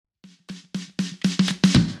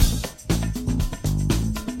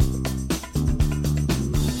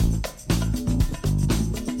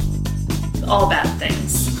all bad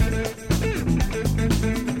things.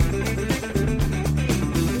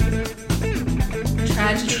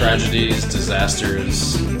 Tragedies,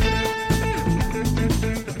 disasters.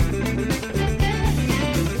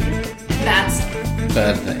 That's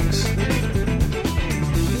Bad things.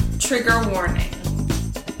 trigger warning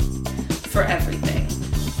for everything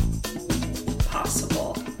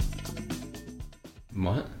possible.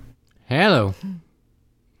 What? Hello.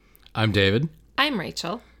 I'm David, I'm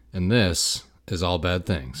Rachel. and this is All Bad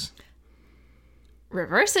Things.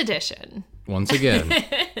 Reverse edition. Once again,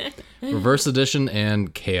 Reverse Edition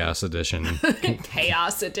and Chaos Edition,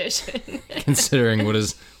 Chaos edition. considering what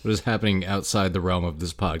is happening outside the realm of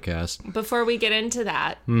this podcast. Before we get into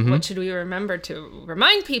that, Mm-hmm. what should we remember to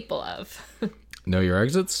remind people of? Know your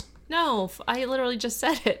exits? No, I literally just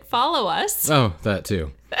said it. Follow us Oh, that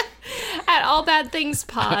too. at All Bad Things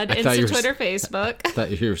Pod, I thought you Insta, were- Twitter, Facebook. Thought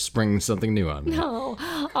you were springing something new on me. No,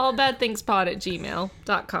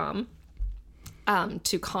 allbadthingspod@gmail.com.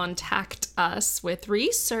 To contact us with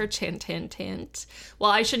research, hint, hint, hint.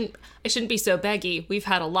 Well, I shouldn't be so beggy. We've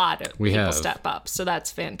had a lot of people have. step up, so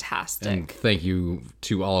that's fantastic. And thank you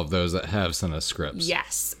to all of those that have sent us scripts.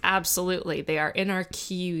 Yes, absolutely. They are in our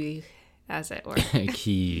queue, as it were.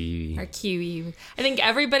 Key. Our queue. I think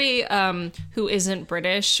everybody who isn't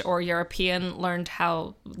British or European learned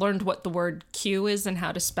what the word queue is and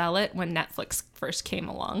how to spell it when Netflix first came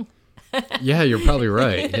along. Yeah, you're probably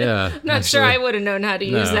right. Yeah. Not sure I would have known how to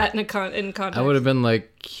use that in context. I would have been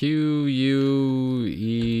like Q-U-E-E?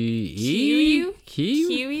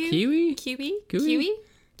 Kiwi? Kiwi?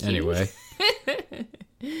 Anyway.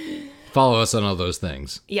 Follow us on all those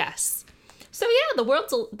things. Yes. So yeah,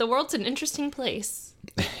 the world's an interesting place.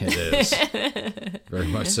 It is. Very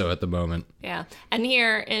much so at the moment. Yeah. And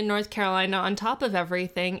here in North Carolina, on top of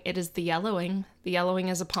everything, it is the yellowing. The yellowing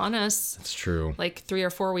is upon us. It's true. Like 3 or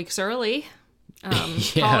 4 weeks early.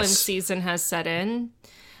 Yes. Pollen season has set in.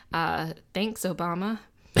 Thanks, Obama.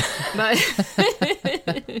 But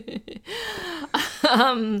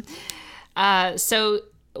so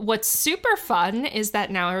what's super fun is that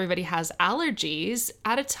now everybody has allergies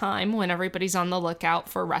at a time when everybody's on the lookout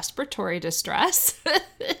for respiratory distress.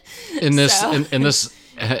 In this So- in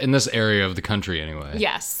this area of the country anyway.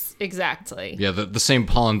 Yes, exactly. Yeah, the same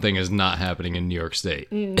pollen thing is not happening in New York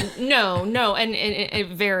State. No, and it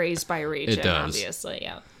varies by region, It does. obviously,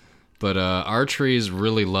 yeah. But our trees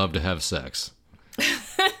really love to have sex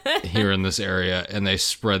here in this area, and they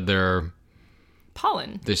spread their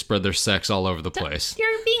Pollen. sex all over the place. You're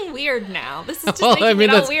being weird now. This is just Well, making I mean,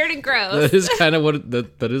 it all that's- weird and gross. That is kind of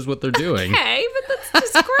that is what they're doing. Okay, but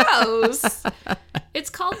that's just gross. It's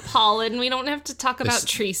called pollen. We don't have to talk about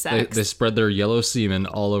tree sex. They spread their yellow semen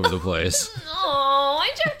all over the place. Oh,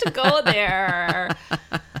 why'd you have to go there?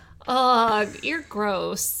 Ugh, you're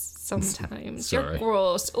gross sometimes. Sorry. You're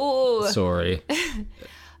gross. Ooh. Sorry.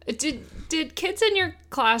 Did kids in your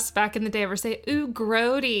class back in the day ever say, ooh,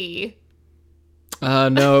 grody?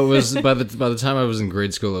 No, it was by the time I was in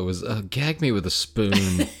grade school, it was gag me with a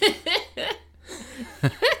spoon.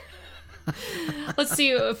 Let's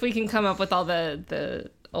see if we can come up with all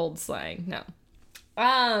the old slang. No.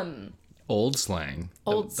 Old slang.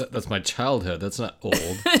 Old That's my childhood. That's not old.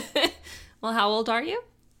 Well, how old are you?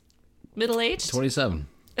 Middle-aged? 27.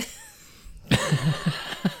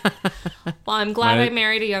 Well, I'm glad I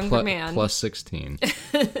married a younger man. Plus 16.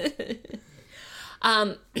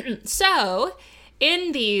 So,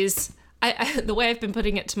 in these, the way I've been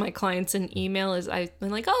putting it to my clients in email is I've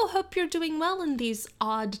been like, oh, hope you're doing well in these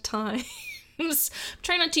odd times.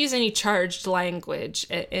 Try not to use any charged language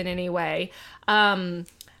in any way. But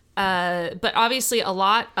obviously a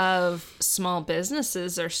lot of small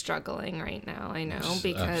businesses are struggling right now, I know,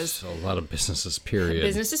 because A lot of businesses, period.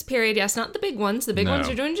 businesses, period. Yes, not the big ones. The big ones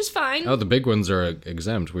No. are doing just fine. Oh, the big ones are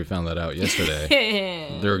exempt. We found that out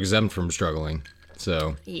yesterday. They're exempt from struggling.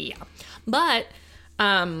 So, Yeah. But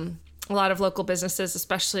a lot of local businesses,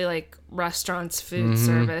 especially like restaurants, food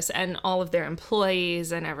service, and all of their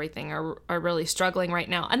employees and everything are really struggling right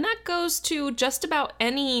now. And that goes to just about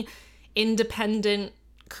any independent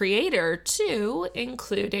creator too,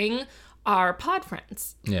 including our pod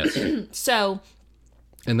friends. yes. So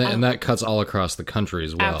And that cuts all across the country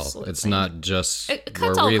as well. Absolutely. It's not just it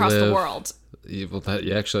cuts where all we across live. the world. Well,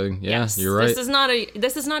 actually, yeah, Yes, you're right. This is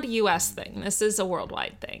not a US thing. This is a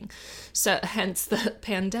worldwide thing. So hence the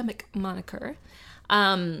pandemic moniker.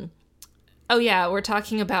 Oh yeah, we're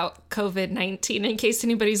talking about COVID-19 in case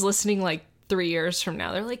anybody's listening like 3 years from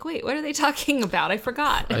now. They're like, wait, what are they talking about? I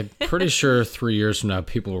forgot. I'm pretty sure 3 years from now,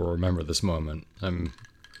 people will remember this moment.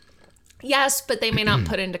 Yes, but they may not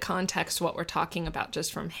put into context what we're talking about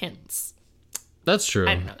just from hints. That's true.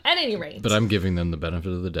 I don't know. At any rate. But I'm giving them the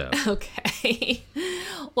benefit of the doubt. Okay.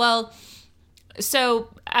 Well, so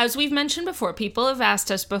as we've mentioned before, people have asked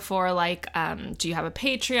us before, like, do you have a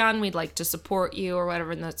Patreon? We'd like to support you or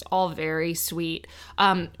whatever. And that's all very sweet.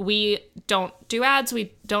 We don't do ads.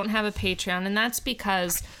 We don't have a Patreon. And that's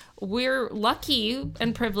because we're lucky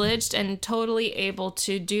and privileged and totally able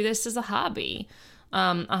to do this as a hobby.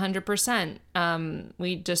 100%.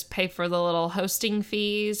 We just pay for the little hosting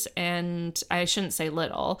fees, and I shouldn't say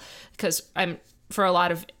little, because for a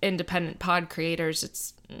lot of independent pod creators,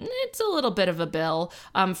 it's a little bit of a bill.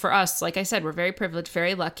 For us, like I said, we're very privileged,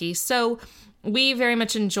 very lucky. So we very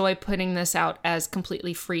much enjoy putting this out as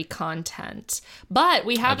completely free content. But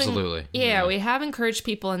we have Absolutely. We have encouraged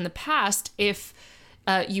people in the past, if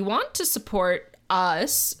you want to support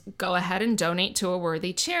us, go ahead and donate to a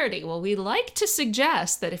worthy charity. Well, we like to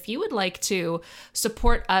suggest that if you would like to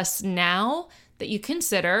support us now, that you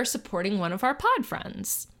consider supporting one of our pod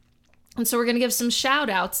friends. And so we're going to give some shout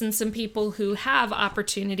outs and some people who have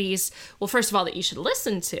opportunities, well, first of all, that you should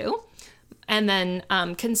listen to, and then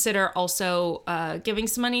consider also giving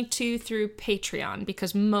some money to through Patreon,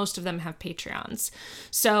 because most of them have Patreons.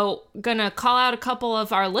 So gonna call out a couple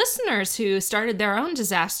of our listeners who started their own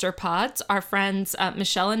disaster pods. Our friends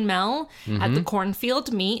Michelle and Mel at the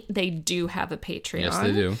Cornfield Meet. They do have a Patreon. Yes,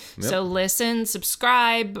 they do. Yep. So listen,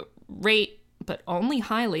 subscribe, rate, but only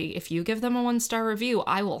highly. If you give them a 1-star review,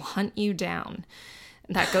 I will hunt you down.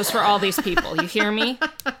 That goes for all these people. You hear me?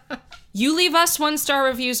 You leave us 1-star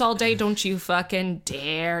reviews all day, don't you fucking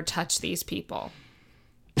dare touch these people.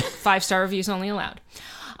 5-star reviews only allowed.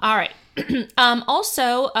 All right.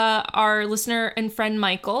 Also, our listener and friend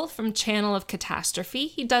Michael from Channel of Catastrophe.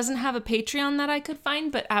 He doesn't have a Patreon that I could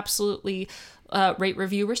find, but absolutely rate,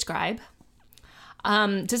 review, subscribe.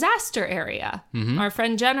 Disaster Area. Our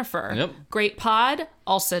friend Jennifer. Yep. Great pod.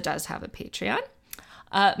 Also does have a Patreon.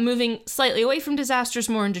 Moving slightly away from disasters,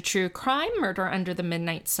 more into true crime, Murder Under the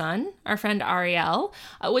Midnight Sun. Our friend Ariel.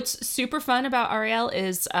 What's super fun about Ariel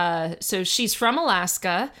is, so she's from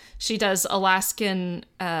Alaska. She does Alaskan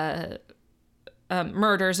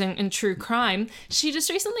murders and true crime. She just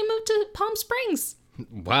recently moved to Palm Springs.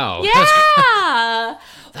 Wow. Yeah.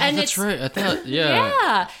 That's right. I thought, yeah.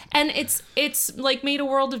 Yeah. And it's like made a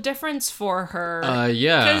world of difference for her.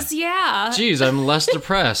 Yeah. Because, yeah. Geez, I'm less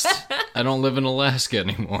depressed. I don't live in Alaska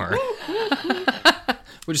anymore.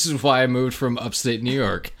 Which is why I moved from upstate New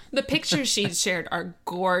York. The pictures she shared are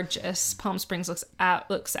gorgeous. Palm Springs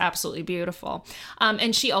looks absolutely beautiful.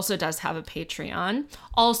 And she also does have a Patreon.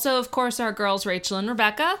 Also, of course, our girls, Rachel and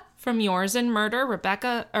Rebecca from Yours and Murder.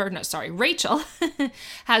 Rachel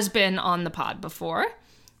has been on the pod before.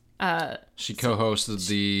 She co-hosted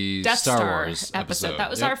the Death Star Wars episode.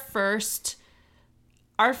 That was Yep. our first.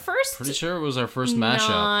 Pretty sure it was our first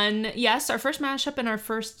mashup. Yes, our first mashup and our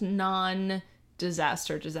first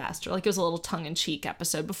non-disaster. Like, it was a little tongue-in-cheek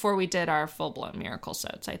episode before we did our full-blown Miracle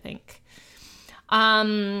Soats, I think.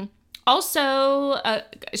 Also,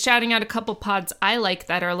 shouting out a couple pods I like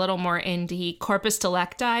that are a little more indie. Corpus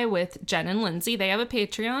Delecti with Jen and Lindsay. They have a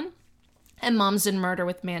Patreon. And Moms in Murder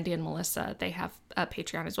with Mandy and Melissa. They have a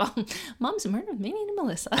Patreon as well. Moms in Murder with Mandy and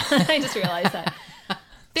Melissa. I just realized that.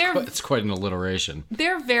 It's quite an alliteration.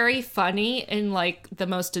 They're very funny in, like, the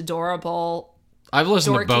most adorable, I've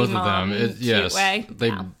listened to dorky both mom, of them. cute way.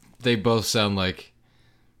 They both sound like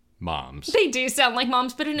moms. They do sound like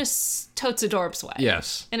moms, but in a totes adorbs way.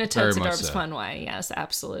 Yes. In a very totes much adorbs so. fun way. Yes,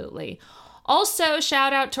 absolutely. Also,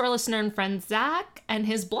 shout out to our listener and friend Zach and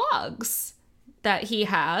his blogs that he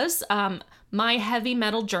has. My Heavy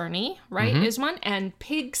Metal Journey, right, is one, and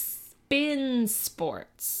Pig Spin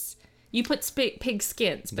Sports. You put pig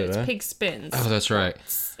skins, but Did it's I? Pig Spins. Oh, that's right.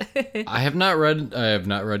 I have not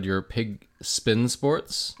read your Pig Spin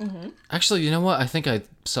Sports. Actually, you know what? I think I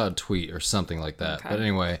saw a tweet or something like that. Okay. But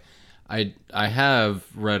anyway, I have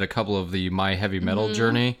read a couple of the My Heavy Metal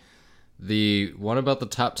Journey. The one about the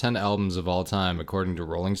top 10 albums of all time, according to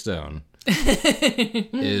Rolling Stone,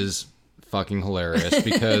 is fucking hilarious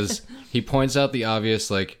because he points out the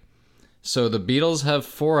obvious, like, so the Beatles have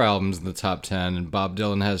 4 albums in the top 10 and Bob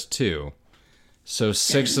Dylan has 2. So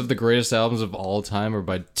 6 of the greatest albums of all time are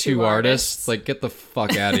by 2 artists. Like, get the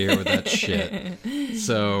fuck out of here with that shit.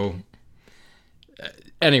 So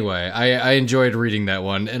anyway, I enjoyed reading that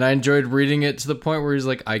one, and I enjoyed reading it to the point where he's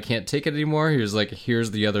like, I can't take it anymore. He was like,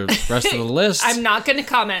 here's the rest of the list. I'm not going to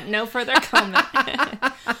comment. No further comment.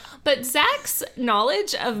 But Zach's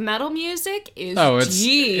knowledge of metal music is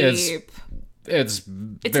deep. It's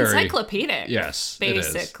very encyclopedic. Yes,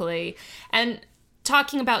 basically. It is. And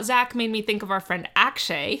talking about Zach made me think of our friend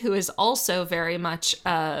Akshay, who is also very much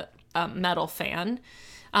a metal fan.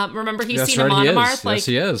 Remember, he's That's seen a right, he is. monomarth like Yes,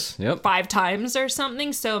 he is. Yep. 5 times or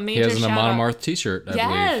something. So He major has an shout out. Monomarth t-shirt, I believe.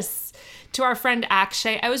 Yes. To our friend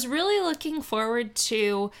Akshay. I was really looking forward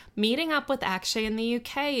to meeting up with Akshay in the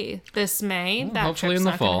UK this May. That hopefully trip's in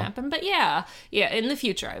the not gonna fall. happen, but yeah, in the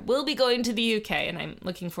future I will be going to the UK, and I'm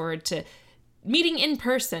looking forward to meeting in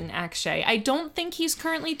person Akshay. I don't think he's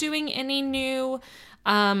currently doing any new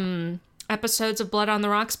episodes of Blood on the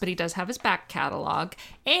Rocks, but he does have his back catalog,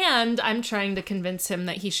 and I'm trying to convince him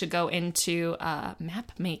that he should go into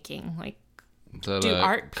map making, like So do the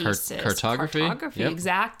art pieces. Cartography? Yep.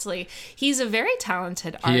 Exactly. He's a very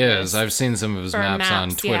talented artist. He is. I've seen some of his For maps on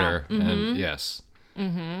maps, yeah. Twitter, and yes.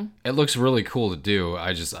 Mm-hmm. It looks really cool to do.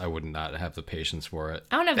 I would not have the patience for it.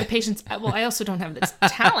 I don't have the patience. Well, I also don't have the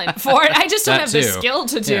talent for it. I just don't That have the too. skill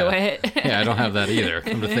to do Yeah. it. Yeah, I don't have that either,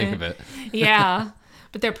 come to think of it. Yeah,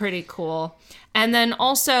 but they're pretty cool. And then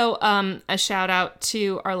also a shout out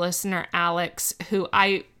to our listener, Alex, who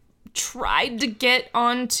I tried to get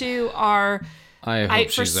onto our... I hope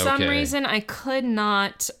for she's some okay. reason, I could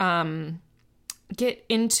not get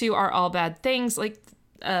into our All Bad Things, like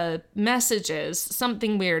messages.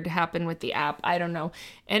 Something weird happened with the app. I don't know.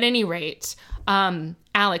 At any rate,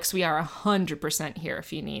 Alex, we are 100% here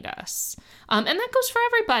if you need us. And that goes for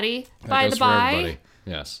everybody. By That the goes for by, everybody.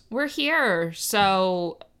 Yes. we're here.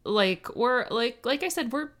 So, we're like I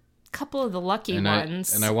said, we're a couple of the lucky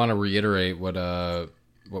ones. And I want to reiterate what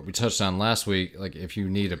we touched on last week. Like, if you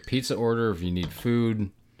need a pizza order, if you need food,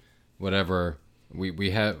 whatever,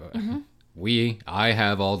 we have. I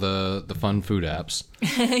have all the fun food apps,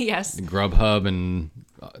 Yes. Grubhub and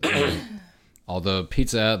all the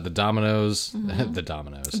pizza, the Domino's, the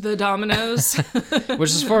Domino's. The Domino's.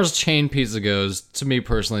 Which, as far as chain pizza goes, to me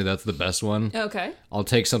personally, that's the best one. Okay. I'll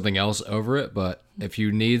take something else over it, but if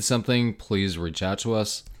you need something, please reach out to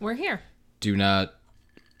us. We're here. Do not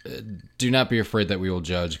be afraid that we will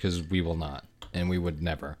judge, because we will not, and we would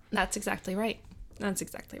never. That's exactly right. That's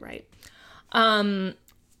exactly right.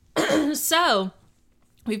 So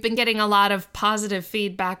we've been getting a lot of positive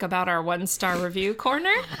feedback about our 1-star review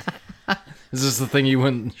corner. Is this the thing you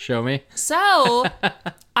wouldn't show me? So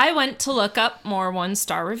I went to look up more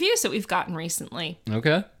 1-star reviews that we've gotten recently.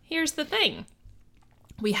 Okay. Here's the thing.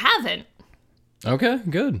 We haven't Okay,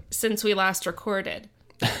 good. since we last recorded,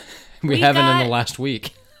 We haven't in got- the last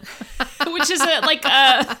week. which is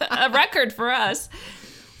a record for us.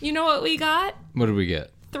 You know what we got? What did we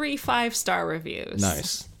get? 3 5-star reviews.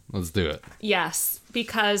 Nice. Let's do it. Yes,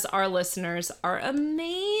 because our listeners are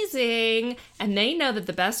amazing, and they know that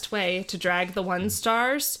the best way to drag the 1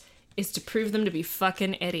 stars is to prove them to be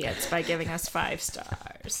fucking idiots by giving us 5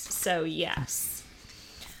 stars. So yes.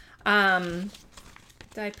 Did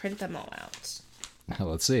I print them all out?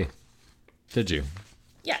 Let's see. Did you?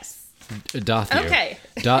 Yes. Doth you? Okay.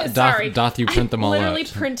 Sorry. Doth you print them all Literally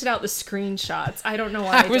out? printed out the screenshots. I don't know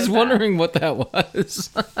why I I was did wondering what that was.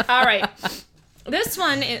 that. All right. This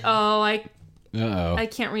one, I Uh-oh.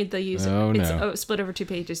 can't read the user. Oh, It's no. split over 2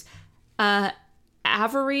 pages.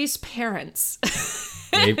 Avery's parents.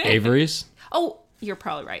 Avery's? Oh, you're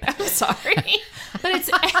probably right. I'm sorry. But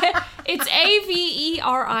it's Averie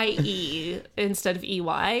instead of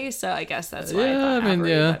EY, so I guess that's why I Yeah, thought I mean, Avery,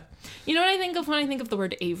 yeah. but- You know what I think of when I think of the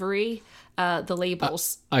word Avery? The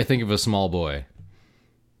labels. I think of a small boy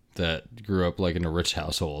that grew up like in a rich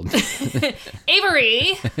household.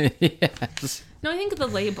 Avery! Yes. No, I think of the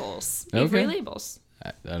labels. Okay. Avery labels.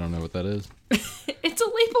 I don't know what that is. It's a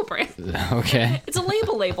label brand. Okay. It's a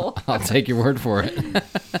label. I'll take your word for it.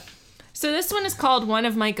 So this one is called One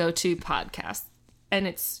of My Go-To Podcasts, and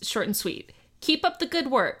it's short and sweet. Keep up the good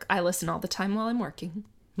work. I listen all the time while I'm working.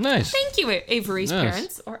 Nice. Thank you, Avery's Nice.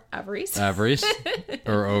 parents, or Avery's. Avery's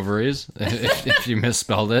or ovaries, if you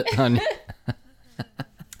misspelled it.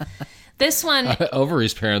 This one,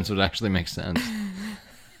 Ovaries parents would actually make sense.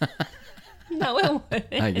 no, it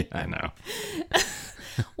wouldn't. I know.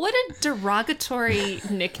 What a derogatory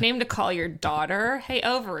nickname to call your daughter. Hey,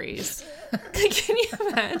 Ovaries. Can you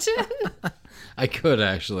imagine? I could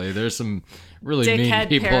actually. There's some really Dickhead mean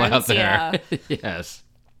people parents, out there. Yes.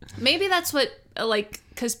 Maybe that's what,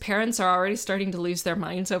 because parents are already starting to lose their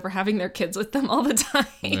minds over having their kids with them all the time.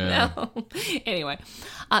 Yeah. No. Anyway,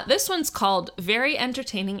 this one's called Very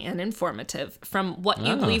Entertaining and Informative from What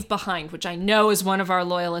You Oh. Leave Behind, which I know is one of our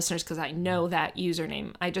loyal listeners because I know that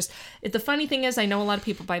username. The funny thing is I know a lot of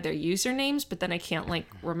people by their usernames, but then I can't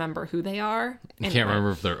remember who they are. I can't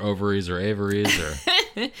remember if they're ovaries or Avery's or.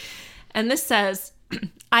 And this says,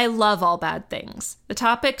 I love all bad things. The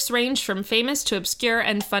topics range from famous to obscure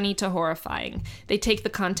and funny to horrifying. They take the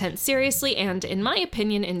content seriously and, in my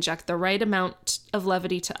opinion, inject the right amount of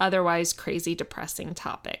levity to otherwise crazy, depressing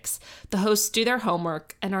topics. The hosts do their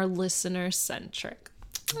homework and are listener-centric.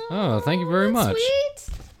 Oh, thank you very much.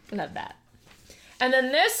 Sweet. Love that. And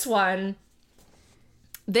then this one,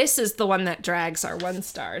 this is the one that drags our 1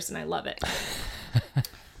 stars, and I love it.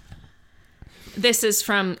 This is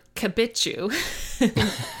from Kabichu.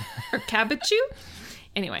 Or Kabichu?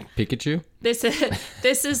 Anyway. Pikachu? This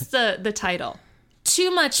is the title.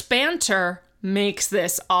 Too much banter makes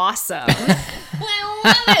this awesome. I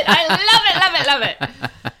love it. I love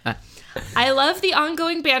it. I love the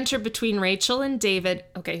ongoing banter between Rachel and David.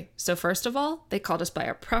 Okay, so first of all, they called us by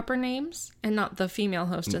our proper names and not the female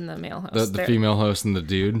host and the male host. The female host and the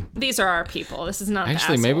dude? These are our people. This is not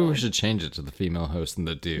Actually, the maybe asshole. we should change it to the female host and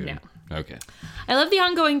the dude. No. Okay. I love the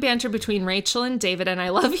ongoing banter between Rachel and David, and I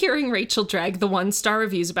love hearing Rachel drag the 1-star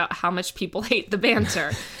reviews about how much people hate the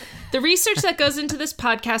banter. The research that goes into this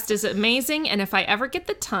podcast is amazing, and if I ever get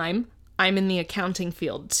the time, I'm in the accounting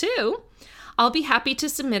field too, I'll be happy to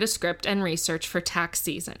submit a script and research for tax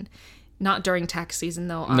season. Not during tax season,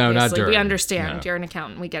 though, obviously. No, not during. We understand. No. You're an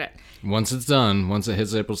accountant. We get it. Once it's done, once it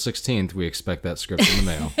hits April 16th, we expect that script in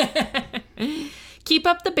the mail. Keep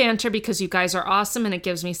up the banter because you guys are awesome and it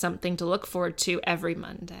gives me something to look forward to every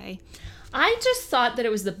Monday. I just thought that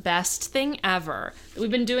it was the best thing ever.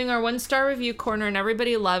 We've been doing our 1-star review corner and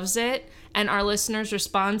everybody loves it. And our listeners'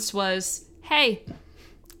 response was, hey,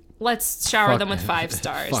 let's shower them with 5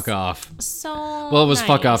 stars. Fuck off. So Well, it was nice.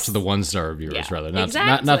 fuck off to the 1-star reviewers, Yeah, rather. Not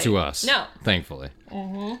exactly. to us. No. Thankfully.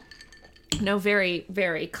 No, very,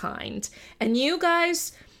 very kind. And you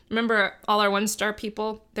guys, remember all our 1-star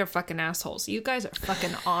people? They're fucking assholes. You guys are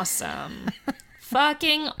fucking awesome.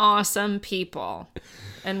 Fucking awesome people.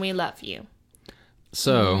 And we love you.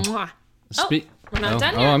 So, Mwah. We're not oh,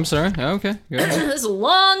 done oh, yet. I'm sorry. Oh, okay. Go ahead. This is a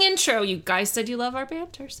long intro. You guys said you love our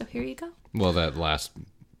banter, so here you go. Well, that last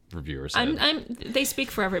reviewer said. They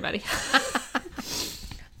speak for everybody.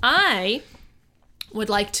 I would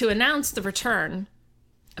like to announce the return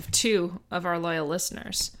of 2 of our loyal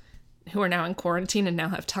listeners who are now in quarantine and now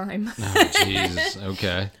have time. Oh, Jesus.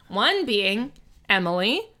 Okay. One being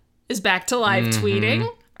Emily is back to live tweeting.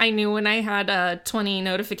 I knew when I had 20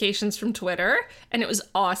 notifications from Twitter, and it was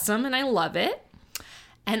awesome, and I love it.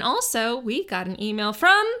 And also, we got an email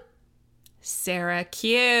from Sarah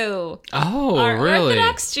Q. Oh, Our really?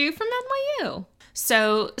 Orthodox Jew from NYU.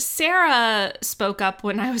 So Sarah spoke up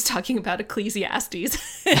when I was talking about Ecclesiastes.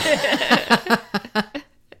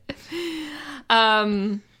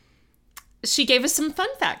 She gave us some fun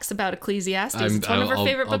facts about Ecclesiastes. It's one of her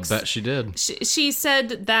favorite books. I'll bet she did. She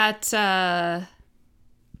said that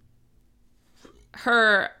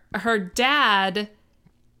her dad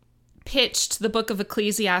pitched the book of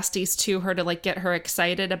Ecclesiastes to her to like get her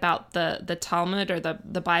excited about the Talmud or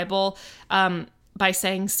the Bible by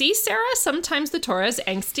saying, "See, Sarah, sometimes the Torah is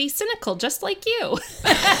angsty, cynical, just like you."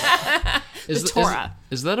 Torah.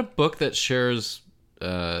 Is that a book that shares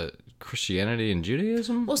Christianity and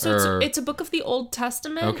Judaism? Well, so it's a book of the Old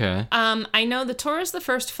Testament. Okay. I know the Torah is the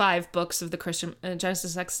first 5 books of the Christian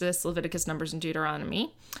Genesis, Exodus, Leviticus, Numbers, and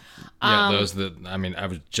Deuteronomy. Yeah, those that. I mean, I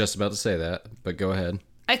was just about to say that, but go ahead.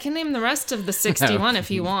 I can name the rest of the 61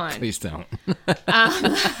 if you want. Please don't.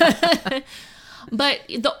 But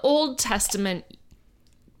the Old Testament,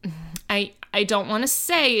 I don't want to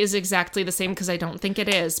say is exactly the same because I don't think it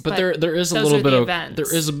is. But there is a those little are bit the of events.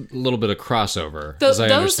 there is a little bit of crossover, as I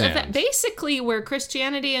understand. Basically where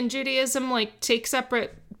Christianity and Judaism like take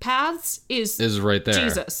separate paths is right there.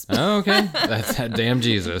 Jesus. Oh, okay. That's that damn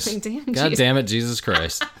Jesus. Damn God Jesus. damn it, Jesus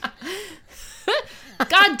Christ.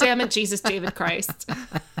 God damn it, Jesus David Christ.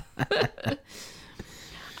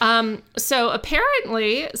 So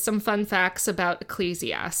apparently some fun facts about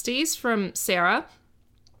Ecclesiastes from Sarah.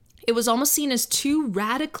 It was almost seen as too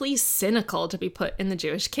radically cynical to be put in the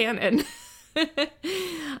Jewish canon.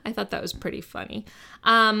 I thought that was pretty funny.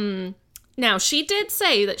 Now, she did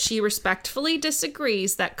say that she respectfully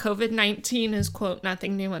disagrees that COVID-19 is, quote,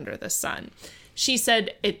 nothing new under the sun. She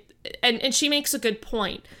said it, and she makes a good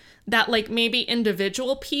point, that, like, maybe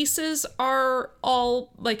individual pieces are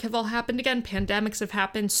all, like, have all happened again. Pandemics have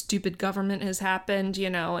happened, stupid government has happened, you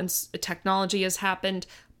know, and technology has happened.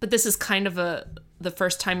 But this is kind of the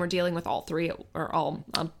first time we're dealing with all 3 or all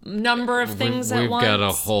a number of things at once. We've got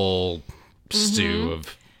a whole stew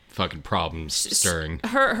of fucking problems stirring.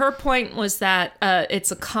 Her point was that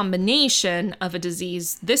it's a combination of a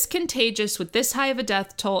disease this contagious with this high of a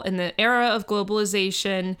death toll in the era of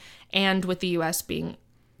globalization and with the U.S. being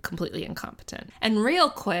completely incompetent. And real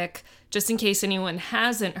quick, just in case anyone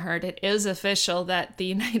hasn't heard, it is official that the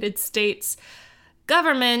United States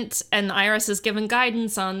government and the IRS has given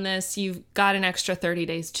guidance on this. You've got an extra 30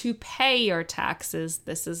 days to pay your taxes.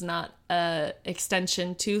 This is not an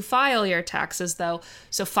extension to file your taxes, though.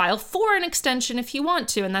 So file for an extension if you want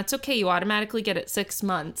to, and that's okay. You automatically get it 6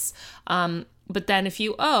 months. But then if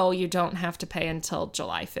you owe, you don't have to pay until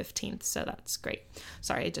July 15th. So that's great.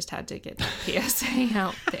 Sorry, I just had to get that PSA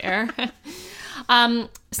out there.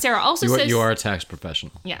 Sarah also says... You are a tax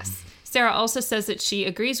professional. Yes. Sarah also says that she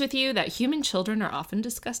agrees with you that human children are often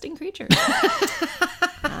disgusting creatures.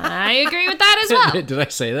 I agree with that as well. Did I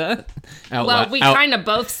say that? Well, we kind of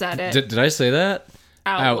both said it. Did I say that?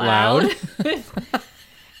 Out loud.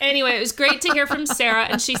 Anyway, it was great to hear from Sarah,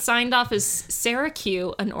 and she signed off as Sarah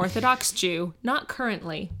Q, an Orthodox Jew, not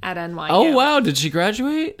currently at NYU. Oh, wow. Did she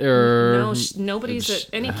graduate? Or No, nobody's at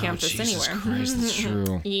any campus Jesus anywhere. Christ, that's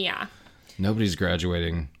true. Yeah. Nobody's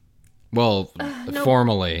graduating. Well,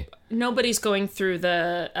 formally. Nobody's going through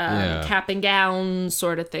the cap and gown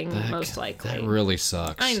sort of thing, most likely. That really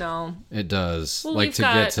sucks. I know. It does. Well, like we've to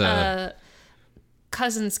got, get to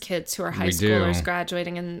cousins' kids who are high We schoolers do.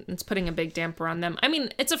 graduating, and it's putting a big damper on them. I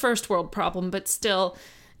mean, it's a first world problem, but still,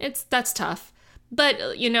 that's tough. But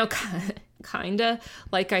kinda,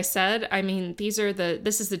 like I said, I mean,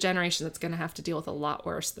 this is the generation that's going to have to deal with a lot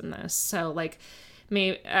worse than this. So, like,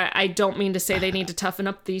 I don't mean to say they need to toughen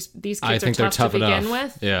up. These kids I think are they're tough tough to begin enough.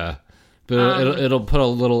 with. Yeah. But it'll put a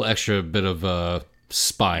little extra bit of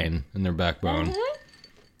spine in their backbone. Mm-hmm.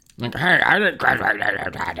 Like, hey, I didn't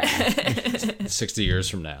graduate. 60 years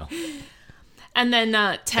from now. And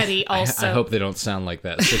then Teddy also. I hope they don't sound like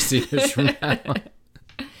that 60 years from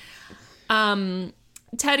now.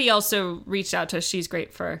 Teddy also reached out to us. She's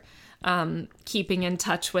great for keeping in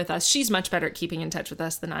touch with us. She's much better at keeping in touch with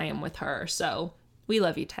us than I am with her. So we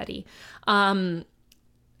love you, Teddy.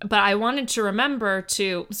 But I wanted to remember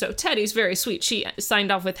to... So Teddy's very sweet. She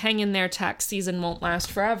signed off with hang in there, tax season won't last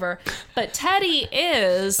forever. But Teddy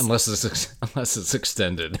is... Unless it's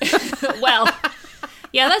extended. Well...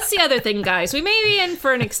 Yeah, that's the other thing, guys. We may be in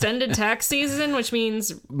for an extended tax season, which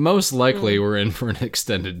means... Most likely we're in for an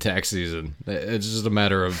extended tax season. It's just a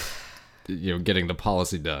matter of, getting the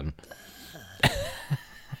policy done.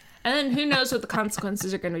 And then who knows what the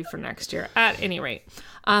consequences are going to be for next year. At any rate.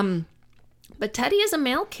 But Teddy is a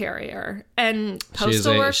mail carrier. And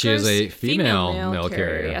postal workers... She is a female mail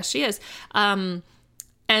carrier. Yes, she is. And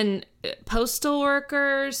postal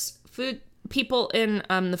workers, people in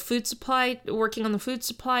the food supply, working on the food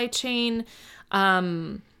supply chain,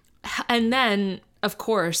 and then, of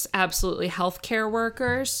course, absolutely healthcare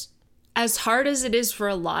workers. As hard as it is for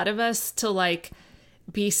a lot of us to, like,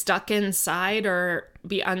 be stuck inside or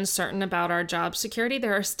be uncertain about our job security,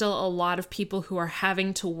 there are still a lot of people who are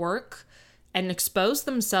having to work and expose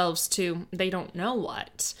themselves to they don't know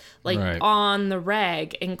what. Like, right. On the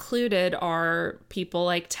reg included are people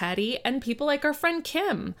like Teddy and people like our friend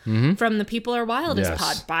Kim from the People Are Wildest Yes.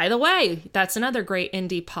 pod. By the way, that's another great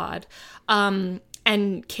indie pod.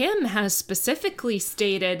 And Kim has specifically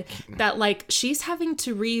stated that, like, she's having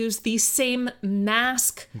to reuse the same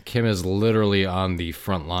mask. Kim is literally on the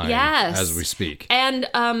front line Yes. as we speak. And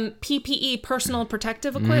PPE, personal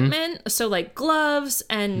protective equipment. So, like, gloves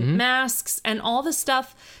and masks and all the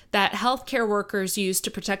stuff that healthcare workers use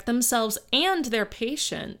to protect themselves and their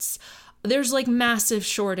patients. There's, like, massive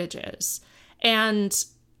shortages. And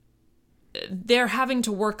they're having to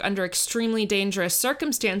work under extremely dangerous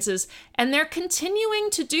circumstances, and they're continuing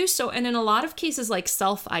to do so. And in a lot of cases, like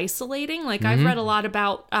self-isolating, like I've read a lot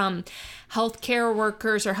about healthcare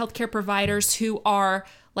workers or healthcare providers who are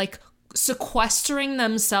like sequestering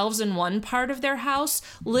themselves in one part of their house,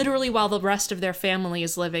 literally while the rest of their family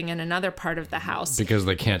is living in another part of the house. Because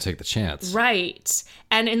they can't take the chance. Right.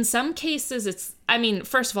 And in some cases,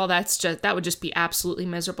 first of all, that would just be absolutely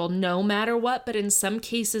miserable no matter what. But in some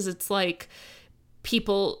cases, it's like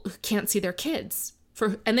people who can't see their kids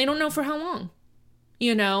and they don't know for how long,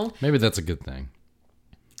 Maybe that's a good thing.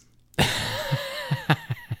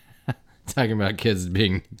 Talking about kids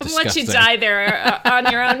being disgusting. I'll let you die there on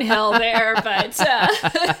your own hill there, but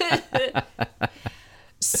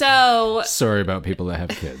so Sorry about people that have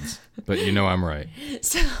kids, but I'm right.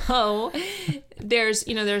 So there's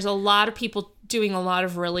a lot of people doing a lot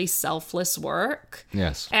of really selfless work.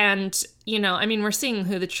 Yes. And, we're seeing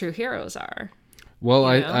who the true heroes are. Well,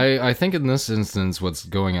 I think in this instance, what's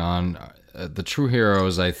going on, the true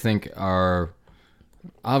heroes, I think, are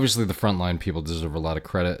obviously the frontline people deserve a lot of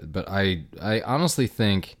credit, but I honestly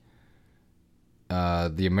think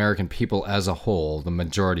the American people as a whole, the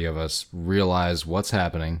majority of us, realize what's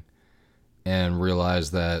happening. and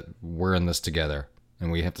realize that we're in this together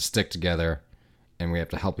and we have to stick together and we have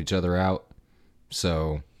to help each other out.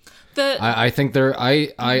 So I think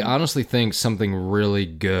I honestly think something really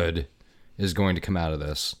good is going to come out of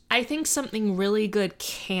this. I think something really good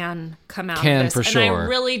can come out of Can, this. for sure. And I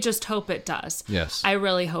really just hope it does. Yes. I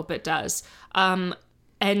really hope it does.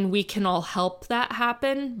 And we can all help that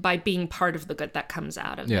happen by being part of the good that comes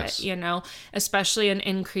out of Yes. it, you know, especially an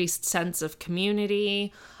increased sense of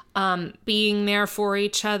community, being there for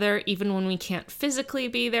each other. Even when we can't physically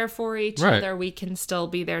be there for each Right. other, we can still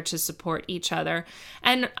be there to support each other.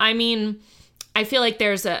 And I mean, I feel like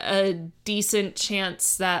there's a decent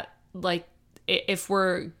chance that, like, if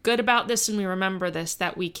we're good about this and we remember this,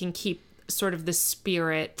 that we can keep sort of the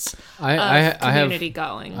spirit of community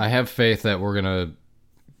going. I have faith that we're gonna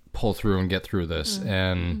pull through and get through this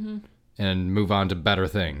and move on to better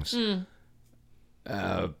things.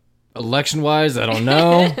 Election wise, I don't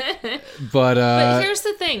know, But here's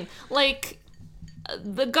the thing, like,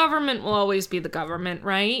 the government will always be the government,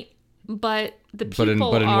 right? But the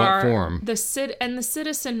people but in what are form? the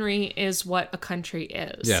citizenry is what a country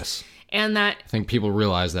is. Yes, And that, I think people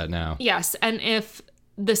realize that now. yes, and if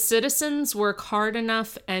the citizens work hard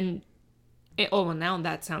enough and well, now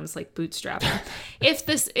that sounds like bootstrapping. if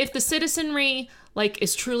the citizenry, like,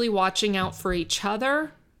 is truly watching out for each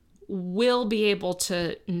other, we'll be able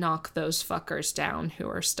to knock those fuckers down who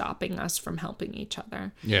are stopping us from helping each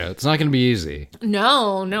other. Yeah, it's not going to be easy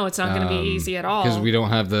No, it's not going to be easy at all. because we don't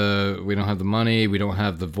have the money, we don't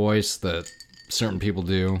have the voice that certain people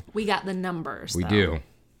do. We got the numbers. We though. do.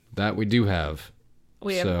 That we do have.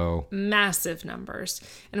 We have So massive numbers.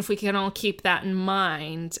 And if we can all keep that in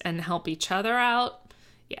mind and help each other out,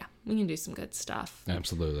 yeah, we can do some good stuff.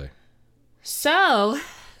 absolutely. So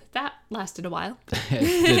that lasted a while.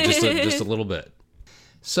 just a little bit.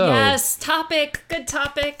 So Yes, topic. Good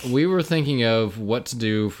topic. we were thinking of what to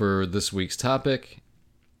do for this week's topic.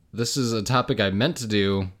 This is a topic I meant to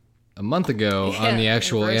do a month ago on the Yeah,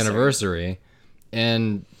 actual anniversary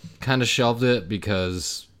and kind of shelved it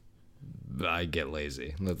because I get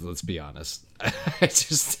lazy. Let's be honest.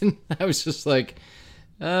 I was just like,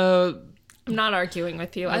 I'm not arguing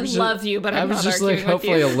with you. I was love you, but I'm I was not just arguing like,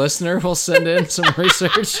 hopefully with a listener will send in some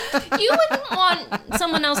research. you. You wouldn't want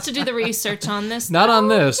someone else to do the research on this. Not on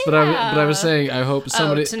this, but I yeah. was saying I hope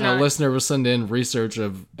somebody, to a not- listener, will send in research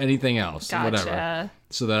of anything else, Gotcha. whatever,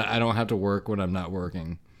 so that I don't have to work when I'm not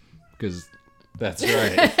working, because that's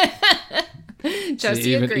right.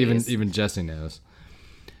 Jesse agrees. Even Jesse knows.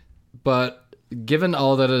 But given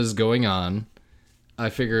all that is going on, I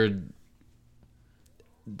figured,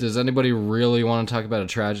 does anybody really want to talk about a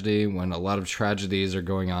tragedy when a lot of tragedies are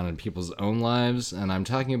going on in people's own lives? And I'm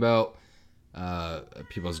talking about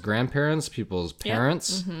people's grandparents, people's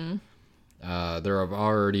parents. There have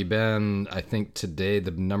already been, I think today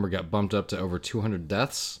the number got bumped up to over 200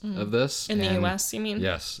 deaths of this. In the And- U.S., you mean?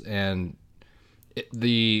 Yes, and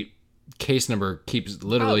the case number keeps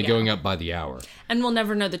literally yeah. going up by the hour. And we'll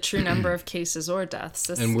never know the true number of cases or deaths.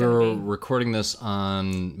 This And is we're gonna be recording this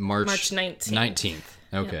on March 19th. 19th.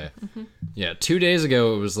 Okay. Yeah, 2 days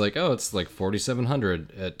ago it was like, oh, it's like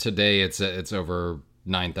 4,700. Today it's over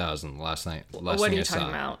 9,000 last night. Last What are thing you I talking saw.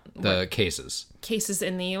 about? The cases. cases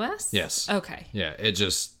in the U.S.? Yes. Okay. Yeah, it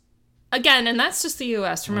just... Again, and that's just the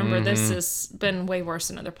U.S. Remember, this Mm-hmm. has been way worse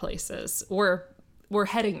in other places. We're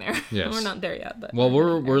heading there. Yes. We're not there yet, but Well,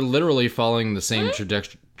 we're literally following the same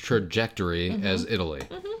trajectory as Italy.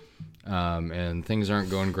 And things aren't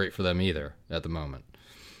going great for them either at the moment.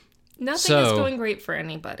 nothing is so- going great for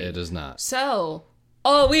anybody. It is not. So,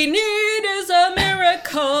 all we need is a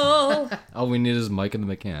miracle. All we need is Mike and the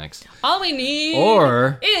Mechanics. All we need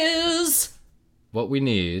Or is what we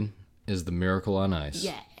need is the Miracle on Ice.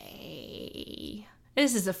 yay.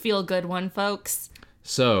 This is a feel-good one, folks.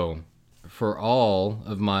 So, for all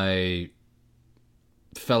of my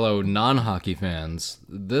fellow non-hockey fans,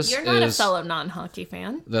 this You're not is... a fellow non-hockey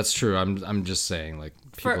fan. That's true. I'm just saying, like,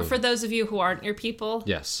 people... For those of you who aren't your people.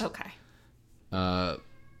 Yes. Okay.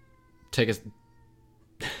 Take a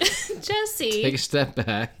Jesse. step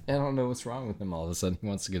back. I don't know what's wrong with him all of a sudden. He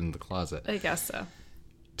wants to get in the closet. I guess so.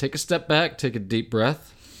 Take a step back. Take a deep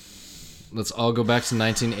breath. Let's all go back to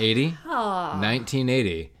 1980.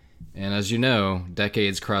 1980. And as you know,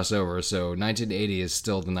 decades cross over, so 1980 is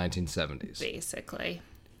still the 1970s. Basically.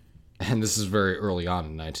 And this is very early on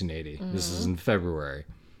in 1980. This is in February.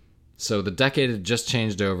 So the decade had just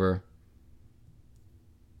changed over.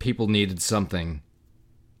 People needed something.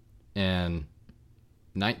 And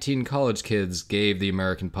 19 college kids gave the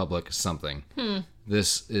American public something.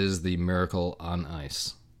 This is the Miracle on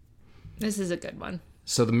Ice. This is a good one.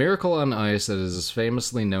 So the Miracle on Ice, that is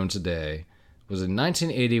famously known today, was a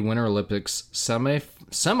 1980 Winter Olympics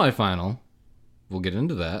semifinal. We'll get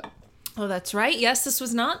into that. Oh, that's right. Yes, this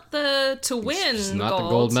was not the to win. It's not the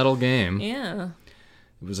gold medal game. Yeah.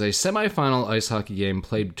 It was a semifinal ice hockey game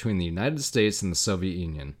played between the United States and the Soviet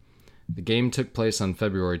Union. The game took place on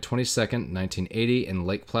February 22nd, 1980 in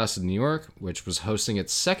Lake Placid, New York, which was hosting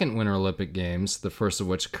its second Winter Olympic Games, the first of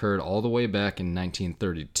which occurred all the way back in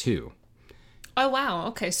 1932. Oh, wow.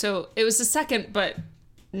 Okay, so it was the second, but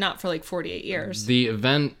not for like 48 years. The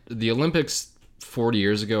Olympics 40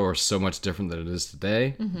 years ago are so much different than it is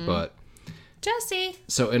today, but... Jesse.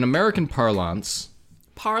 So in American parlance...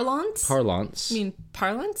 Parlance? Parlance. You mean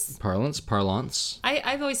parlance? Parlance.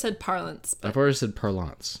 I've always said parlance. I've already said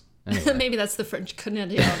parlance. Anyway. Maybe that's the French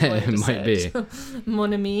Canadian way It to might say be. it.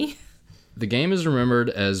 Mon ami. The game is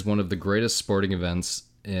remembered as one of the greatest sporting events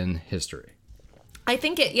in history. I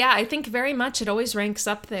think very much it always ranks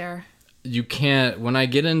up there. You can't, when I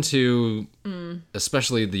get into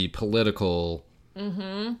especially the political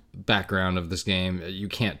background of this game, you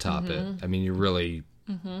can't top it. I mean, you really,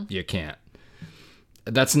 you can't.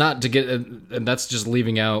 That's not to get, and that's just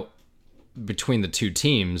leaving out between the two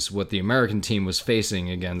teams what the American team was facing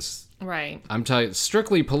against. Right. I'm talking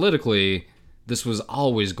strictly politically, this was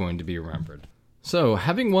always going to be remembered. So,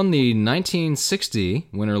 having won the 1960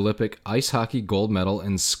 Winter Olympic ice hockey gold medal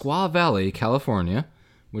in Squaw Valley, California,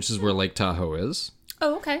 which is where Lake Tahoe is,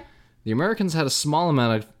 Oh, okay. the Americans had a small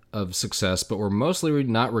amount of success, but were mostly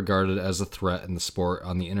not regarded as a threat in the sport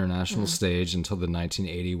on the international stage until the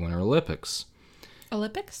 1980 Winter Olympics.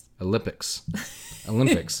 Olympics? Olympics.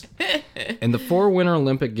 In the 4 Winter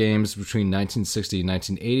Olympic Games between 1960 and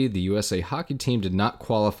 1980, the USA hockey team did not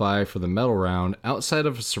qualify for the medal round outside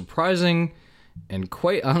of a surprising, and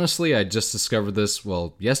quite honestly, I just discovered this,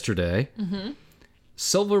 yesterday,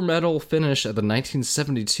 silver medal finish at the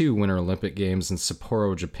 1972 Winter Olympic Games in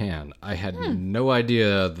Sapporo, Japan. I had no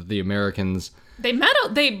idea that the Americans...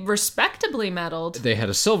 They respectably medaled. They had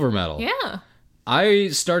a silver medal. Yeah. I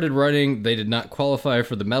started writing, they did not qualify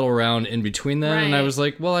for the medal round in between that, and I Right. was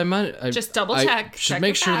like, well, I Just double I check. should check make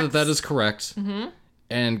your sure facts. that is correct.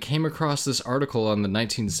 And came across this article on the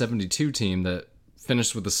 1972 team that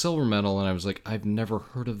finished with a silver medal, and I was like, I've never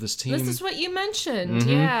heard of this team. This is what you mentioned.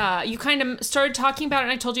 Yeah. You kind of started talking about it,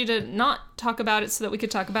 and I told you to not talk about it so that we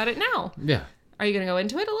could talk about it now. Yeah. Are you going to go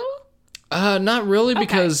into it a little? Not really,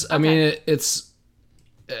 because, I mean, okay. it's...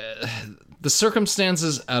 the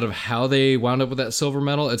circumstances out of how they wound up with that silver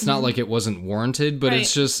medal, it's not like it wasn't warranted, but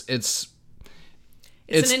it's Right. just, It's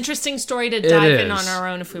an interesting story to dive in on is. our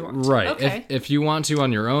own if we want to. Right. Okay. If you want to,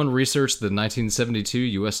 on your own, research the 1972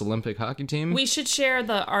 U.S. Olympic hockey team. We should share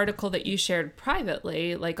the article that you shared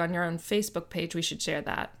privately, like on your own Facebook page. We should share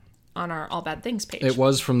that on our All Bad Things page. It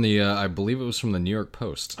was from the, I believe it was from the New York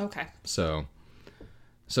Post. Okay. So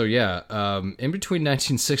yeah, in between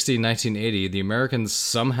 1960 and 1980, the Americans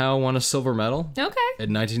somehow won a silver medal Okay.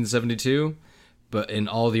 in 1972, but in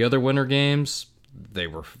all the other Winter Games, they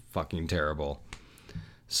were fucking terrible.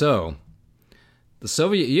 So, the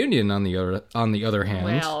Soviet Union, on the other hand,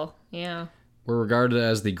 Well, yeah. were regarded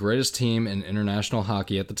as the greatest team in international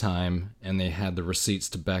hockey at the time, and they had the receipts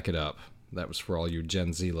to back it up. That was for all you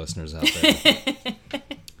Gen Z listeners out there.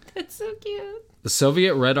 That's so cute. The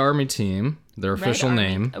Soviet Red Army team, their official Red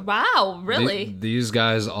name. Army. Wow, really? These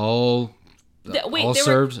guys all Wait,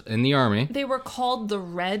 served in the army. they were called the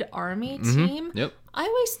Red Army team? Yep. I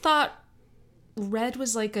always thought red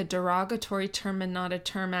was like a derogatory term and not a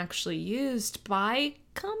term actually used by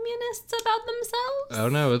communists about themselves. Oh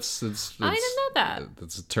no, it's I didn't know that.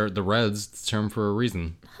 It's the Reds. It's a term for a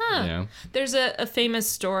reason. Huh. You know? There's a famous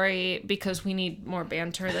story, because we need more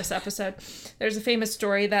banter this episode. There's a famous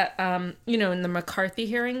story that, in the McCarthy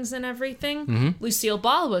hearings and everything, Lucille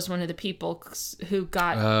Ball was one of the people who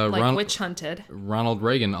got witch hunted. Ronald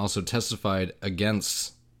Reagan also testified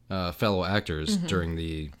against fellow actors during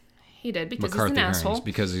the He did, because McCarthy he's an hearings asshole.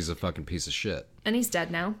 because he's a fucking piece of shit. And he's dead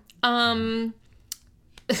now.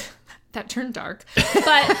 That turned dark.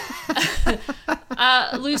 But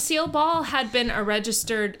Lucille Ball had been a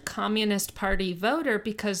registered Communist Party voter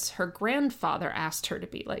because her grandfather asked her to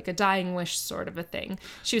be, like a dying wish sort of a thing.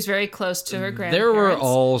 She was very close to her grandparents. There were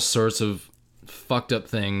all sorts of fucked up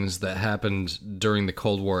things that happened during the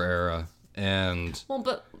Cold War era, and Well,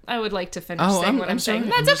 but I would like to finish saying what I'm saying.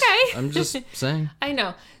 sorry. That's okay. I'm just saying. I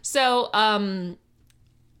know. So,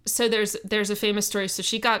 so there's a famous story. So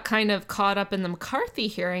she got kind of caught up in the McCarthy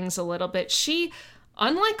hearings a little bit. She,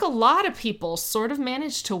 unlike a lot of people, sort of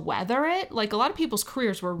managed to weather it. Like, a lot of people's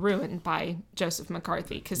careers were ruined by Joseph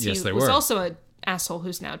McCarthy because Yes, he they was were. also an asshole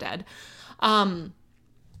who's now dead.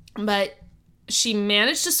 But she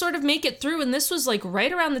managed to sort of make it through, and this was like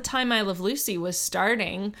right around the time I Love Lucy was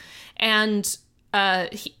starting, and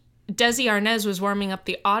Desi Arnaz was warming up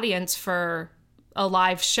the audience for a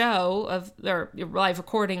live show or live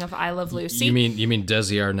recording of I Love Lucy. You mean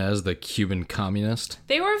Desi Arnaz, the Cuban communist?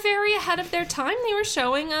 They were very ahead of their time. They were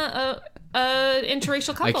showing a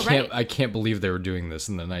interracial couple, right? I can't believe they were doing this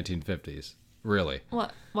in the 1950s. Really?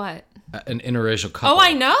 What? An interracial couple. Oh,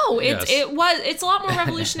 I know. Yes. It's a lot more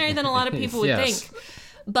revolutionary than a lot of people would Yes. think.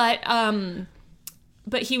 But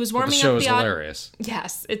he was warming The show up is the hilarious.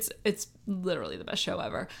 Yes, it's literally the best show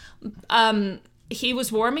ever. He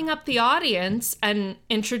was warming up the audience and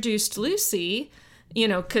introduced Lucy,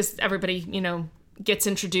 because everybody, gets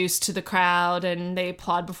introduced to the crowd and they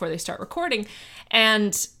applaud before they start recording.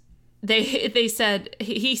 And they said,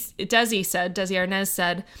 Desi Arnaz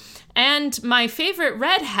said, "And my favorite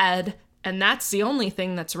redhead, and that's the only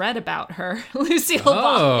thing that's red about her," Lucille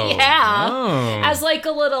Ball. Yeah. Oh. As like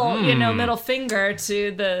a little, middle finger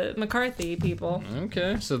to the McCarthy people.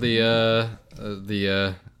 Okay, so the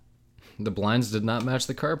blinds did not match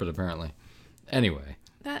the carpet, apparently. Anyway.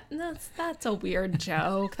 That's a weird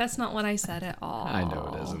joke. That's not what I said at all. I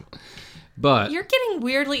know it isn't. But You're getting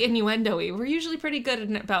weirdly innuendo-y. We're usually pretty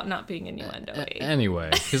good about not being innuendo-y. anyway,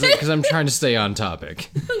 because I'm trying to stay on topic.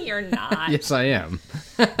 You're not. Yes, I am.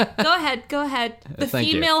 Go ahead. The Thank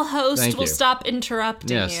you. female host Thank will you. stop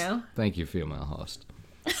interrupting Yes. you. Thank you, female host.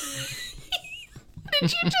 What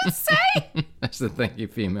did you just say? I said thank you,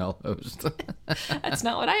 female host. That's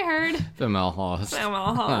not what I heard. Female host.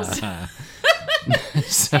 Female host.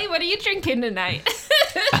 Hey, what are you drinking tonight?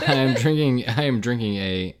 I am drinking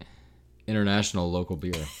a international local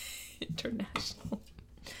beer. International.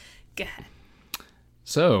 Go ahead.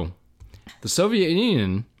 So, the Soviet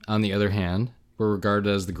Union, on the other hand, were regarded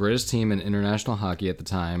as the greatest team in international hockey at the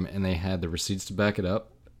time, and they had the receipts to back it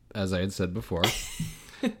up, as I had said before.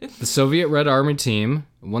 The Soviet Red Army team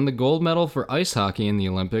won the gold medal for ice hockey in the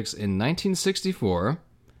Olympics in 1964,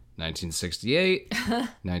 1968,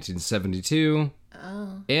 1972,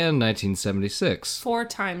 and 1976. 4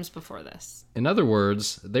 times before this. In other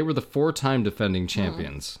words, they were the 4-time defending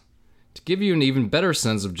champions. To give you an even better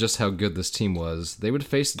sense of just how good this team was, they would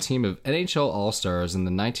face a team of NHL All-Stars in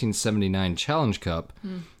the 1979 Challenge Cup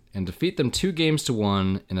and defeat them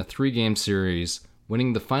 2-1 in a 3-game series,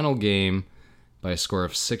 winning the final game by a score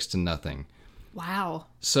of 6-0. Wow.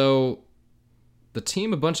 So, the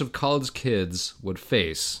team a bunch of college kids would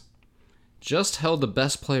face just held the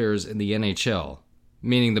best players in the NHL,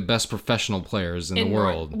 meaning the best professional players in the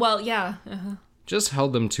world. Well, yeah. Uh-huh. Just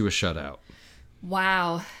held them to a shutout.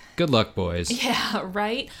 Wow. Good luck, boys. Yeah,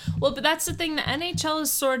 right? Well, but that's the thing. The NHL is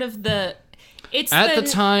sort of the... At the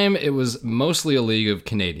time, it was mostly a league of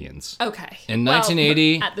Canadians. Okay. In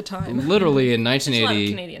 1980... At the time. Literally in There's a lot of 1980...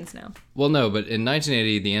 Canadians now. Well, no, but in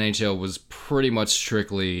 1980, the NHL was pretty much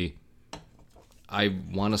strictly... I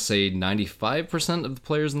want to say 95% of the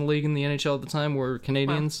players in the league in the NHL at the time were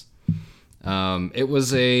Canadians. Wow. It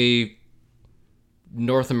was a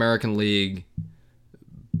North American league,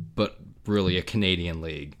 but really a Canadian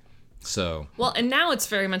league. So. Well, and now it's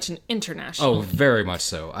very much an international. Oh, very much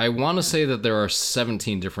so. I want to say that there are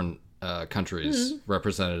 17 different countries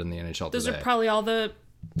represented in the NHL Those today. are probably all the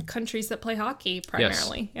countries that play hockey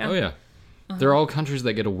primarily. Yes. Yeah. Oh, yeah. They're all countries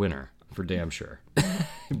that get a winner, for damn sure.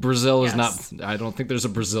 Brazil is not... I don't think there's a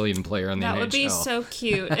Brazilian player in the NHL. That would be so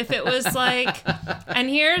cute if it was like... And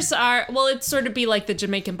here's our... Well, it'd sort of be like the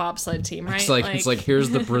Jamaican bobsled team, right? It's like here's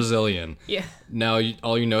the Brazilian. Yeah. Now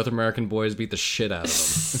all you North American boys beat the shit out of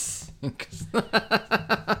them.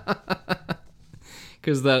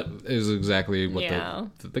 Because that is exactly what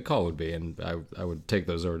the call would be, and I would take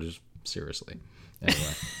those orders seriously.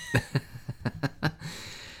 Anyway.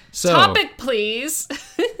 Topic, please.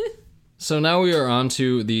 So now we are on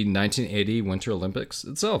to the 1980 Winter Olympics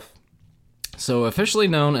itself. So officially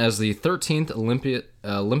known as the 13th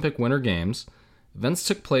Olympic Winter Games, events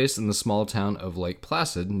took place in the small town of Lake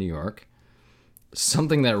Placid, New York.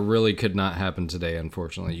 Something that really could not happen today,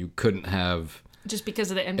 unfortunately. You couldn't have... Just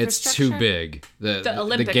because of the infrastructure? It's too big. The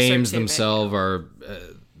Olympics games are too themselves are...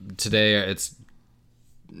 today, it's...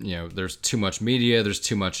 there's too much media, there's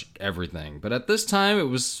too much everything. But at this time, it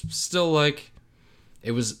was still like...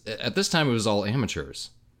 At this time, it was all amateurs.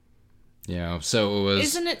 So it was...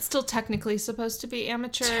 Isn't it still technically supposed to be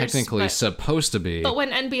amateurs? Technically supposed to be. But when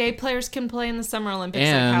NBA players can play in the Summer Olympics,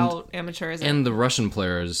 like how amateur is it? And the Russian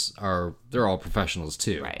players they're all professionals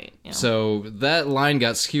too. Right. Yeah. So that line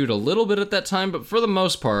got skewed a little bit at that time, but for the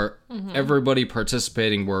most part, everybody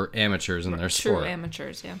participating were amateurs in their sport. True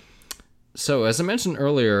amateurs, yeah. So as I mentioned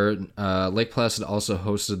earlier, Lake Placid also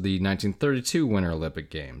hosted the 1932 Winter Olympic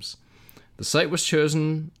Games. The site was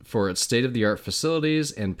chosen for its state-of-the-art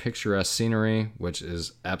facilities and picturesque scenery, which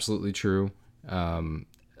is absolutely true.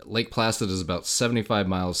 Lake Placid is about 75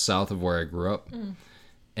 miles south of where I grew up.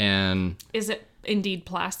 And Is it indeed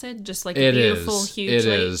placid? Just like a beautiful, huge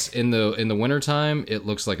lake? It is. In the wintertime, it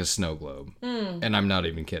looks like a snow globe. And I'm not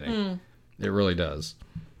even kidding. It really does.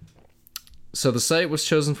 So the site was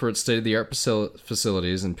chosen for its state-of-the-art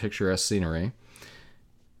facilities and picturesque scenery.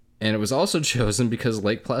 And it was also chosen because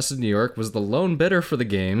Lake Placid, New York was the lone bidder for the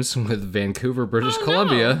games, with Vancouver, British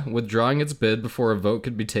Columbia, withdrawing its bid before a vote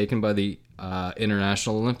could be taken by the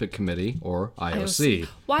International Olympic Committee, or IOC.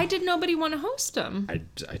 Why did nobody want to host them?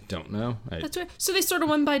 I don't know. That's right. So they sort of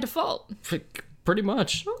won by default. Pretty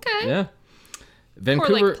much. Okay. Yeah. Poor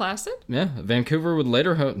Lake Placid. Yeah, Vancouver would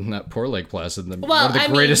later host... Not poor Lake Placid. One of the I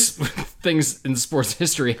greatest things in sports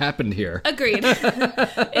history happened here. Agreed.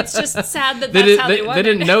 It's just sad that that's how they won. They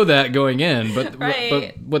didn't know that going in, but Right.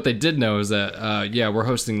 but what they did know is that, we're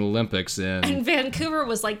hosting the Olympics in... And Vancouver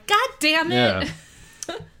was like, God damn it.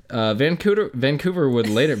 Yeah. Vancouver would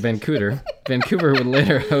later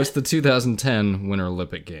host the 2010 Winter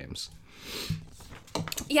Olympic Games.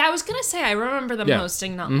 Yeah, I was going to say, I remember them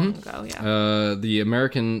hosting not long ago, yeah. The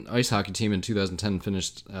American ice hockey team in 2010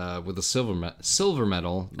 finished with a silver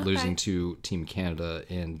medal, losing to Team Canada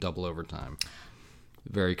in double overtime.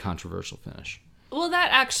 Very controversial finish. Well,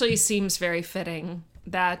 that actually seems very fitting,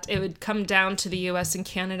 that it would come down to the U.S. and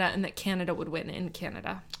Canada, and that Canada would win in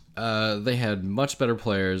Canada. They had much better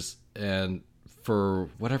players, and for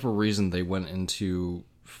whatever reason, they went into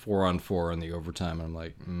 4-on-4 in the overtime, and I'm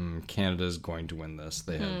like, Canada's going to win this.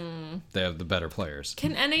 They have the better players.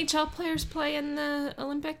 Can NHL players play in the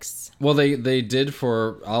Olympics? Well, they did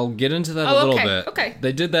for... I'll get into that a little bit. Okay.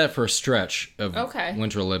 They did that for a stretch of Okay.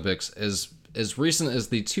 Winter Olympics. As recent as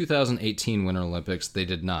the 2018 Winter Olympics, they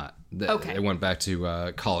did not. Okay. They went back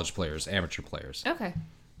to college players, amateur players. Okay.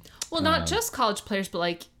 Well, not just college players, but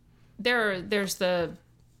like there's the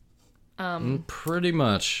Pretty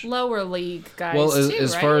much. lower league guys. Well, too,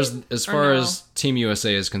 as right? far Or no? as Team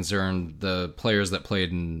USA is concerned, the players that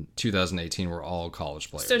played in 2018 were all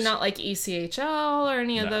college players. So not like ECHL or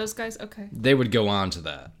any of those guys. Okay. They would go on to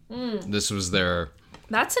that. This was their...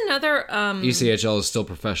 That's another ECHL is still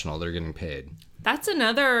professional. They're getting paid. That's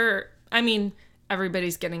another, I mean,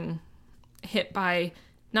 everybody's getting hit by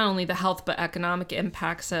not only the health but economic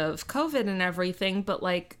impacts of COVID and everything, but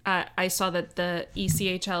like I saw that the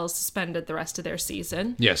ECHL suspended the rest of their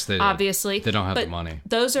season. Yes, they obviously. They don't have but the money.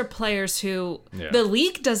 Those are players who, the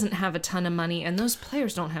league doesn't have a ton of money, and those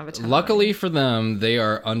players don't have a ton Luckily of money. for them, they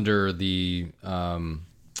are under the NHL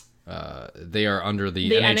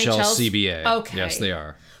CBA. Okay. Yes, they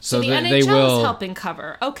are. So the NHL they is will helping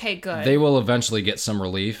cover. Okay, good. They will eventually get some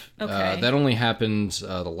relief. Okay. That only happened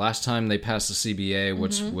the last time they passed the CBA,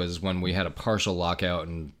 which Mm-hmm. was when we had a partial lockout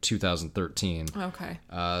in 2013. Okay.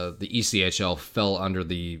 The ECHL fell under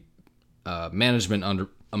the management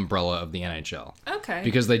umbrella of the NHL. Okay.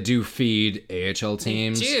 Because they do feed AHL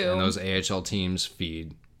teams, do. and those AHL teams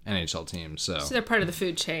feed NHL teams. So So they're part of the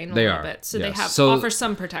food chain a They little are, bit. So yes. they have So offer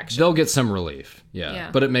some protection. they'll get some relief. Yeah.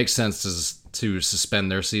 But it makes sense to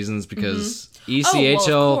suspend their seasons because Oh,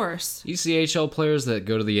 well, of course. ECHL players that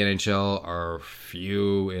go to the NHL are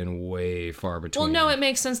few and way far between. Well, no, it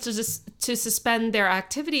makes sense to suspend their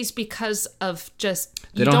activities because of just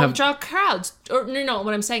you don't don't have- draw crowds. Or no,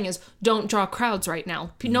 what I'm saying is don't draw crowds right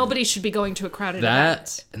now. Nobody should be going to a crowded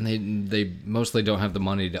that, event. and they mostly don't have the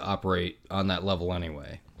money to operate on that level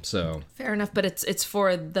anyway. So Fair enough, but it's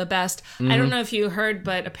for the best. Mm-hmm. I don't know if you heard,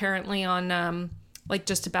 but apparently on like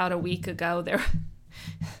just about a week ago there.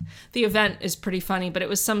 The event is pretty funny, but it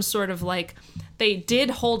was some sort of like they did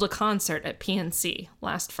hold a concert at PNC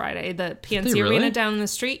last Friday, the PNC Did they really? Arena down the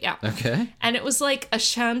street. Yeah. okay. And it was like a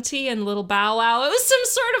shanty and Little Bow Wow. It was some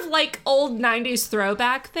sort of like old 90s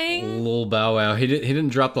throwback thing. Lil Bow Wow. He didn't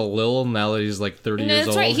drop the Lil now that he's like 30 No, years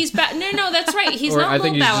that's old. right. He's no, that's right. He's Or not I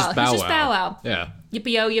think Lil he's Bow just Wow. Bow He's just Bow Wow. Yeah,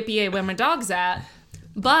 Yippee-yo, yippee-yay, where my dog's at.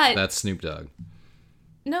 But that's Snoop Dogg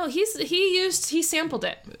no, he sampled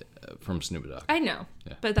it. from Snoop Dogg. I know,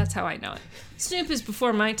 but that's how I know it. Snoop is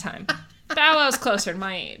before my time. Bow Wow's closer to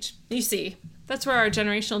my age. You see, that's where our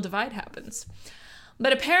generational divide happens.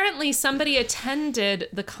 But apparently somebody attended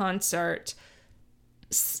the concert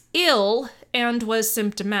ill and was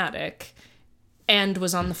symptomatic and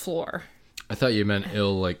was on the floor. I thought you meant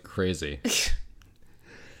ill like crazy.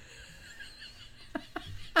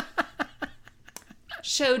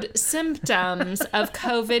 Showed symptoms of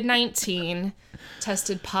COVID-19,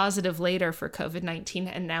 tested positive later for COVID-19,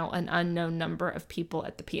 and now an unknown number of people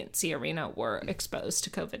at the PNC Arena were exposed to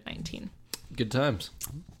COVID-19. Good times.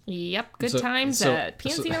 Yep, good So- times so- at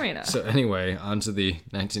PNC Arena. So anyway, on to the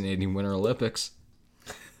 1980 Winter Olympics.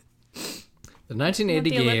 The 1980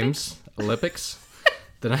 Not the Games, Olympics,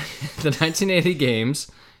 the 1980 Games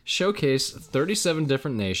showcase 37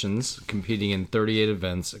 different nations competing in 38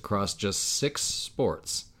 events across just 6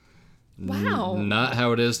 sports. Wow. Not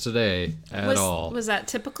how it is today at all. Was that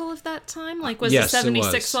typical of that time? Like, was Yes, the it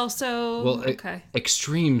 76 was. also? Well, okay.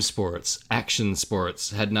 extreme sports, action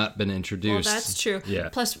sports had not been Well, introduced. that's true. Yeah.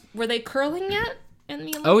 Plus, were they curling yet in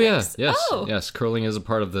the Olympics? Oh yeah, yes, Oh. yes. Curling is a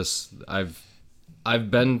part of this.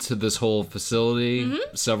 I've been to this whole facility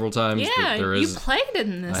several times. Yeah, There you is. played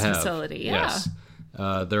in this I have, facility. Yeah. Yes.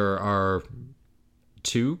 There are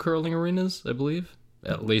 2 curling arenas, I believe.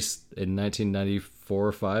 At least in 1994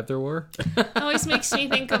 or 5 there were. It always makes me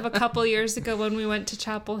think of a couple years ago when we went to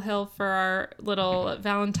Chapel Hill for our little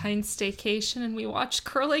Valentine's staycation and we watched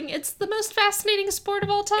curling. It's the most fascinating sport of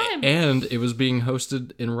all time. And it was being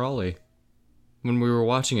hosted in Raleigh when we were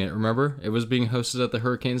watching it. Remember? It was being hosted at the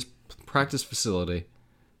Hurricanes practice facility.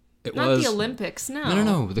 It Not was the Olympics, no.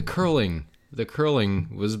 No, the curling. The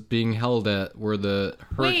curling was being held at where the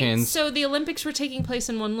Hurricanes. Wait, so the Olympics were taking place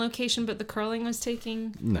in one location, but the curling was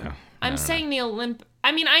taking... No. I'm saying the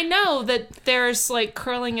I mean, I know that there's like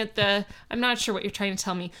curling at the... I'm not sure what you're trying to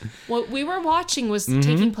tell me. What we were watching was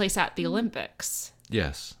taking place at the Olympics.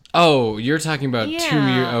 Yes. Oh, you're talking about 2 years.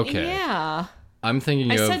 Okay. Yeah. I'm thinking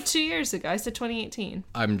I of. said 2 years ago. I said 2018.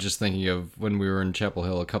 I'm just thinking of when we were in Chapel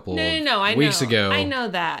Hill a couple No, of I weeks know. ago. I know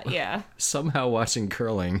that, yeah. Somehow watching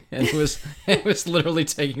curling, and it was literally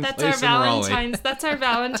taking That's our place in Raleigh.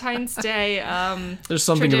 Valentine's Day There's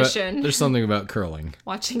something tradition. about there's something about curling.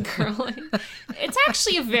 watching curling. It's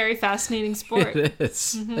actually a very fascinating sport. It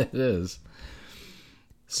is. It is.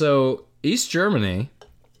 So East Germany.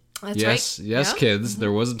 That's Yes, right. yes, Yeah. kids.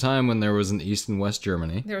 There was a time when there was an East and West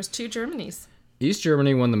Germany. There was 2 Germanys. East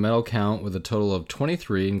Germany won the medal count with a total of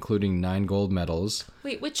 23, including 9 gold medals.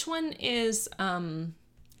 Wait, which one is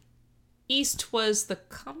East was the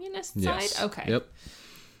communist Yes. side? Okay. Yep.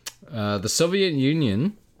 The Soviet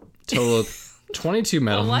Union total of 22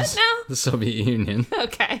 medals. what now? The Soviet Union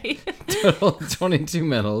Okay. total of 22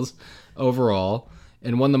 medals overall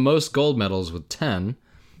and won the most gold medals with 10.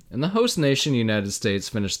 And the host nation, United States,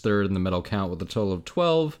 finished third in the medal count with a total of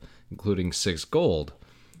 12, including 6 gold.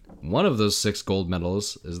 One of those 6 gold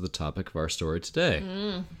medals is the topic of our story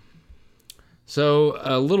today. So,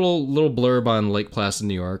 a little blurb on Lake Placid,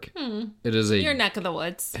 New York. It is Your neck of the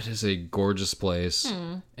woods. it is a gorgeous place,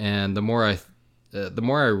 and the more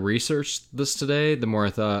I researched this today, the more I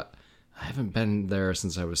thought I haven't been there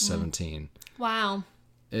since I was 17. Wow.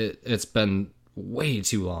 It's been way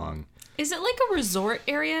too long. Is it like a resort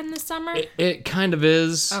area in the summer? It kind of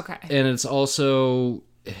is. Okay. And it's also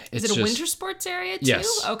Is it a winter sports area too?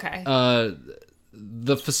 Yes. Okay.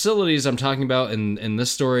 The facilities I'm talking about in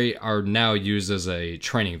this story are now used as a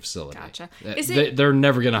training facility. Gotcha. They're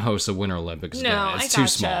never going to host a Winter Olympics no, again. I It's gotcha. too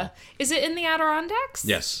small. Is it in the Adirondacks?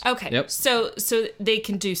 Yes. Okay. Yep. So they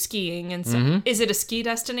can do skiing and stuff. Is it a ski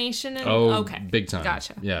destination? Okay. Big time.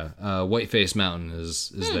 Gotcha. Yeah. Whiteface Mountain is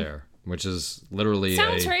there, which is literally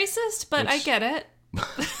Sounds racist, but I get it.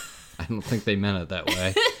 I don't think they meant it that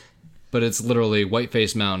way. But it's literally,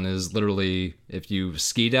 Whiteface Mountain is literally, if you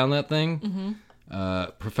ski down that thing,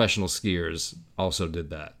 professional skiers also did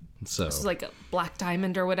that. So. It's like a Black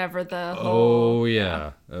Diamond or whatever the Oh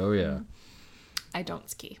yeah. Oh yeah. I don't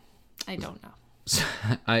ski. I don't know.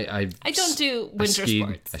 I don't do winter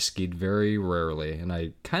sports. I skied very rarely, and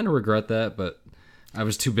I kind of regret that, but I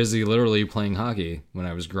was too busy literally playing hockey when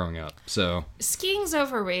I was growing up. So Skiing's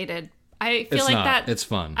overrated. I feel it's like not. that. It's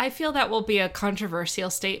fun. I feel that will be a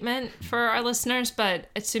controversial statement for our listeners,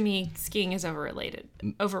 but to me, skiing is overrated.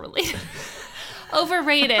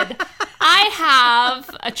 Overrated. I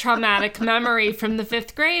have a traumatic memory from the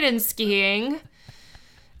 5th grade in skiing.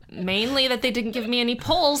 Mainly that they didn't give me any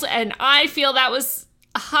poles, and I feel that was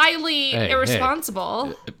highly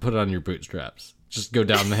irresponsible. Put on your bootstraps. Just go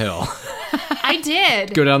down the hill. I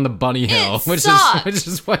did. Go down the bunny hill, which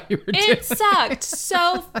is what you were doing. It sucked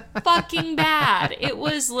so fucking bad. It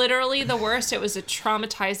was literally the worst. It was a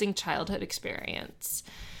traumatizing childhood experience.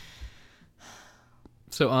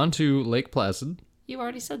 So on to Lake Placid. You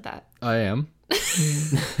already said that. I am.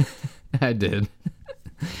 I did.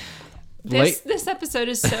 This episode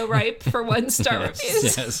is so ripe for 1-star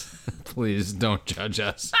reviews. Yes. Please don't judge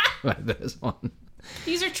us by this one.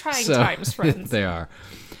 These are trying times, friends. They are.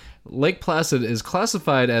 Lake Placid is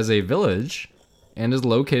classified as a village and is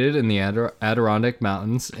located in the Adirondack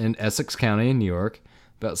Mountains in Essex County, New York,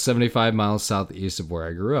 about 75 miles southeast of where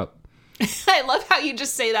I grew up. I love how you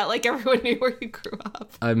just say that like everyone knew where you grew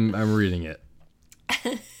up. I'm reading it.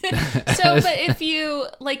 So, but if you,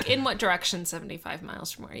 like, in what direction 75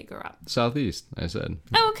 miles from where you grew up? Southeast, I said.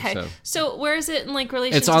 Oh, okay. So where is it in, like,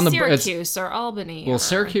 relation It's to on the- Syracuse or Albany? Well, or...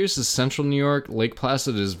 Syracuse is central New York. Lake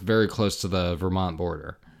Placid is very close to the Vermont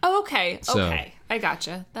border. Oh, okay. So- Okay. I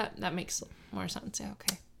gotcha. That makes more sense. Yeah,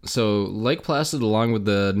 okay. So Lake Placid, along with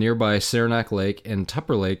the nearby Saranac Lake and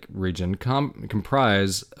Tupper Lake region,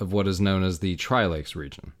 comprise of what is known as the Tri-Lakes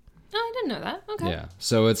region. Oh, I didn't know that. Okay. Yeah.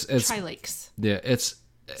 So it's Tri-Lakes. yeah, it's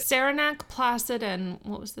Saranac, Placid, and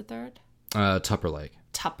what was the third? Tupper Lake.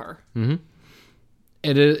 Tupper.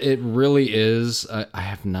 It really is. I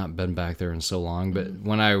have not been back there in so long, but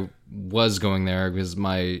when I was going there, because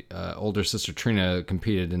my older sister Trina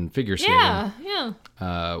competed in figure skating,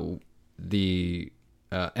 Yeah. the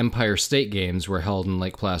Empire State Games were held in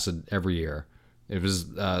Lake Placid every year. It was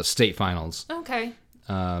state finals. Okay.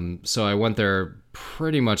 So I went there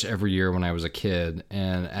pretty much every year when I was a kid,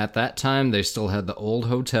 and at that time they still had the old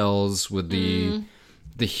hotels with the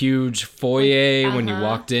huge foyer when you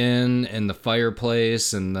walked in, and the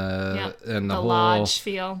fireplace and the whole lodge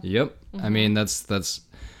feel. Yep. I mean that's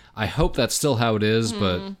I hope that's still how it is,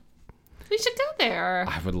 but We should go there.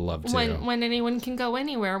 I would love to. When anyone can go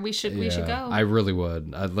anywhere, we should go. I really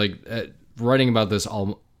would. I'd like writing about this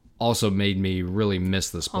also made me really miss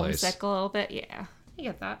this place. Homesick a little bit. Yeah, you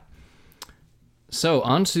get that. So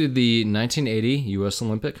on to the 1980 U.S.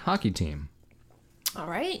 Olympic hockey team. All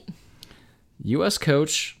right. U.S.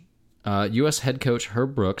 head coach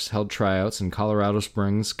Herb Brooks held tryouts in Colorado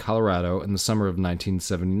Springs, Colorado in the summer of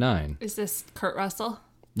 1979. Is this Kurt Russell?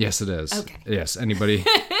 Yes, it is. Okay. Yes, anybody.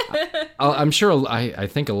 I'm sure. I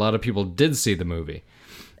think a lot of people did see the movie.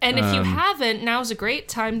 And if you haven't, now's a great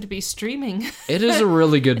time to be streaming. It is a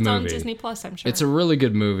really good It's movie. on Disney Plus, I'm sure. It's a really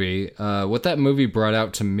good movie. What that movie brought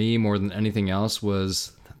out to me more than anything else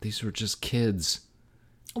was that these were just kids.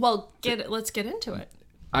 Well, let's get into it.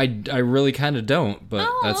 I really kind of don't, but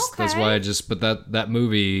that's okay. why that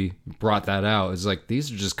movie brought that out. It's like these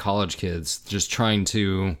are just college kids just trying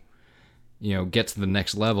to, get to the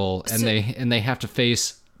next level, and they have to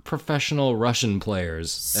face professional Russian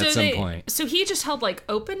players at some point. So he just held like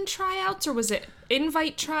open tryouts, or was it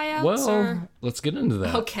invite tryouts? Well, let's get into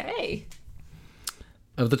that. Okay.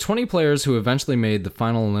 Of the 20 players who eventually made the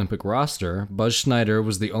final Olympic roster, Buzz Schneider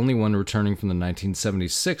was the only one returning from the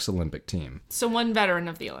 1976 Olympic team. So one veteran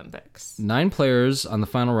of the Olympics. 9 players on the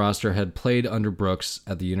final roster had played under Brooks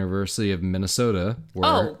at the University of Minnesota,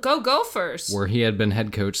 Go Gophers! where he had been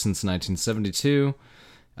head coach since 1972.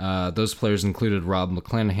 Those players included Rob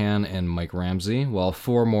McClanahan and Mike Ramsey, while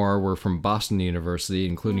 4 more were from Boston University,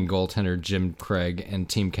 including goaltender Jim Craig and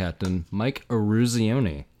team captain Mike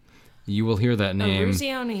Eruzione. You will hear that name.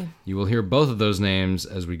 Eruzione. You will hear both of those names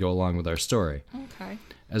as we go along with our story. Okay.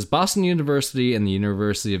 As Boston University and the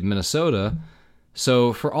University of Minnesota,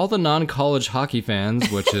 so for all the non-college hockey fans,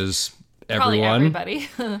 which is Probably everyone everybody.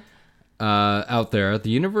 out there, the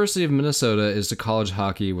University of Minnesota is to college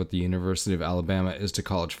hockey what the University of Alabama is to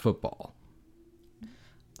college football.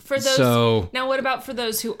 For those, So- now, what about for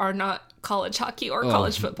those who are not college hockey or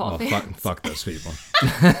college football fans? Fuck those people.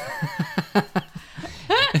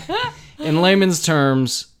 In layman's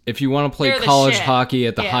terms, if you want to play They're the college shit. hockey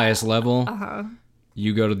at the Yeah. highest level,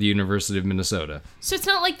 you go to the University of Minnesota. So it's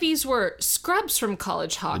not like these were scrubs from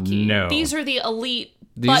college hockey. No. These are the elite,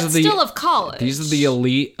 These but are the- still of college. These are the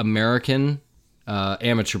elite American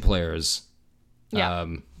amateur players. Yeah.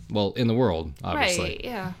 Well, in the world, obviously. Right,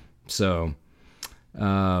 yeah. So,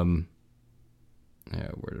 yeah,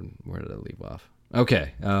 where did I leave off?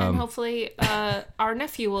 Okay. And hopefully our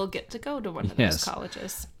nephew will get to go to one of Yes. those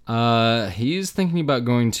colleges. He's thinking about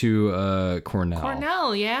going to Cornell.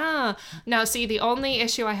 Cornell, yeah. Now, see, the only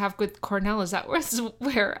issue I have with Cornell is that was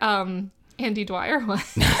where Andy Dwyer was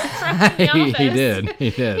from The Office. He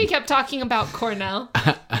did. He kept talking about Cornell.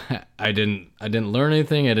 I didn't learn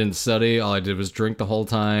anything. I didn't study. All I did was drink the whole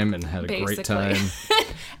time and had a great Basically. time.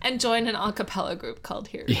 And join an a cappella group called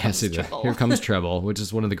Here Yes, Comes he did. Trouble. Here Comes Treble, which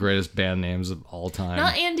is one of the greatest band names of all time.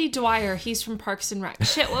 Not Andy Dwyer. He's from Parks and Rec.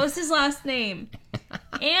 Shit, what was his last name?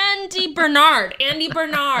 Andy Bernard. Andy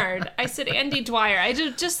Bernard. I said Andy Dwyer. I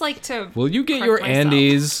just like to. Will you get correct your myself.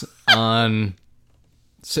 Andys on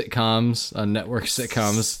sitcoms, on network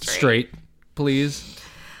sitcoms straight, please?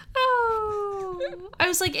 Oh. I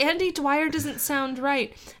was like, Andy Dwyer doesn't sound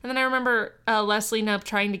right. And then I remember Leslie Knope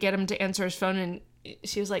trying to get him to answer his phone, and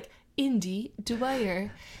she was like, Andy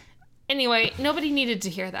Dwyer. Anyway, nobody needed to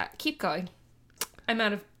hear that. Keep going. I'm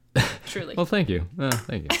out of truly. Well, thank you.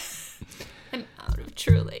 Thank you. I'm out of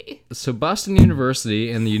truly. So Boston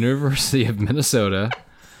University and the University of Minnesota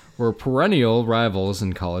were perennial rivals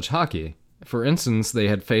in college hockey. For instance, they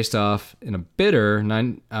had faced off in a bitter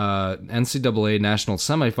NCAA national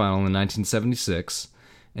semifinal in 1976,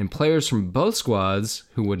 and players from both squads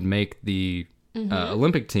who would make the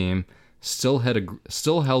Olympic team still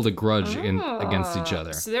held a grudge against each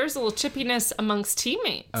other. So there's a little chippiness amongst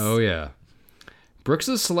teammates. Oh, yeah.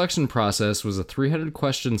 Brooks's selection process was a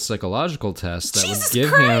 300-question psychological test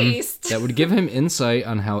that would give him insight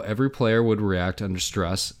on how every player would react under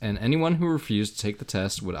stress, and anyone who refused to take the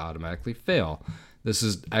test would automatically fail. This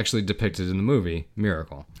is actually depicted in the movie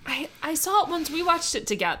Miracle. I saw it once. We watched it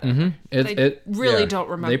together. I don't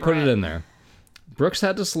remember. They put it in there. Brooks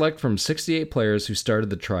had to select from 68 players who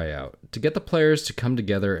started the tryout. To get the players to come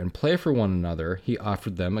together and play for one another, he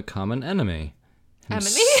offered them a common enemy.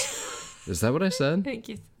 Enemy? Is that what I said? I think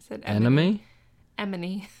you said enemy.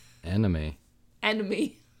 Enemy.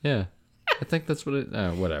 Enemy. Yeah. I think that's what it...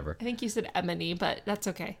 whatever. I think you said enemy, but that's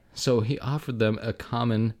okay. So he offered them a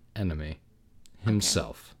common enemy.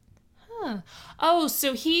 Himself. Okay. Huh. Oh,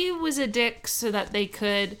 so he was a dick so that they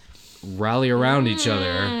could... rally around each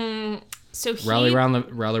other. So he... Rally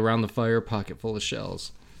around the fire, pocket full of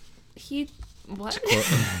shells. He... What?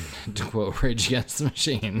 To quote Rage Against the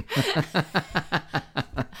Machine.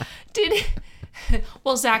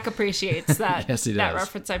 Well, Zach appreciates that. Yes, he does. That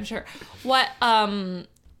reference, I'm sure. What?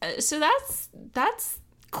 So that's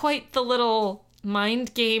quite the little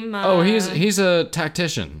mind game. He's a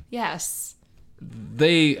tactician. Yes.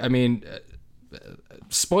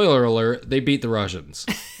 Spoiler alert, they beat the Russians.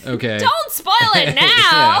 Okay. Don't spoil it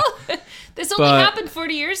now. Yeah. This only happened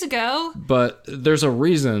 40 years ago. But there's a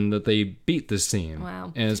reason that they beat this team.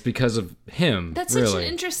 Wow. And it's because of him. That's such an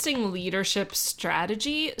interesting leadership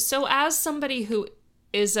strategy. So as somebody who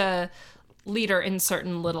is a leader in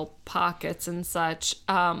certain little pockets and such,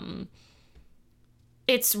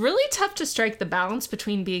 it's really tough to strike the balance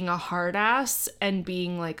between being a hard ass and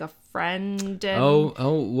being like a friend. And...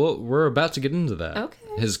 well, we're about to get into that. Okay.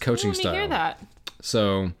 His coaching style. Let me hear that.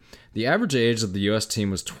 So, the average age of the U.S.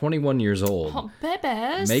 team was 21 years old. Oh,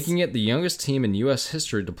 babies. Making it the youngest team in U.S.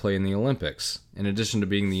 history to play in the Olympics, in addition to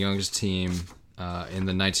being the youngest team in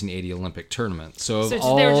the 1980 Olympic tournament. So of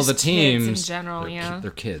all the teams, in general,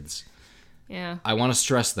 they're kids. Yeah. I want to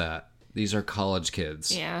stress that. These are college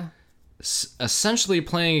kids. Yeah. Essentially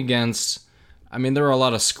playing against... there are a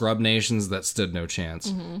lot of scrub nations that stood no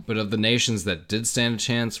chance. Mm-hmm. But of the nations that did stand a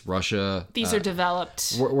chance, Russia... These are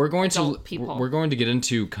developed we're going to people. We're going to get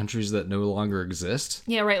into countries that no longer exist.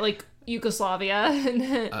 Yeah, right, like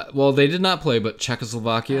Yugoslavia. Well, they did not play, but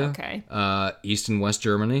Czechoslovakia, okay. East and West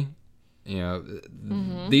Germany.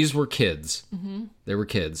 These were kids. Mm-hmm. They were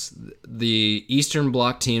kids. The Eastern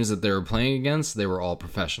Bloc teams that they were playing against, they were all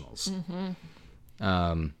professionals.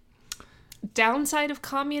 Mm-hmm. Downside of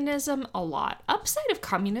communism, a lot. Upside of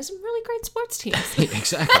communism, really great sports teams.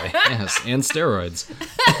 Exactly, yes, and steroids.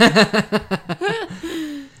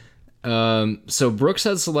 So Brooks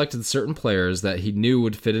had selected certain players that he knew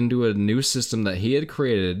would fit into a new system that he had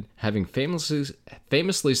created, having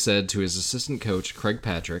famously said to his assistant coach, Craig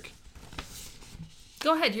Patrick,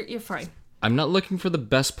 "Go ahead, you're fine. I'm not looking for the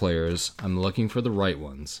best players, I'm looking for the right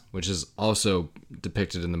ones," which is also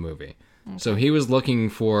depicted in the movie. Okay. So he was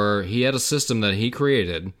he had a system that he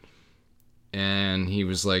created, and he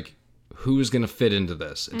was like, who's going to fit into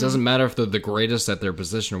this? It doesn't matter if they're the greatest at their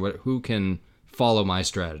position or what, who can follow my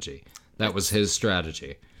strategy. That was his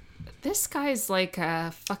strategy. This guy's like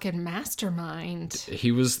a fucking mastermind.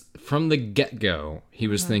 He was, from the get-go, he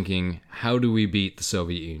was thinking, how do we beat the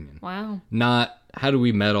Soviet Union? Wow. Not, how do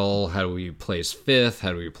we medal? How do we place 5th?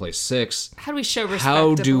 How do we place 6th? How do we show respectably?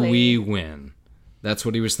 How do we win? That's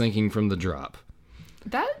what he was thinking from the drop.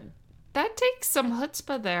 That takes some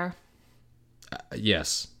chutzpah there.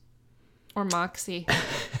 Yes. Or moxie.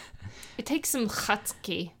 It takes some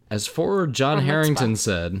chutzpah. As forward John Harrington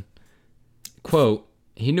said, quote,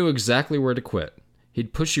 he knew exactly where to quit.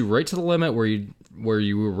 He'd push you right to the limit where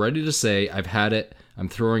you were ready to say, I've had it, I'm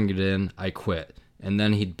throwing it in, I quit. And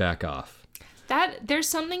then he'd back off. There's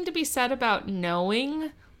something to be said about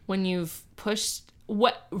knowing when you've pushed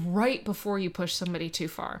right before you push somebody too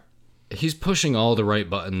far. He's pushing all the right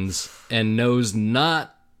buttons and knows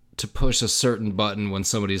not to push a certain button when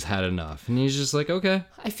somebody's had enough. And he's just like, okay.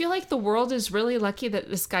 I feel like the world is really lucky that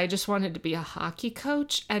this guy just wanted to be a hockey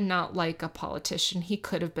coach and not like a politician. He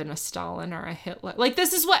could have been a Stalin or a Hitler. Like,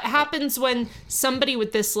 this is what happens when somebody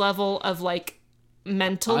with this level of like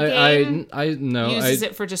mental game uses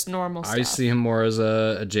it for just normal stuff. I see him more as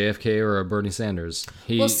a JFK or a Bernie Sanders.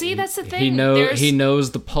 That's the thing. He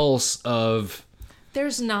knows the pulse of...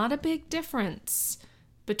 There's not a big difference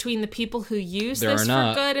between the people who use There this are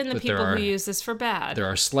not, for good and the but there people are- who use this for bad. There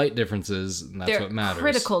are slight differences, and that's They're what matters.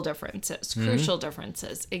 critical differences, crucial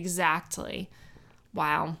differences. Exactly.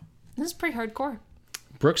 Wow. This is pretty hardcore.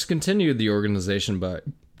 Brooks continued the organization by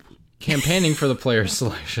campaigning for the player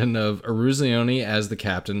selection of Eruzione as the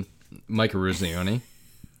captain, Mike Eruzione,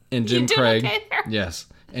 and Jim doing Craig. okay there? Yes,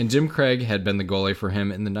 and Jim Craig had been the goalie for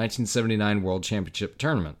him in the 1979 World Championship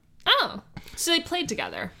tournament. Oh, so they played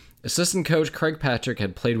together. Assistant coach Craig Patrick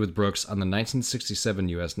had played with Brooks on the 1967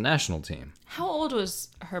 U.S. national team. How old was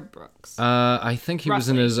Herb Brooks? I think he was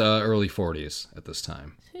in Roughly. his early 40s at this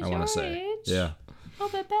time. He's I want your to say, age. yeah. Oh,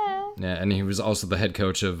 baby. Yeah, and he was also the head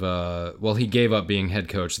coach of. Well, he gave up being head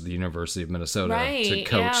coach at the University of Minnesota to Right,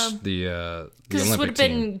 coach yeah. the Because this would Olympic have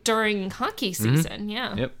team. been during hockey season,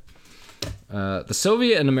 yeah. Yep. The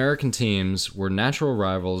Soviet and American teams were natural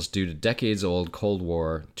rivals due to decades-old Cold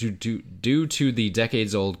War. Due to the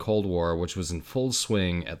decades-old Cold War, which was in full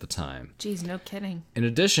swing at the time. Jeez, no kidding. In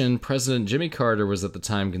addition, President Jimmy Carter was at the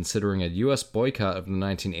time considering a U.S. boycott of the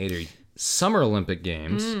 1980 Summer Olympic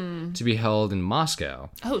Games to be held in Moscow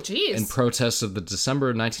Oh, jeez. in protest of the December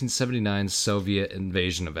 1979 Soviet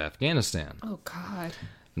invasion of Afghanistan. Oh, God.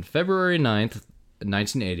 On February 9th,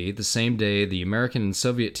 1980, the same day the American and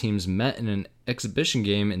Soviet teams met in an exhibition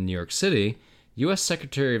game in New York City, U.S.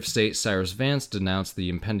 Secretary of State Cyrus Vance denounced the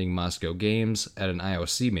impending Moscow Games at an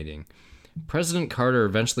IOC meeting. President Carter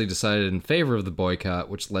eventually decided in favor of the boycott,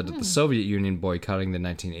 which led to the Soviet Union boycotting the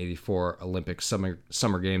 1984 Olympic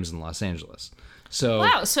Summer Games in Los Angeles. So,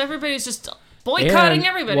 Wow, so everybody's just boycotting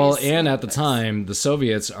everybody. Well, and at the time, the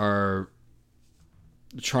Soviets are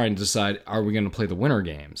trying to decide, are we going to play the Winter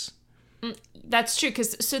Games? That's true,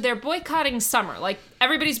 because so they're boycotting summer. Like,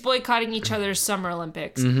 everybody's boycotting each other's Summer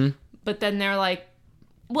Olympics. But then they're like,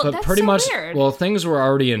 well, But that's pretty so much, weird. well, things were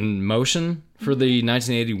already in motion for the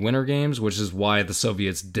 1980 Winter Games, which is why the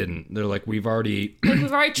Soviets didn't. They're like, we've already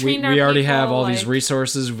We've already trained our we already people, have all these like-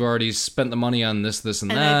 resources. We've already spent the money on this,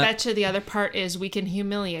 and And that. I bet you the other part is we can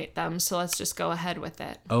humiliate them, so let's just go ahead with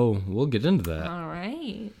it. Oh, we'll get into that. All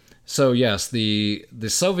right. So yes, the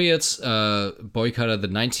Soviets boycotted the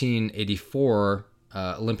 1984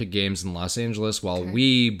 Olympic Games in Los Angeles, while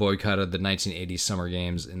we boycotted the 1980 Summer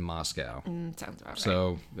Games in Moscow. Sounds about right.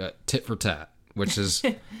 So tit for tat, which is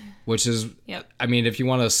Yep. I mean, if you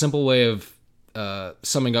want a simple way of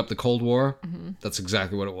summing up the Cold War, that's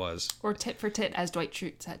exactly what it was. Or tit for tit, as Dwight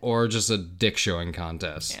Schrute said. Or just a dick showing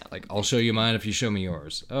contest. Yeah. Like, I'll show you mine if you show me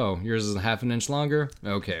yours. Oh, yours is a half an inch longer?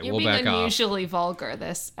 Okay, You're we'll being back off. unusually vulgar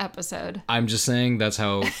this episode. I'm just saying that's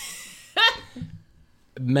how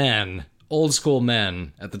men, old school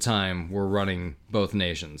men at the time, were running both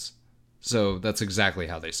nations. So that's exactly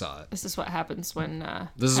how they saw it. This is what happens when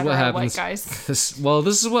This is what hetero happens. white guys This is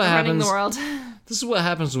what running happens. the world. This is what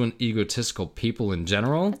happens when egotistical people in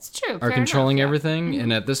general It's true. are fair controlling enough, yeah. everything,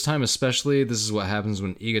 and at this time especially, this is what happens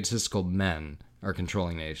when egotistical men are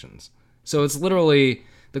controlling nations. So it's literally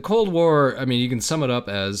the Cold War. I mean, you can sum it up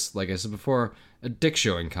as, like I said before, a dick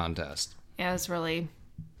showing contest. Yeah, it's really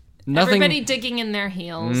Nothing. everybody digging in their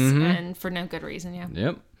heels and for no good reason. Yeah.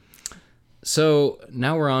 Yep. So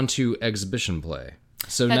now we're on to exhibition play.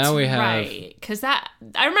 So That's now we have right, because that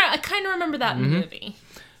I kind of remember that in the movie.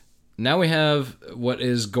 now we have what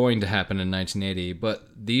is going to happen in 1980. But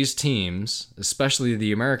these teams, especially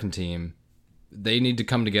the American team, they need to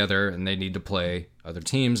come together and they need to play other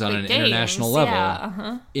teams on an Games, international level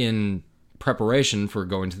yeah, in preparation for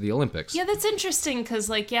going to the Olympics. Yeah, that's interesting because,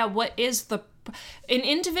 like, yeah, what is the in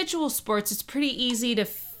individual sports? It's pretty easy to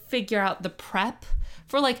figure out the prep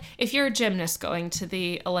for, like, if you're a gymnast going to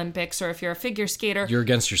the Olympics or if you're a figure skater. You're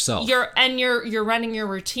against yourself. You're running your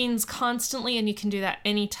routines constantly, and you can do that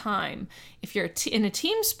anytime. If you're in a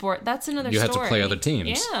team sport, that's another you story. have to play other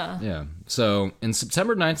teams. Yeah. So in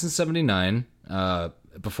September 1979,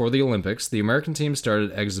 before the Olympics, the American team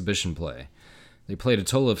started exhibition play. They played a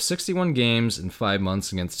total of 61 games in 5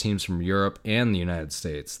 months against teams from Europe and the United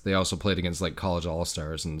States. They also played against, like, college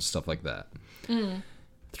all-stars and stuff like that.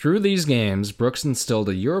 Through these games, Brooks instilled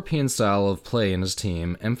a European style of play in his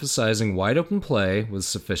team, emphasizing wide-open play with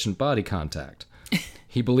sufficient body contact.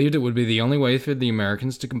 He believed it would be the only way for the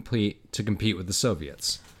Americans to compete with the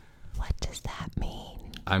Soviets. What does that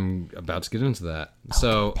mean? I'm about to get into that.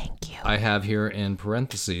 So thank you. I have here in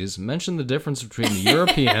parentheses mentioned the difference between the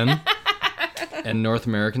European and North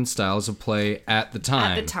American styles of play at the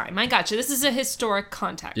time. At the time, I got you. This is a historic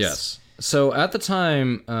context. Yes. So at the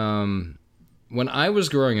time, when I was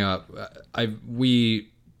growing up, we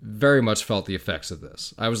very much felt the effects of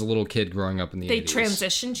this. I was a little kid growing up in the They 80s.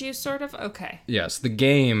 transitioned you, sort of? Okay. Yes,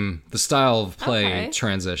 the style of play Okay.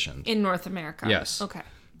 transitioned. In North America? Yes. Okay.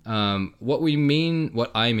 What we mean,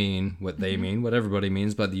 what I mean, what they mean, what everybody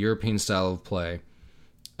means by the European style of play.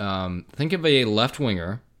 Think of a left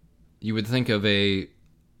winger. You would think of a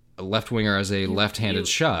left winger as a left-handed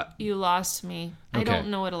shot. You lost me. I Okay. don't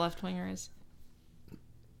know what a left winger is.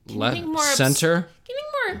 Left Think more center. Give me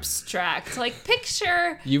more abstract. Like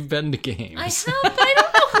picture. You've been to games. I have, but I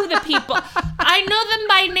don't know who the people. I know them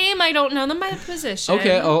by name. I don't know them by position.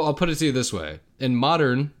 Okay, I'll put it to you this way. In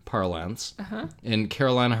modern parlance, in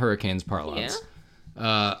Carolina Hurricanes parlance,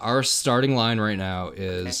 our starting line right now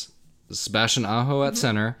is Sebastian Aho at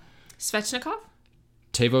center, Svechnikov?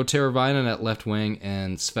 Teuvo Teravainen at left wing,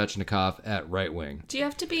 and Svechnikov at right wing. Do you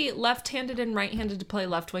have to be left-handed and right-handed to play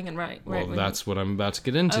left wing and right Well, wing? that's what I'm about to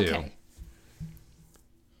get into. Okay.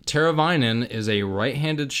 Teravainen is a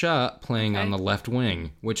right-handed shot playing on the left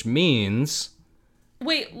wing, which means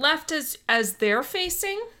Wait, left as they're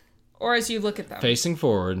facing, or as you look at them? facing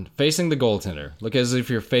forward, facing the goaltender. Look as if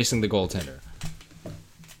you're facing the goaltender.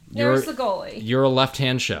 There's the goalie. You're a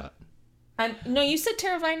left-hand shot. No, you said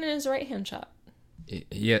Teravainen is a right-hand shot.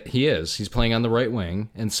 Yeah, he is. He's playing on the right wing,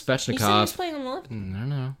 and You said he was Svechnikov. playing on the left.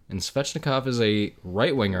 No. And Svechnikov is a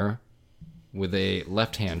right winger with a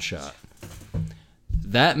left-hand shot.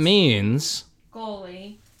 That means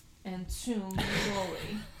Goalie and Toom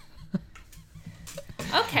goalie.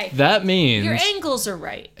 Okay. that means Your angles are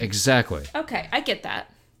right. exactly. Okay, I get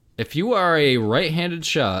that. If you are a right-handed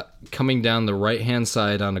shot coming down the right-hand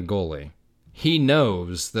side on a goalie, he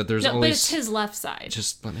knows that there's No, only but it's his left side.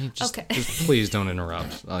 just let me just, Okay. just please don't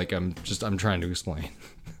interrupt. Like I'm trying to explain.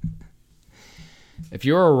 If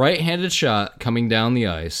you're a right-handed shot coming down the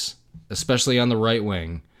ice, especially on the right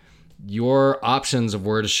wing, your options of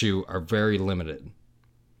where to shoot are very limited.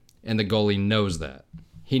 And the goalie knows that.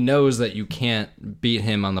 He knows that you can't beat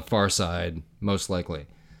him on the far side, most likely.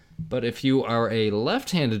 But if you are a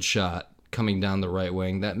left-handed shot coming down the right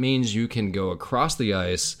wing, that means you can go across the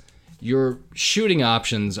ice. Your shooting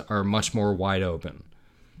options are much more wide open.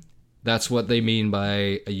 That's what they mean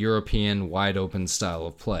by a European wide open style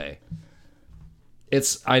of play.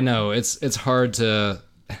 I know, it's hard to...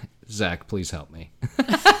 Zach, please help me.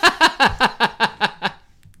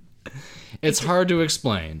 It's hard to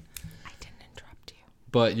explain. I didn't interrupt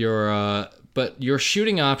you. But your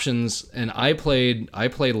shooting options, and I played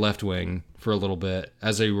left wing for a little bit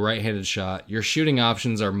as a right-handed shot. Your shooting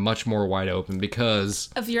options are much more wide open because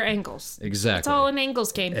Of your angles. exactly. It's all an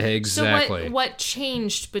angles game. Exactly. So what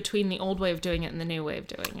changed between the old way of doing it and the new way of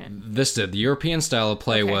doing it? This did. The European style of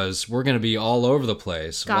play Okay. was we're going to be all over the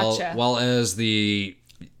place. Gotcha. While as the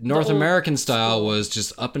North old American style was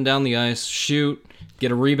just up and down the ice, shoot,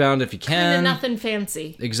 get a rebound if you can. And nothing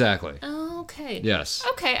fancy. Exactly. Oh, okay. Yes.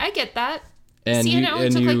 Okay, I get that. And See, you, it only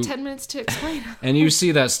and took you, like 10 minutes to explain. and you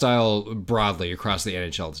see that style broadly across the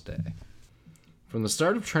NHL today. From the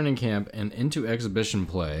start of training camp and into exhibition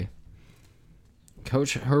play,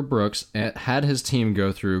 Coach Herb Brooks had his team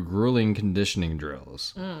go through grueling conditioning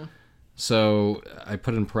drills. So I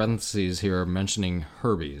put in parentheses here mentioning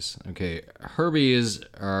Herbies. Okay, Herbies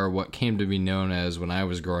are what came to be known as, when I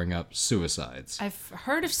was growing up, suicides. I've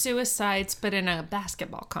heard of suicides, but in a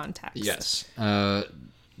basketball context. Yes.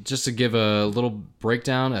 Just to give a little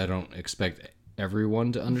breakdown, I don't expect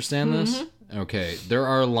everyone to understand this. Okay, there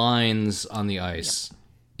are lines on the ice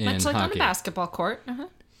in Much like on a hockey. basketball court.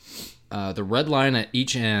 The red line at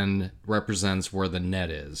each end represents where the net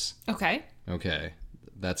is. Okay. Okay,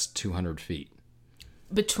 that's 200 feet.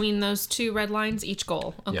 Between those two red lines, each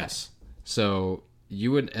goal. Okay. Yes. So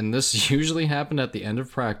you would, and this usually happened at the end of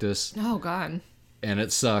practice, Oh, God. and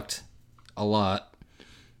it sucked a lot.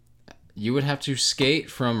 You would have to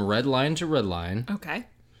skate from red line to red line. Okay.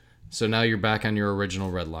 So now you're back on your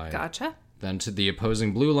original red line. Gotcha. Then to the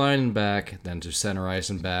opposing blue line and back, then to center ice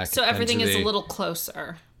and back. So then everything to is the- a little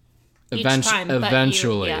closer. Each Eventu- time, but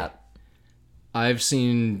eventually. Yeah. I've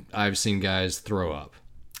seen guys throw up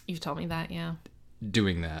You've told me that, yeah.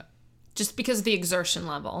 doing that. Just because of the exertion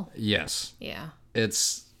level. Yes. Yeah.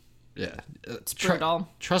 It's Brutal.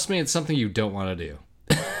 Trust me, it's something you don't want to do.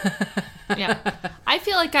 Yeah. I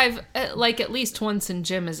feel like I've, like, at least once in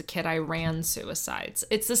gym as a kid, I ran suicides.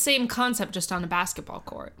 It's the same concept, just on a basketball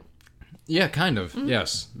court. Yeah, kind of.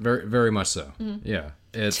 Yes, very, very much so. Yeah,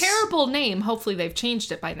 it's Terrible name. Hopefully they've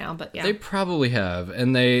changed it by now, but yeah. They probably have,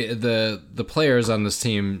 and the players on this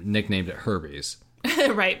team nicknamed it Herbies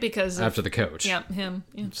Right, because of, after the coach. yeah, him.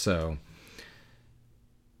 Yeah. So,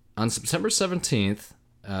 on September 17th,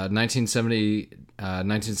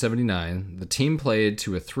 1979, the team played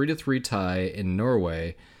to a 3-3 tie in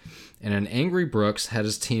Norway, and an angry Brooks had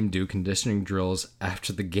his team do conditioning drills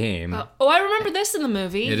after the game. Oh, I remember this in the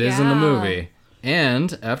movie. It is in the movie.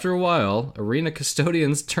 And after a while, arena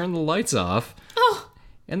custodians turned the lights off,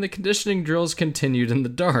 and the conditioning drills continued in the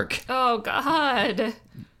dark. Oh, God.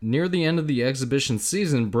 Near the end of the exhibition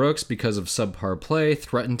season, Brooks, because of subpar play,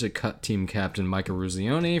 threatened to cut team captain Micah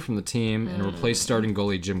Ruzioni from the team and replace starting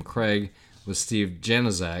goalie Jim Craig with Steve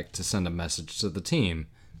Januzak to send a message to the team.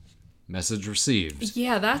 Message received.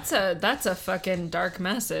 Yeah, that's a fucking dark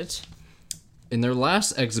message. In their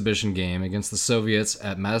last exhibition game against the Soviets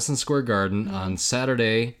at Madison Square Garden on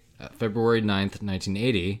Saturday, February 9th,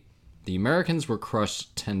 1980, the Americans were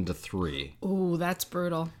crushed 10-3. Ooh, that's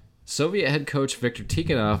brutal. Soviet head coach Viktor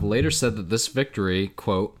Tikhonov later said that this victory,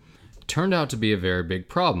 quote, turned out to be a very big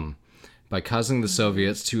problem by causing the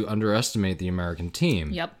Soviets to underestimate the American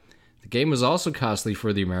team. Yep. The game was also costly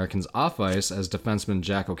for the Americans off ice as defenseman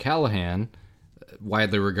Jack O'Callahan,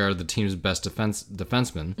 widely regarded the team's best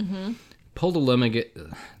defenseman, pulled a ligament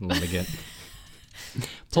in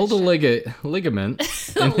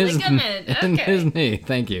his, Ligament, in okay. his knee.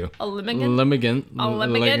 Thank you. A ligament? Ligament.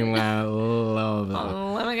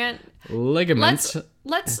 Ligament?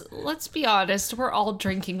 Let's be honest. We're all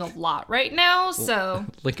drinking a lot right now, so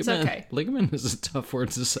Ligament. it's okay. Ligament is a tough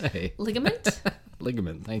word to say. Ligament?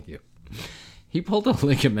 Ligament, thank you. He pulled a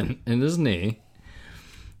ligament in his knee.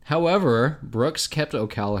 However, Brooks kept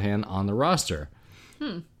O'Callahan on the roster.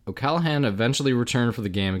 O'Callahan eventually returned for the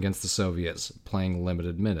game against the Soviets, playing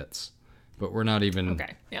limited minutes. But we're not even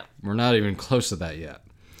Okay, yeah. we're not even close to that yet.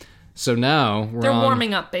 So now They're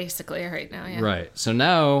warming up basically right now, yeah. Right. So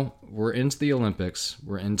now we're into the Olympics.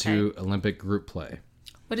 We're into Olympic group play.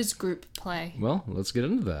 What is group play? Well, let's get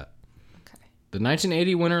into that. Okay. The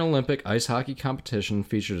 1980 Winter Olympic ice hockey competition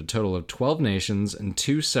featured a total of 12 nations in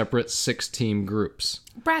 2 separate 6-team groups.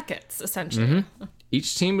 Brackets, essentially.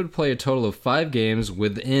 Each team would play a total of 5 games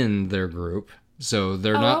within their group. So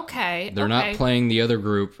they're not playing the other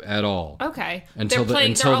group at all. Okay. Until they're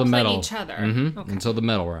the all medal. playing each other. Okay. Until the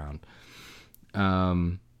medal round.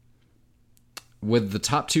 With the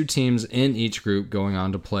top 2 teams in each group going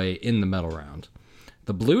on to play in the medal round.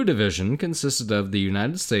 The blue division consisted of the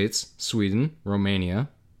United States, Sweden, Romania,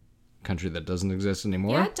 a country that doesn't exist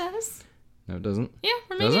anymore. Yeah, it does. No, it doesn't. Yeah,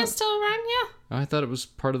 Romania's still around, yeah. Oh, I thought it was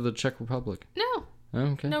part of the Czech Republic. No. Oh,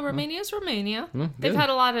 okay. No, Romania's Romania. They've good. had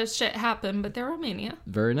a lot of shit happen, but they're Romania.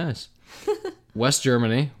 Very nice. West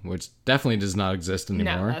Germany, which definitely does not exist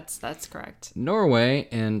anymore. No, that's correct. Norway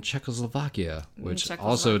and Czechoslovakia, which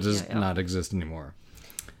also does not exist anymore.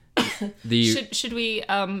 Should we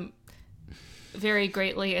very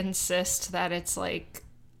greatly insist that it's like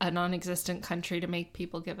a non-existent country to make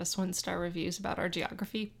people give us 1-star reviews about our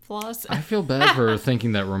geography flaws? I feel bad for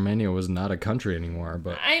thinking that Romania was not a country anymore,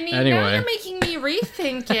 but I mean, anyway. now you're making me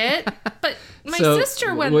rethink it. But my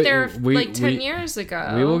sister went there 10 years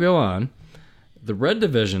ago. We will go on. The red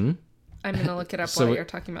division. I'm going to look it up while you're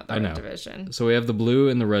talking about the red division. So we have the blue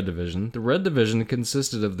and the red division. The red division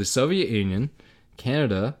consisted of the Soviet Union,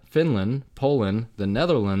 Canada, Finland, Poland, the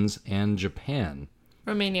Netherlands, and Japan.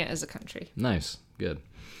 Romania is a country. Nice. Good.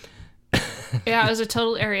 Yeah, it was a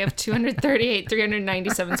total area of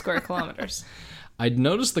 397 square kilometers. I'd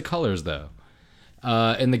noticed the colors, though.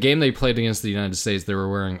 In the game they played against the United States, they were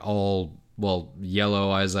wearing all,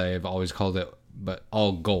 yellow, as I've always called it, but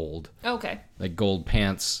all gold. Okay. Like gold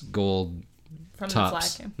pants, gold From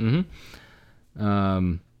tops. the flag. Yeah.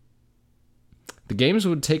 The games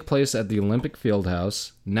would take place at the Olympic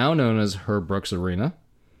Fieldhouse, now known as Herb Brooks Arena.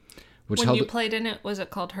 When you played in it, was it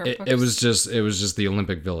called Herb Brooks? It was just the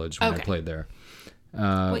Olympic Village when I played there.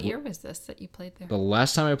 What year was this that you played there? The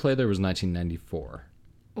last time I played there was 1994.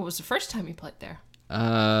 What was the first time you played there?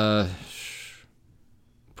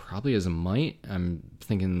 Probably as a mite. I'm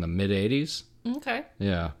thinking the mid 80s. Okay.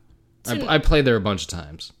 Yeah, I played there a bunch of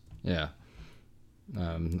times. Yeah.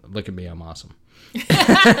 Look at me, I'm awesome. It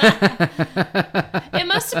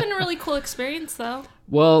must have been a really cool experience, though.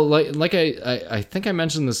 Well, like I think I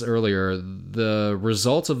mentioned this earlier, the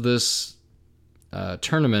results of this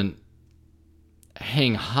tournament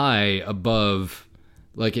hang high above,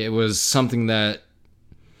 like it was something that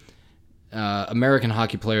American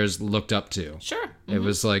hockey players looked up to. Sure. It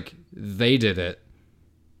was like, they did it.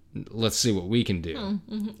 Let's see what we can do.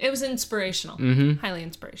 Mm-hmm. It was inspirational. Highly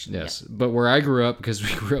inspirational. Yes. Yeah. But where I grew up, because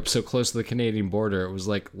we grew up so close to the Canadian border, it was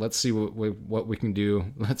like, let's see what we can do.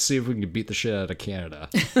 Let's see if we can beat the shit out of Canada.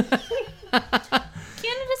 Canada's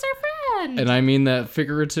our friend. And I mean that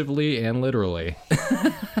figuratively and literally.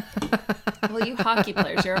 Well, you hockey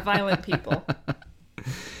players, you're a violent people.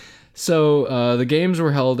 So the games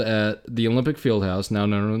were held at the Olympic Fieldhouse, now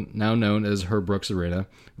known as Herb Brooks Arena,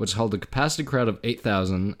 which held a capacity crowd of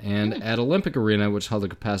 8,000, and at Olympic Arena, which held a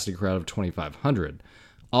capacity crowd of 2,500.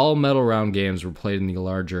 All medal round games were played in the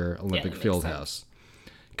larger Olympic that makes Fieldhouse.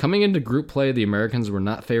 Coming into group play, the Americans were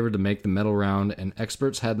not favored to make the medal round, and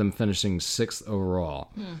experts had them finishing 6th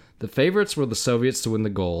overall. The favorites were the Soviets to win the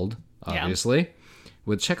gold, obviously,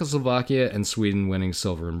 with Czechoslovakia and Sweden winning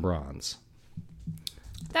silver and bronze.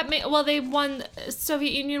 They won.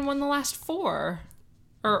 Soviet Union won the last 4.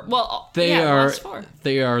 They last 4.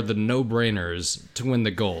 are the no-brainers to win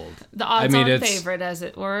the gold. The odds-on favorite, as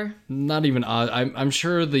it were. Not even odd. I'm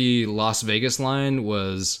sure the Las Vegas line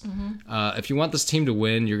was, if you want this team to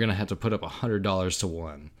win, you're going to have to put up $100 to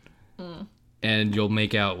win. And you'll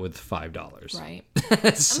make out with $5. Right. Am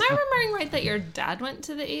I remembering right that your dad went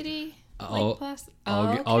to the 80 plus?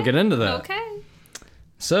 I'll get into that. Okay.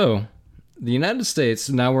 So, the United States,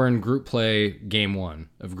 now we're in group play, game 1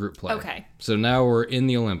 of group play. Okay. So now we're in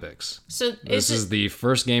the Olympics. So This is the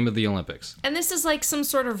first game of the Olympics. And this is like some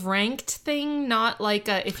sort of ranked thing, not like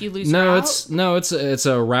if you lose you're out? It's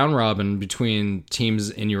a round robin between teams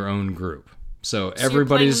in your own group. So you're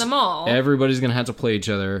playing them all. Everybody's going to have to play each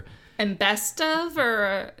other. And best of,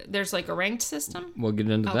 or there's like a ranked system? We'll get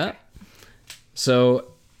into that.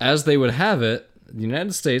 So, as they would have it, the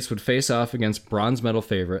United States would face off against bronze medal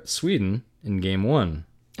favorite Sweden in game 1.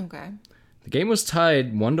 Okay. The game was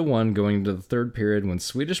tied 1-1 going into the third period when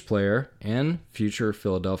Swedish player and future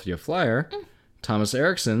Philadelphia Flyer Thomas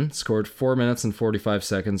Eriksson scored 4 minutes and 45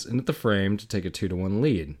 seconds into the frame to take a 2-1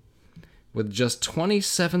 lead. With just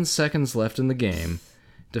 27 seconds left in the game,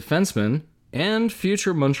 defenseman and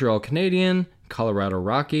future Montreal Canadian Colorado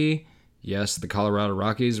Rocky, yes, the Colorado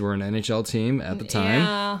Rockies were an NHL team at the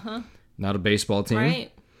time, not a baseball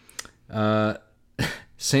team. Right.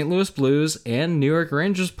 St. Louis Blues and New York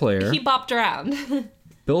Rangers player He bopped around.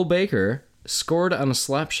 Bill Baker scored on a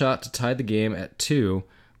slap shot to tie the game at 2,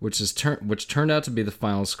 which turned out to be the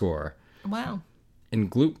final score. Wow. In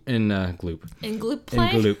group play.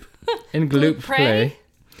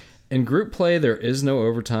 In group play, there is no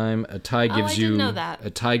overtime. A tie gives you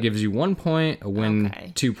 1 point, a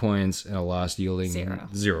win 2 points, and a loss yielding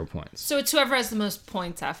 0 points. So it's whoever has the most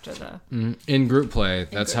points after the in group play.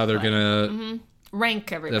 That's how they're gonna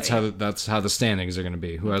rank everybody. That's how the standings are gonna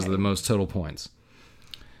be. Who has the most total points?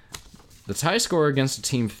 The tie score against a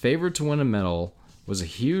team favored to win a medal was a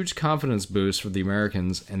huge confidence boost for the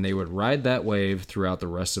Americans, and they would ride that wave throughout the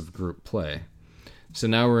rest of group play. So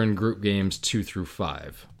now we're in group games 2 through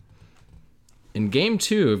 5. In Game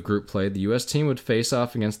 2 of group play, the U.S. team would face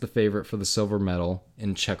off against the favorite for the silver medal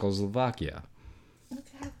in Czechoslovakia. Look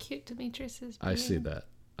how cute Demetrius is. I see that.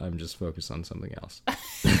 I'm just focused on something else.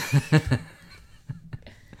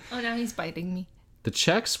 Oh, now he's biting me. The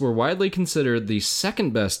Czechs were widely considered the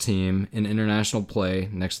second best team in international play,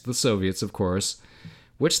 next to the Soviets, of course,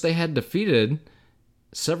 which they had defeated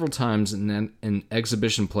several times in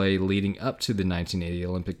exhibition play leading up to the 1980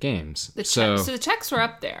 Olympic Games. So the Czechs were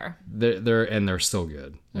up there. They're still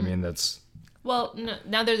good. I mean, that's... Well, no,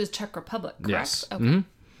 now they're the Czech Republic, correct? Yes. Okay. Mm-hmm.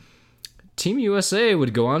 Team USA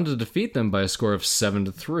would go on to defeat them by a score of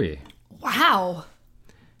 7-3. Wow.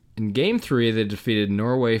 In Game 3, they defeated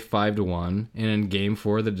Norway 5-1, and in Game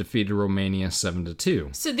 4, they defeated Romania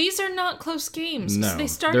 7-2. So these are not close games. No, So they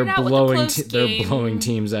started out with a close game. They're blowing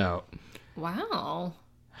teams out. Wow.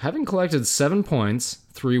 Having collected 7 points,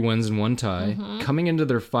 3 wins and 1 tie, coming into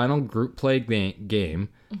their final group play game,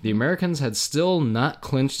 the Americans had still not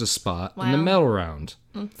clinched a spot in the medal round.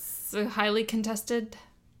 It's highly contested.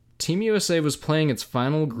 Team USA was playing its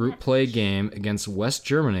final group play game against West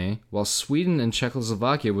Germany, while Sweden and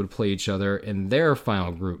Czechoslovakia would play each other in their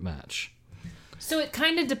final group match. So it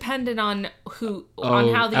kind of depended on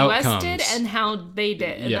how the outcomes. US did and how they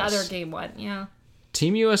did in the Yes. other game went. Yeah.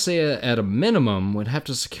 Team USA, at a minimum, would have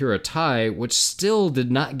to secure a tie, which still did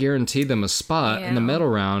not guarantee them a spot in the medal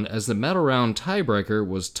round, as the medal round tiebreaker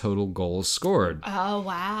was total goals scored. Oh,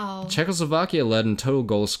 wow. Czechoslovakia led in total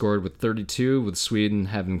goals scored with 32, with Sweden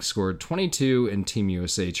having scored 22, and Team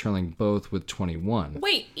USA trailing both with 21.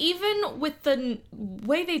 Wait, even with the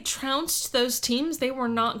way they trounced those teams, they were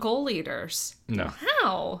not goal leaders. No.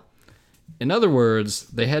 How? In other words,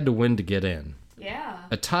 they had to win to get in. Yeah.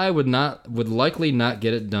 A tie would likely not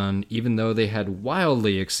get it done, even though they had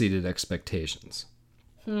wildly exceeded expectations.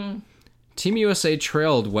 Team USA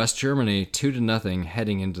trailed West Germany 2-0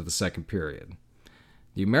 heading into the second period.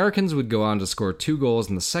 The Americans would go on to score 2 goals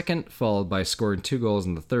in the second, followed by scoring 2 goals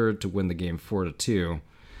in the third to win the game 4-2.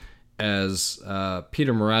 As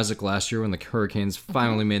Peter Mrazek last year, when the Hurricanes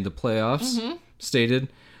finally made the playoffs, stated,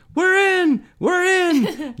 "We're in! We're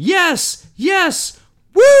in! Yes! Yes!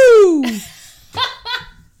 Woo!"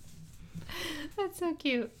 That's so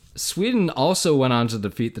cute. Sweden also went on to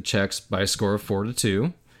defeat the Czechs by a score of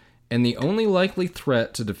 4-2, And the only likely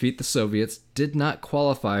threat to defeat the Soviets did not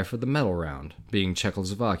qualify for the medal round, being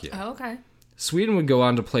Czechoslovakia. Oh, okay. Sweden would go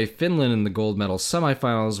on to play Finland in the gold medal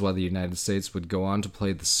semifinals, while the United States would go on to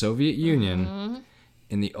play the Soviet Union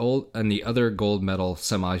in the other gold medal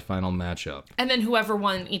semifinal matchup. And then whoever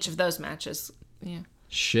won each of those matches. Yeah.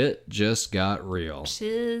 Shit just got real.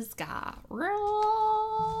 She's got real.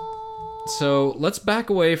 So let's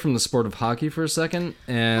back away from the sport of hockey for a second,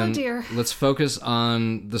 and let's focus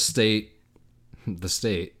on the state of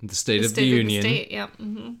the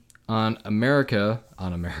Union, on America,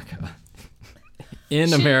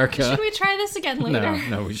 in America. Should we try this again later?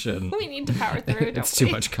 No, we shouldn't. We need to power through. It's too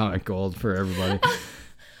much comic gold for everybody.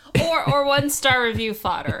 or 1-star review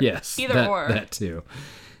fodder. Yes, either or. That too.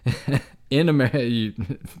 In America.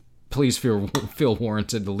 Please feel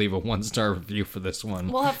warranted to leave a 1-star review for this one.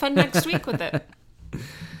 We'll have fun next week with it.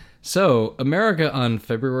 So, America on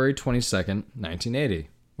February 22nd, 1980,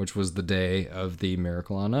 which was the day of the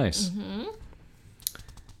Miracle on Ice. The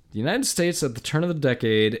United States at the turn of the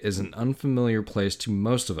decade is an unfamiliar place to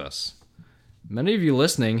most of us. Many of you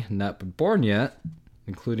listening, not born yet,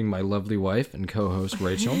 including my lovely wife and co-host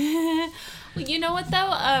Rachel. You know what,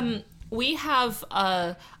 though? We have,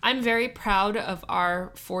 I'm very proud of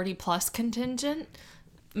our 40-plus contingent,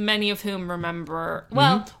 many of whom remember,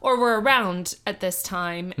 or were around at this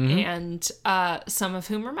time, and some of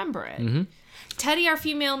whom remember it. Teddy, our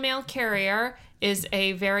female mail carrier, is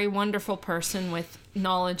a very wonderful person with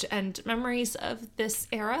knowledge and memories of this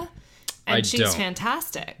era, and she's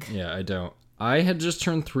fantastic. Yeah, I don't. I had just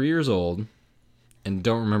turned 3 years old and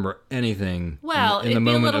don't remember anything in the moment of this time. It'd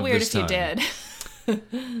be a little weird if you did.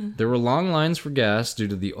 There were long lines for gas due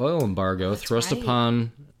to the oil embargo thrust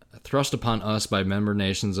upon us by member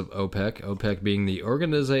nations of OPEC, OPEC being the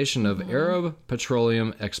Organization of Arab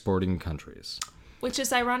Petroleum Exporting Countries. Which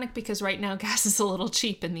is ironic because right now gas is a little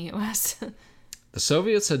cheap in the U.S. The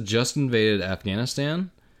Soviets had just invaded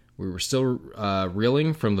Afghanistan. We were still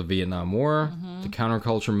reeling from the Vietnam War, the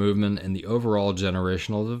counterculture movement, and the overall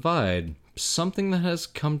generational divide. Something that has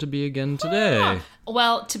come to be again today.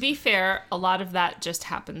 Well, to be fair, a lot of that just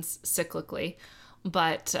happens cyclically.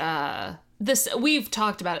 But we've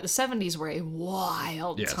talked about it. The 70s were a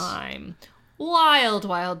wild time.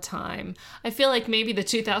 Wild time. I feel like maybe the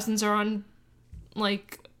 2000s are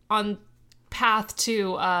on path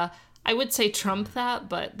to, I would say Trump that,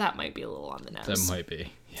 but that might be a little on the nose. That might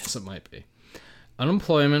be. Yes, it might be.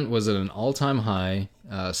 Unemployment was at an all-time high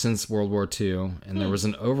since World War II, and there was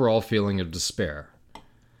an overall feeling of despair.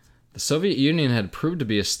 The Soviet Union had proved to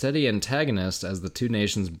be a steady antagonist as the two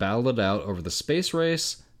nations battled it out over the space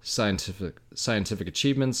race, scientific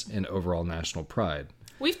achievements, and overall national pride.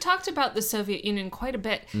 We've talked about the Soviet Union quite a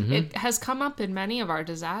bit. It has come up in many of our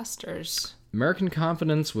disasters. American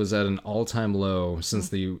confidence was at an all-time low since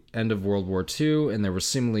the end of World War II, and there was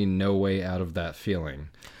seemingly no way out of that feeling.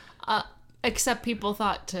 Except people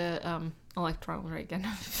thought to elect Ronald Reagan.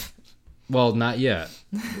 Well, not yet.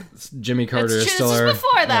 Jimmy Carter is still This is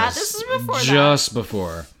before that. This is before that. Just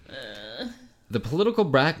before. The political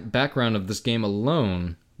background of this game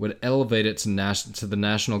alone would elevate it to the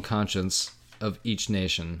national conscience of each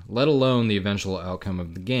nation, let alone the eventual outcome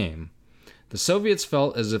of the game. The Soviets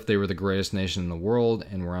felt as if they were the greatest nation in the world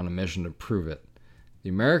and were on a mission to prove it. The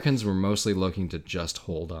Americans were mostly looking to just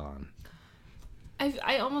hold on.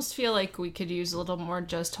 I almost feel like we could use a little more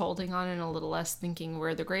just holding on and a little less thinking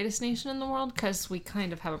we're the greatest nation in the world, because we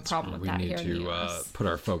kind of have a problem with that here in the US. We need to put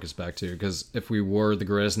our focus back to, because if we were the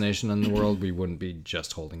greatest nation in the world, we wouldn't be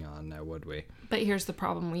just holding on now, would we? But here's the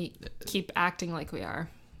problem. We keep acting like we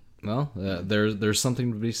are. Well, there's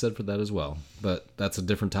something to be said for that as well. But that's a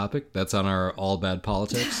different topic. That's on our All Bad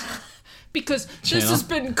Politics because channel. This has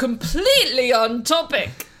been completely on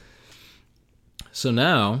topic. So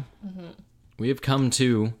now... we have come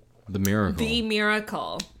to the miracle. The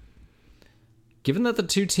miracle. Given that the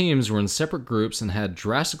two teams were in separate groups and had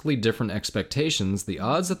drastically different expectations, the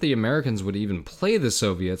odds that the Americans would even play the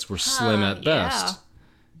Soviets were slim at best.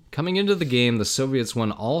 Coming into the game, the Soviets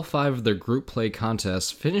won all 5 of their group play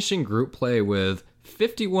contests, finishing group play with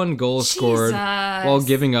 51 goals scored while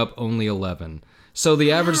giving up only 11. So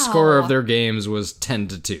the average score of their games was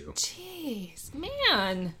 10-2. Jeez,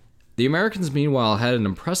 man. The Americans, meanwhile, had an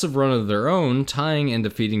impressive run of their own, tying and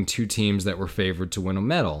defeating 2 teams that were favored to win a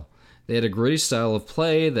medal. They had a gritty style of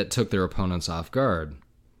play that took their opponents off guard.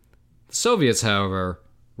 The Soviets, however,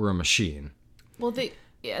 were a machine. Well, they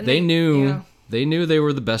knew they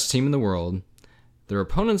were the best team in the world. Their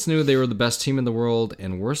opponents knew they were the best team in the world,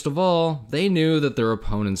 and worst of all, they knew that their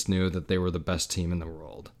opponents knew that they were the best team in the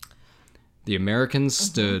world. The Americans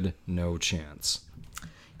stood no chance.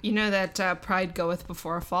 You know that pride goeth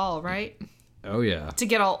before a fall, right? Oh, yeah. To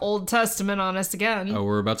get all Old Testament on us again. Oh,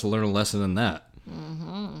 we're about to learn a lesson in that.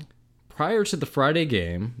 Prior to the Friday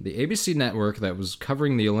game, the ABC network that was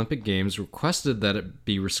covering the Olympic Games requested that it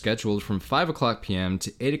be rescheduled from 5 o'clock p.m.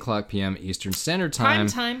 to 8 o'clock p.m. Eastern Standard Prime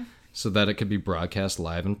time. so that it could be broadcast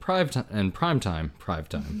live in prime time.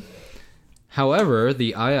 However,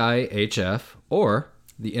 the IIHF, or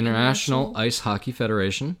the International Ice Hockey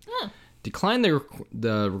Federation, declined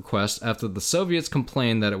the request after the Soviets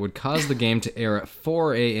complained that it would cause the game to air at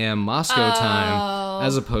 4 a.m. Moscow time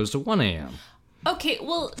as opposed to 1 a.m. Okay,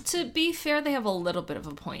 well, to be fair, they have a little bit of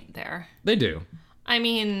a point there. They do. I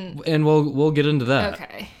mean... And we'll get into that.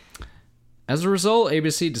 Okay. As a result,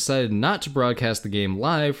 ABC decided not to broadcast the game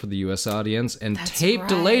live for the U.S. audience and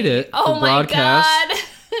delayed it for broadcast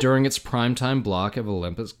during its primetime block of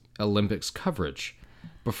Olympics coverage.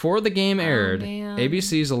 Before the game aired,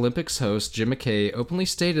 ABC's Olympics host Jim McKay openly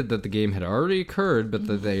stated that the game had already occurred, but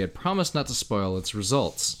that they had promised not to spoil its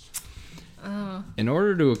results. In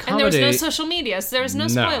order to accommodate... And there was no social media, so there was no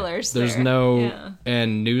spoilers. There's no... Yeah.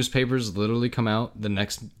 And newspapers literally come out the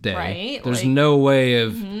next day. Right. There's no way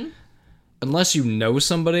of... Unless you know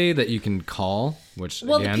somebody that you can call, which,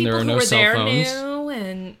 again, there are no cell phones. Knew,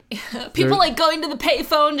 and people like going to the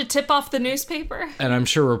payphone to tip off the newspaper. And I'm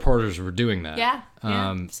sure reporters were doing that. Yeah,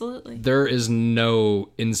 absolutely. There is no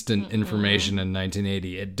instant information in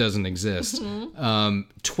 1980. It doesn't exist.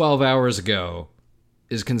 12 hours ago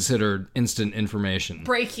is considered instant information.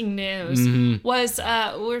 Breaking news.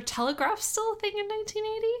 Were telegraphs still a thing in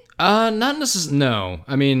 1980? Not necessarily. No.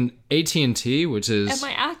 I mean, AT&T, which is... Am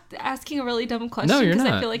I asking a really dumb question? No, you're not.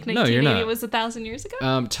 Because I feel like 1980 was 1,000 years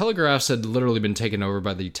ago. Telegraphs had literally been taken over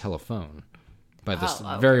by the telephone by this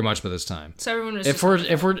very much by this time. So everyone was if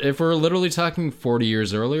we're literally talking 40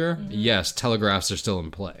 years earlier, yes, telegraphs are still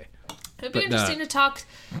in play. It'd be interesting to talk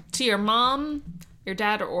to your mom, your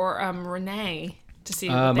dad, or Renee. To see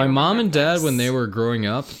my mom and dad, when they were growing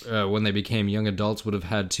up, when they became young adults, would have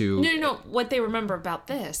had to... No, what they remember about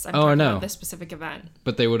this. I'm talking about this specific event.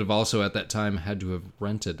 But they would have also, at that time, had to have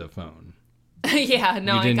rented a phone. Yeah,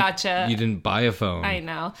 no, I gotcha. You didn't buy a phone. I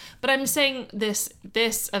know. But I'm saying this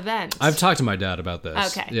event. I've talked to my dad about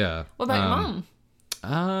this. Okay. Yeah. What about your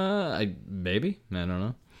mom? Maybe. I don't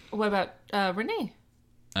know. What about Renee?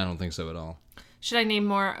 I don't think so at all. Should I name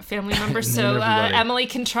more family members so Emily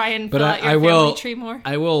can try and fill out your family tree more?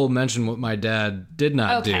 I will mention what my dad did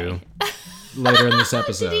not do later in this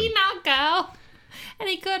episode. Did he not go? And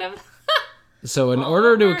he could have. So in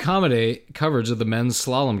order to accommodate coverage of the men's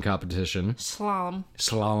slalom competition...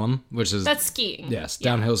 Slalom, which is... That's skiing. Yes,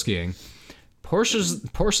 downhill skiing.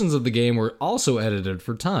 Portions of the game were also edited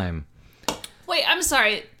for time. Wait, I'm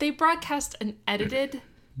sorry. They broadcast an edited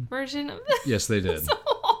version of this? Yes, they did.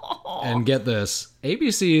 And get this,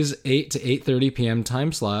 ABC's 8 to 8:30 p.m.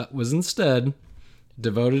 time slot was instead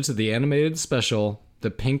devoted to the animated special, The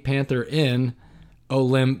Pink Panther in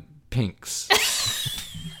Olympics.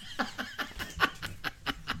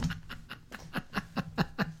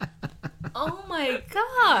 Oh my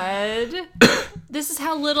god. This is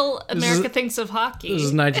how little America thinks of hockey. This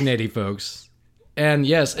is 1980, folks. And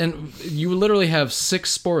yes, and you literally have 6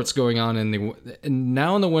 sports going on and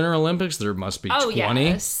now in the Winter Olympics, there must be 20.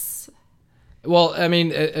 Yes. Well, I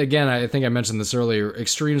mean, again, I think I mentioned this earlier.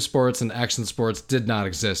 Extreme sports and action sports did not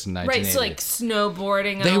exist in 1980. Right, so like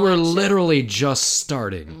snowboarding. They were literally just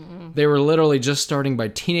starting. Mm-hmm. They were literally just starting by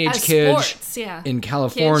teenage kids in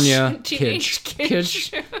California.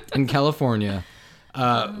 Kids in California.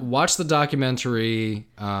 Watch the documentary.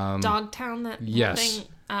 Dogtown. That thing.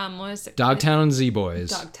 What is it? Dogtown and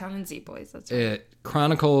Z-Boys. Dogtown and Z-Boys. That's right. It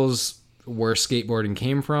chronicles where skateboarding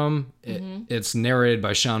came from. It's narrated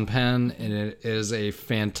by Sean Penn, and it is a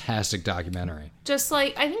fantastic documentary. Just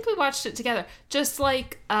like, I think we watched it together. Just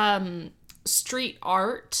like street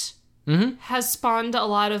art has spawned a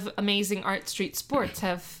lot of amazing art. Street sports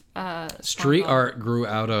have street art grew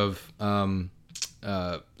out of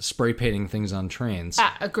spray painting things on trains.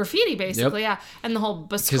 A graffiti, basically, yeah. And the whole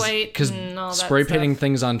Bisquate and all that spray painting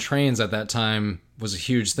things on trains at that time was a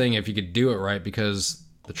huge thing if you could do it right, because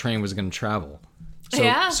the train was going to travel.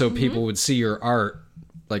 So people would see your art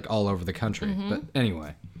like all over the country. But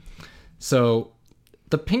anyway, so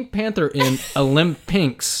the Pink Panther in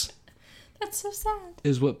Olympics. That's so sad.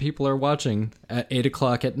 Is what people are watching at 8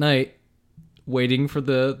 o'clock at night, waiting for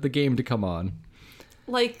the game to come on.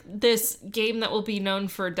 Like this game that will be known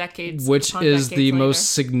for decades. Which is the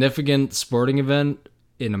most significant sporting event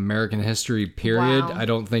in American history, period. Wow.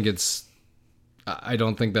 I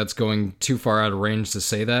don't think that's going too far out of range to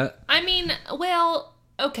say that. I mean, well,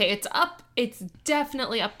 okay, it's up. It's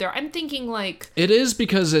definitely up there. I'm thinking like It is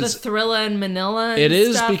because the it's Thrilla and Manila. It and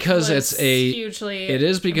is stuff because was it's a. hugely. It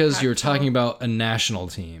is because you're impactful. talking about a national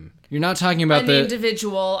team. You're not talking about an the.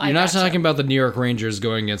 individual. You're not talking about the New York Rangers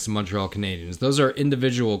going against the Montreal Canadiens. Those are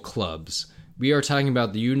individual clubs. We are talking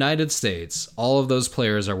about the United States. All of those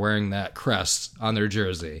players are wearing that crest on their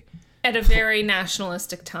jersey, at a very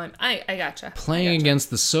nationalistic time. I gotcha. playing against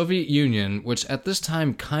the Soviet Union, which at this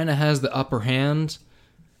time kind of has the upper hand.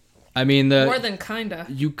 I mean, More than kinda.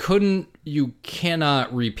 you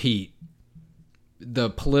cannot repeat the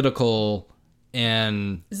political,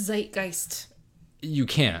 and Zeitgeist. you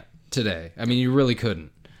can't today. I mean, you really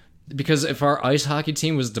couldn't. Because if our ice hockey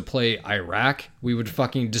team was to play Iraq, we would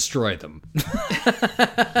fucking destroy them.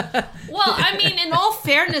 Well, I mean, in all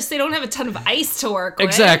fairness, they don't have a ton of ice to work with.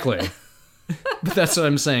 Exactly. But that's what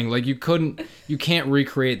I'm saying. Like, you can't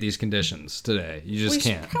recreate these conditions today. You just We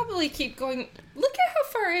should can't. probably keep going. Look at how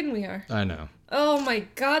far in we are. I know. Oh my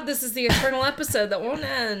god, this is the eternal episode that won't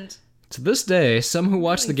end. To this day, some who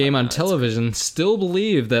watch the game on television still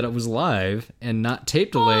believe that it was live and not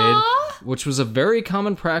tape delayed, Aw. which was a very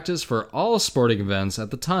common practice for all sporting events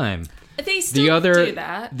at the time. They still do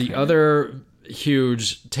that. The other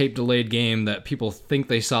huge tape delayed game that people think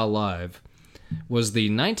they saw live was the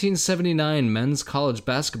 1979 men's college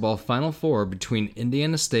basketball Final Four between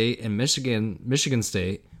Indiana State and Michigan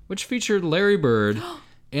State, which featured Larry Bird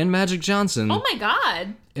and Magic Johnson Oh my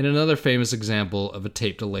god. in another famous example of a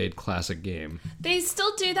tape delayed classic game. They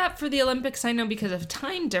still do that for the Olympics, I know, because of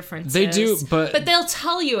time differences. They do, but they'll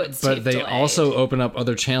tell you it's But tape they delayed. also open up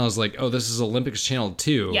other channels like, oh, this is Olympics Channel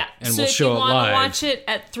 2, Yeah, and so we'll show if it you want live. to watch it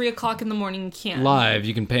at 3 o'clock in the morning, you can. Live,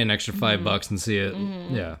 you can pay an extra $5 and see it.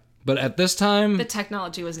 Yeah. But at this time, The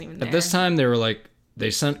technology wasn't even there. At this time, they were like,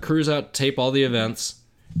 they sent crews out to tape all the events.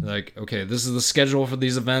 Like, okay, this is the schedule for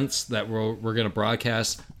these events that we're going to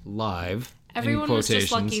broadcast live. Everyone in was just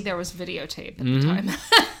quotations. lucky there was videotape at the time.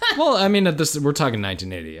 Well, I mean, we're talking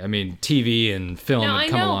 1980. I mean, TV and film No, had I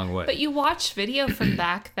come know, a long way. but you watch video from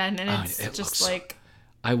back then, and it's it just looks- like,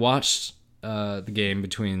 I watched the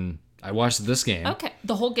game I watched this game. okay,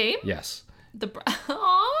 the whole game? Yes.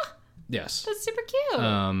 Aw, Yes. that's super cute.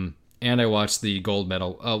 And I watched the gold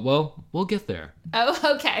medal. Well, we'll get there.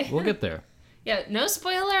 Oh, okay. We'll get there. Yeah, no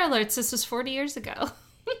spoiler alerts. This was 40 years ago.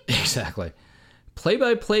 Exactly.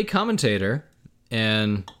 Play-by-play commentator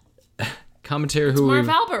and commentator who Marv we've...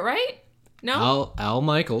 Albert, right? No? Al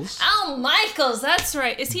Michaels, Al Michaels, that's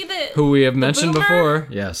right. Is he the... who we have mentioned boomer? before.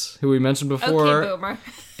 Yes, who we mentioned before Okay, boomer.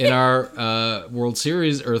 in our World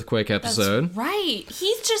Series earthquake episode. That's right.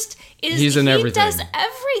 He's just... He's in everything. He does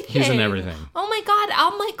everything. He's in everything. Oh my god,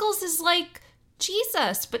 Al Michaels is like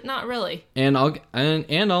Jesus, but not really. And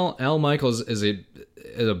Al Michaels is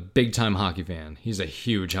a big time hockey fan. He's a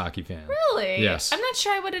huge hockey fan. Really? Yes. I'm not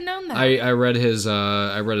sure I would have known that. I read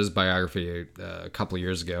his biography a couple of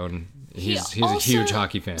years ago, and he's a also huge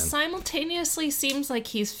hockey fan. Simultaneously seems like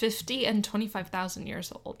he's 50 and 25,000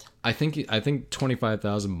 years old. I think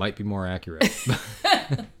 25,000 might be more accurate.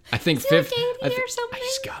 I think Is he like 50 80 or something?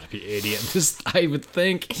 He's got to be 80 at this. I would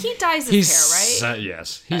think He dyes his hair, right?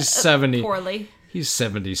 Yes, he's 70. Poorly. He's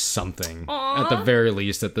 70 something Aw. at the very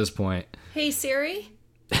least at this point. Hey Siri.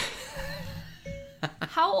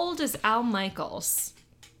 How old is Al Michaels?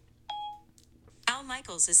 Al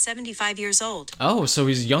Michaels is 75 years old. Oh, so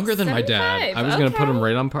he's younger than my dad. 75, I was going to put him okay.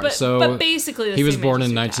 right on par. But, So but basically the he was same born age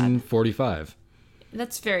in as your dad. 1945.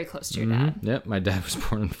 That's very close to your dad. Yep, my dad was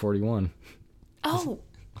born in 41. Oh.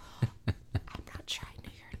 I'm not sure I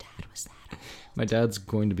knew your dad was that old. My dad's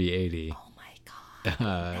going to be 80 Oh my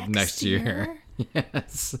god. next year.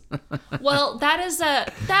 Yes. Well, that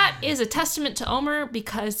is a testament to Omer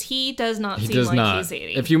because he does not He seem does like not. he's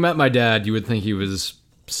 80. If you met my dad, you would think he was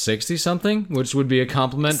 60 something, which would be a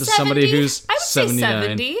compliment to 70? somebody who's I would 79. say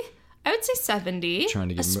 70. I would say 70. Trying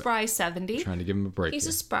to give a him a- spry 70. Trying to give him a break. He's a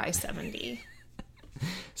here. spry 70.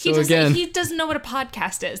 So again, He doesn't know what a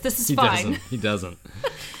podcast is. This is he fine. doesn't. He doesn't.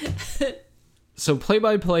 So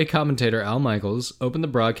play-by-play commentator Al Michaels opened the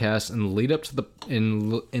broadcast in the lead up to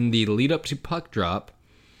in the lead up to puck drop,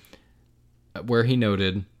 where he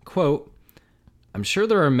noted, quote, "I'm sure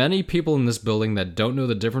there are many people in this building that don't know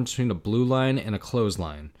the difference between a blue line and a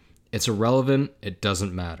clothesline. It's irrelevant. It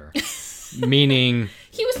doesn't matter." Meaning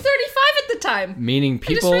He was 35 at the time.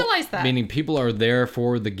 people realized that. meaning people are there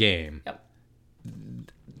for the game. Yep.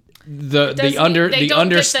 The They don't get the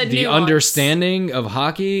nuance. understanding of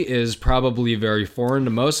hockey is probably very foreign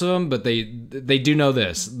to most of them, but they do know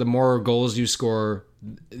this: the more goals you score,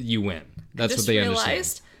 you win. That's what Just they realized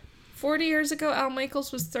understand. 40 years ago, Al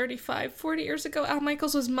Michaels was 35. 40 years ago, Al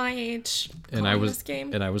Michaels was my age. And calling this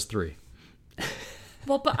game. I was 3.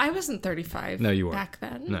 Well, but I wasn't 35. No, you weren't. back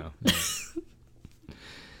then. No.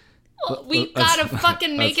 Well, we gotta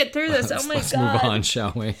fucking make it through this. Oh my Let's god. move on,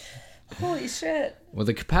 shall we? Holy shit. With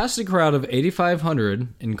a capacity crowd of 8,500,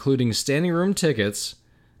 including standing room tickets,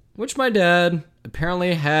 which my dad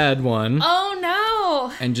apparently had one Oh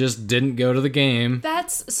no. and just didn't go to the game.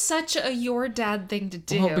 That's such a your dad thing to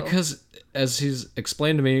do. Well, because as he's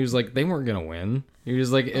explained to me, he was like, they weren't gonna win. He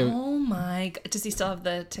was like, Oh my god. Does he still have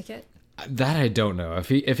the ticket? that I don't know.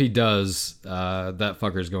 If he does, that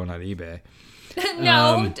fucker's going on eBay.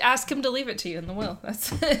 No, ask him to leave it to you in the will.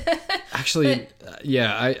 That's Actually,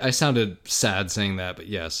 yeah, I sounded sad saying that, but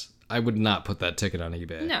yes, I would not put that ticket on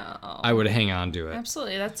eBay. No. I would hang on to it.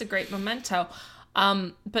 Absolutely. That's a great memento.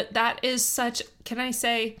 But that is such, can I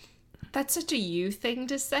say, that's such a you thing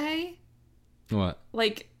to say. What?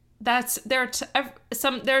 Like, there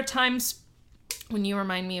are times when you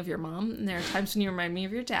remind me of your mom, and there are times when you remind me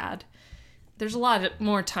of your dad. There's a lot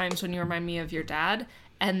more times when you remind me of your dad,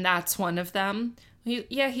 and that's one of them. He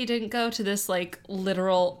didn't go to this, like,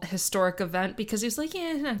 literal historic event because he was like,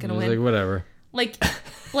 yeah, he's not gonna I was win. like, whatever.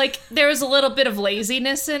 Like there was a little bit of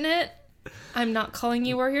laziness in it. I'm not calling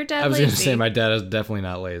you or your dad I was lazy. gonna say my dad is definitely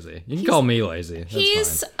not lazy. You can call me lazy. That's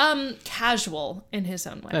He's fine. casual in his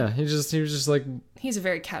own way. Yeah, he was just like He's a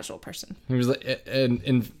very casual person. he was like,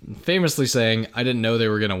 and famously saying, I didn't know they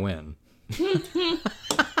were gonna win.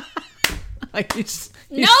 Like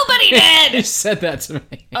Nobody he did. said that to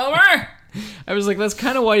me. Over. I was like, that's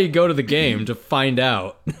kind of why you go to the game, to find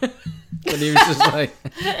out. But he was just like,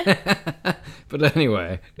 but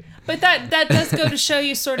anyway, But that does go to show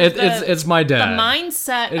you sort of it's my the dad.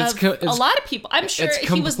 mindset of a lot of people. I'm sure It's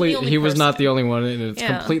he was the only he was not person. the only one, and it's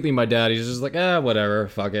Yeah. completely my dad. He's just like, whatever,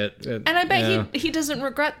 fuck it. And I bet Yeah. he doesn't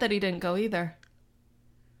regret that he didn't go either.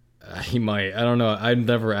 He might. I don't know. I've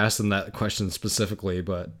never asked him that question specifically,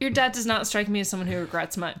 but Your dad does not strike me as someone who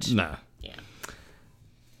regrets much. nah. Yeah.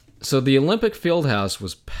 So the Olympic Fieldhouse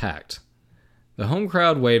was packed. The home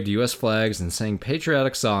crowd waved U.S. flags and sang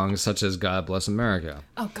patriotic songs such as God Bless America.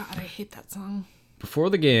 Oh God, I hate that song. Before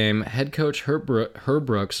the game, head coach Herb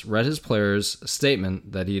Brooks read his players a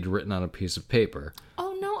statement that he had written on a piece of paper.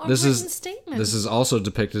 Oh no, a This written is statement. This is also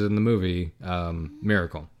depicted in the movie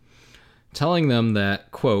Miracle, telling them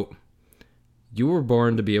that, quote, "You were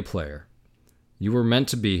born to be a player. You were meant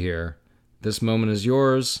to be here. This moment is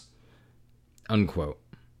yours," unquote.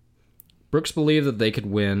 Brooks believed that they could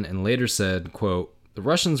win and later said, quote, "The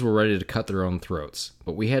Russians were ready to cut their own throats,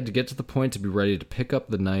 but we had to get to the point to be ready to pick up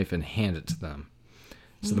the knife and hand it to them.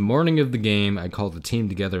 So the morning of the game, I called the team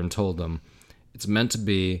together and told them, it's meant to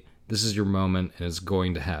be, this is your moment, and it's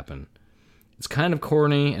going to happen. It's kind of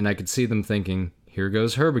corny, and I could see them thinking, here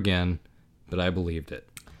goes Herb again, but I believed it."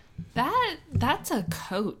 That's a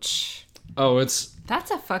coach. Oh, it's That's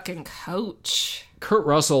a fucking coach. Kurt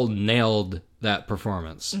Russell nailed that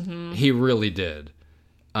performance. He really did.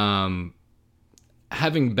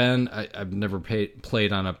 Having been, I've never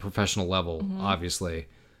played on a professional level, obviously,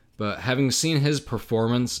 but having seen his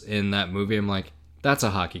performance in that movie, I'm like, that's a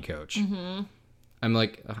hockey coach. I'm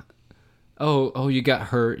like, oh, you got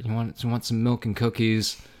hurt. You want some milk and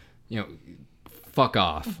cookies? Fuck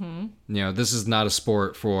off. This is not a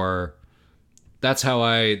sport for. That's how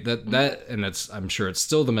and I'm sure it's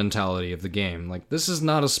still the mentality of the game. Like, this is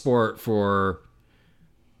not a sport for,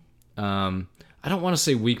 I don't want to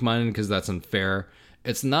say weak-minded because that's unfair.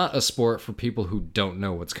 It's not a sport for people who don't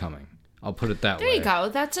know what's coming. I'll put it that way. There you go.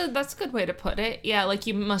 That's a good way to put it. Yeah, like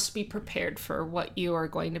you must be prepared for what you are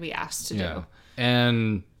going to be asked to do.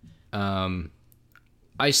 And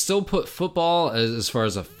I still put football as far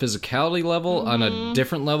as a physicality level on a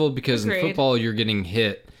different level because Agreed. in football you're getting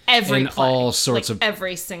hit Every in play. all sorts Like, of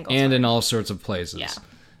every single and time. in all sorts of places.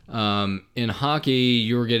 Yeah. In hockey,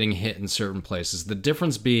 you're getting hit in certain places. The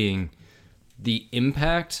difference being the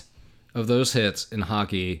impact of those hits in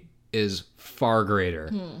hockey is far greater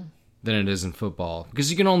than it is in football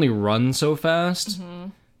because you can only run so fast.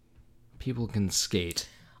 People can skate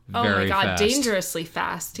Oh very my god, fast. dangerously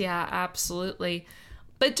fast. Yeah, absolutely.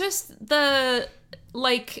 But just I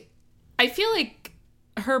feel like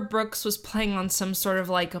Herb Brooks was playing on some sort of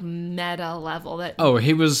like a meta level that Oh,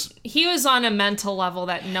 he was on a mental level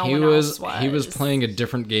that no one else was. he was playing a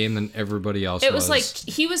different game than everybody else It was like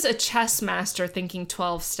he was a chess master thinking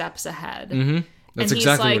 12 steps ahead. That's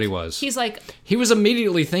exactly what he was. He's like, He was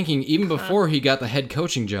immediately thinking, even before he got the head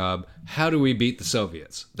coaching job, how do we beat the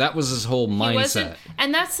Soviets? That was his whole he wasn't, mindset.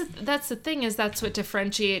 and that's the thing is that's what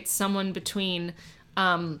differentiates someone between,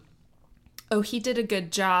 he did a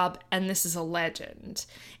good job and this is a legend,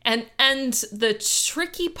 and the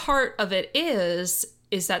tricky part of it is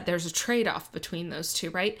that there's a trade-off between those two,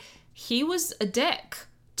 right? he was a dick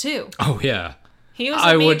too. Oh yeah. He was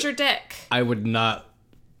a major dick. I would not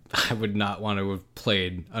want to have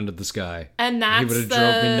played Under the Sky. And that's he would have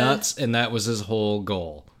drove me nuts, and that was his whole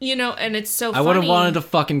goal. You know, and it's so I funny. would have wanted to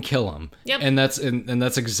fucking kill him. Yep. And that's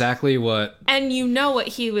exactly what. And you know what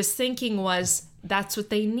he was thinking was, that's what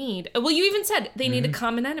they need. Well, you even said they need a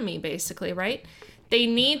common enemy, basically, right? They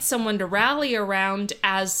need someone to rally around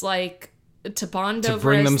as like to bond over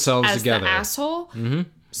bring themselves as together. The asshole. Mm-hmm.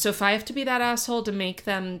 So if I have to be that asshole to make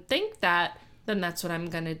them think that, then that's what I'm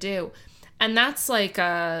gonna do. And that's like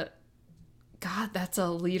that's a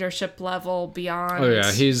leadership level beyond. Oh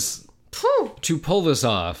yeah, he's Whew. to pull this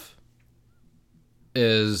off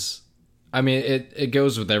is, I mean, it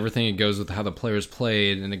goes with everything. It goes with how the players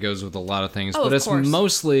played, and it goes with a lot of things. Oh, but of it's course.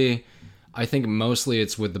 mostly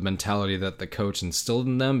it's with the mentality that the coach instilled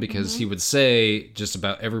in them, because he would say just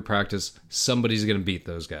about every practice, somebody's going to beat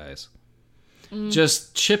those guys.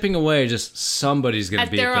 Just chipping away, just somebody's going to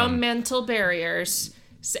beat them. At their own mental barriers.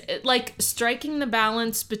 Like striking the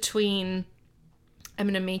balance between, I'm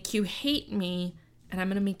going to make you hate me and I'm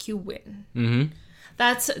going to make you win. Mm-hmm.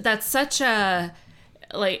 That's such a,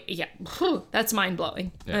 like, yeah, that's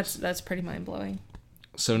mind-blowing. Yes. That's pretty mind-blowing.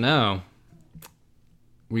 So now,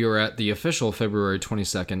 we are at the official February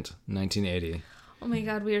 22nd, 1980. Oh my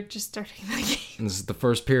God, we are just starting the game. And this is the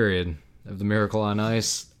first period of the Miracle on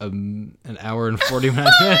Ice, an hour and 49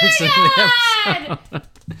 minutes into the episode.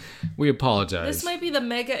 We apologize. This might be the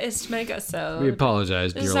mega-ist mega-sode. We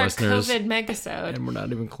apologize, This dear is our listeners. COVID mega-sode. And we're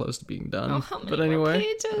not even close to being done. Oh, how many but more anyway,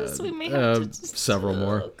 pages? We may have to just... several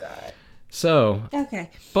more. Oh, God. So,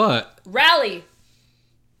 Okay. but Rally.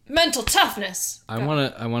 Mental toughness. I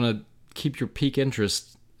want to keep your peak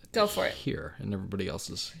interest Go for it. here, and everybody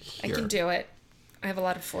else's here. I can do it. I have a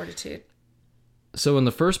lot of fortitude. So in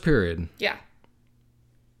the first period, Yeah.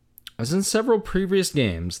 as in several previous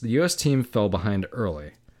games, the U.S. team fell behind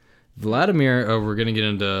early. Vladimir, we're going to get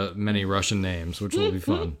into many Russian names, which will be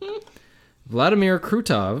fun. Vladimir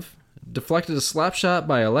Krutov deflected a slap shot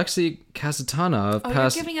by Alexei Kasatonov Oh,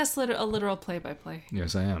 past... you're giving us a literal play-by-play.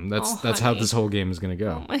 Yes, I am. That's Oh, how honey. this whole game is going to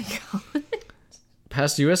go. Oh, my God.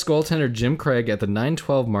 Past U.S. goaltender Jim Craig at the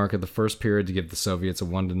 9:12 mark of the first period to give the Soviets a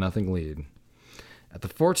 1-0 lead. At the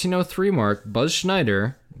 14:03 mark, Buzz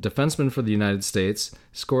Schneider, defenseman for the United States,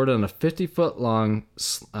 scored on a 50-foot-long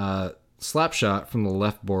slap shot from the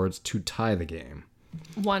left boards to tie the game.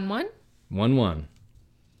 1-1? 1-1.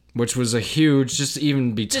 Which was a huge, just to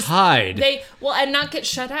even be tied. And not get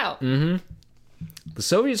shut out. The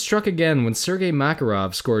Soviets struck again when Sergei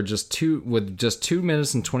Makarov scored with just 2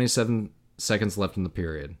 minutes and 27 seconds left in the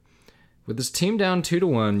period. With his team down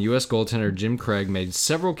 2-1, U.S. goaltender Jim Craig made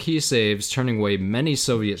several key saves, turning away many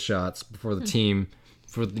Soviet shots before the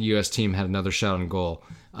U.S. team had another shot on goal.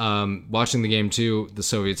 Watching the game too, the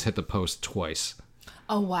Soviets hit the post twice.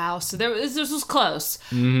 Oh, wow. So this was close.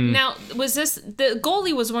 Now, was this... The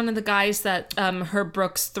goalie was one of the guys that Herb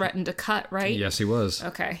Brooks threatened to cut, right? Yes, he was.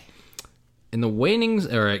 Okay. In the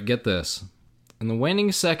waning... All right, get this. In the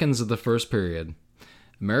waning seconds of the first period,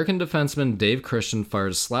 American defenseman Dave Christian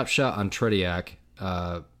fired a slap shot on Tretiak,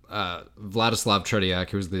 Vladislav Tretiak,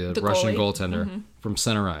 who was the Russian goalie. goaltender, from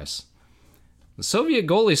center ice. The Soviet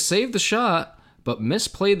goalie saved the shot, but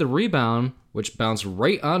misplayed the rebound, which bounced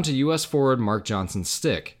right onto U.S. forward Mark Johnson's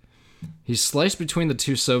stick. He sliced between the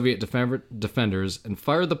two Soviet defenders and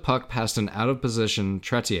fired the puck past an out-of-position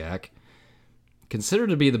Tretiak, considered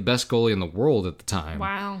to be the best goalie in the world at the time,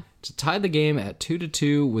 Wow. to tie the game at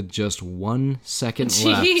 2-2 with just 1 second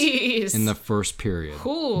left Jeez. in the first period.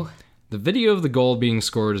 Ooh. The video of the goal being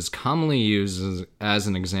scored is commonly used as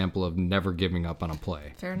an example of never giving up on a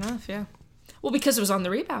play. Fair enough, yeah. Well, because it was on the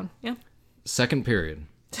rebound, yeah. Second period.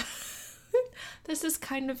 This is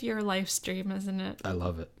kind of your live stream, isn't it? I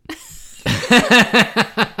love it.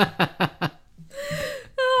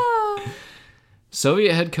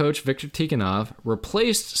 Soviet head coach Viktor Tikhonov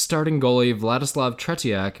replaced starting goalie Vladislav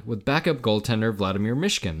Tretiak with backup goaltender Vladimir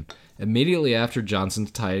Mishkin immediately after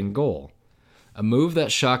Johnson's tying goal, a move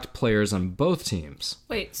that shocked players on both teams.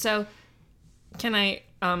 Wait, so can I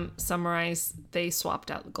summarize? They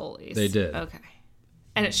swapped out the goalies. They did. Okay.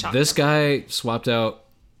 And it shocked This them. guy swapped out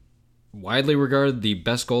widely regarded the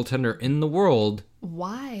best goaltender in the world.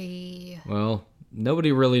 Why? Well,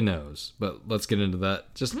 nobody really knows, but let's get into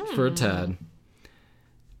that just for a tad.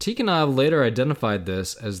 Tikhonov later identified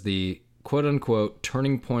this as the quote-unquote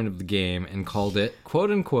turning point of the game and called it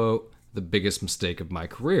quote-unquote the biggest mistake of my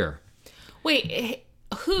career. Wait,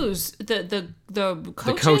 who's the coaches?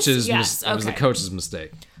 The coach's yes, it was the coach's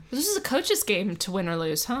mistake. This is a coach's game to win or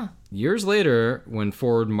lose, huh? Years later, when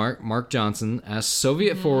forward Mark Johnson asked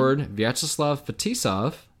Soviet forward Vyacheslav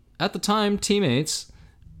Fetisov at the time, teammates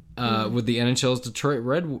with the NHL's Detroit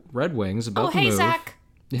Red Wings about Oh, the hey, move. Zach.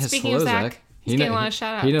 Yes, Speaking hello, of Zach, he's getting a lot of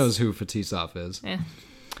shout-outs. He knows who Fetisov is. Yeah.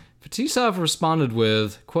 Fetisov responded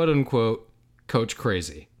with, quote-unquote, Coach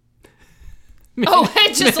Crazy. Oh,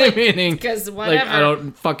 it's just like, Meaning, because like, whatever. I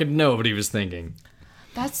don't fucking know what he was thinking.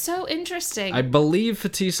 That's so interesting. I believe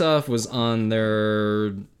Fetisov was on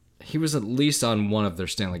their... He was at least on one of their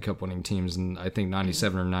Stanley Cup winning teams in, I think,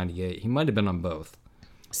 97 or 98. He might have been on both.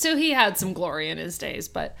 So he had some glory in his days,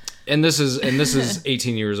 but... And this is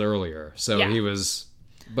 18 years earlier. So Yeah. he was...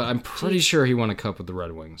 But I'm pretty sure he won a cup with the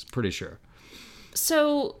Red Wings. Pretty sure.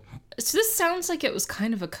 So this sounds like it was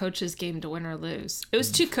kind of a coach's game to win or lose. It was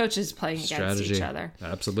two coaches playing against each other.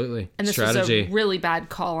 Absolutely. And this was a really bad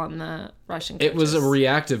call on the Russian coaches. It was a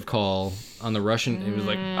reactive call on the Russian. It was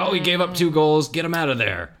like, oh, he gave up 2 goals. Get him out of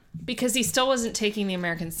there. Because he still wasn't taking the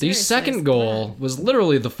Americans The seriously. second goal was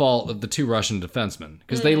literally the fault of the 2 Russian defensemen.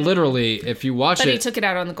 Because they literally, if you watch But it... he took it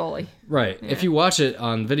out on the goalie. Right. Yeah. If you watch it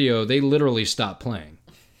on video, they literally stopped playing.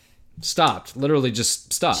 Stopped. Literally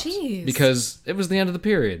just stopped. Jeez. Because it was the end of the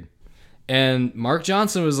period. And Mark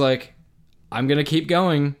Johnson was like, I'm going to keep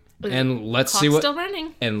going and let's see Clock's what still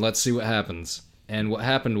running. and let's see what happens. And what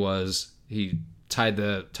happened was he tied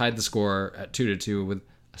the score at 2-2 with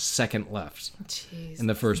a second left Jeez. in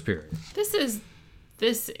the first period.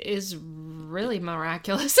 This is really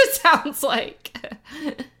miraculous, it sounds like.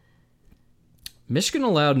 Michigan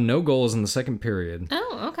allowed no goals in the second period.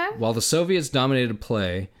 Oh, okay. While the Soviets dominated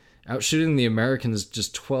play, outshooting the Americans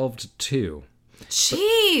just 12-2.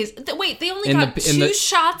 Jeez. Wait, they only In got the- 2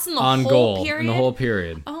 shots in the On whole goal period? in the whole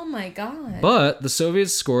period. Oh my god. But the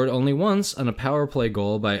Soviets scored only once on a power play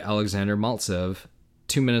goal by Alexander Maltsev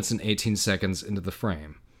 2 minutes and 18 seconds into the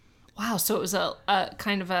frame. Wow, so it was a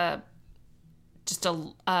kind of a just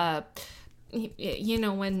a you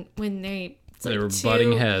know when they it's They like were 2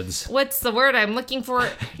 butting heads. What's the word I'm looking for?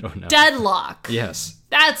 I don't know. Deadlock. Yes.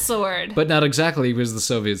 That's the word. But not exactly because the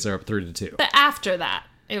Soviets are up 3-2. But after that,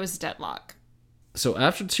 it was deadlock. So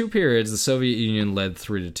after 2 periods, the Soviet Union led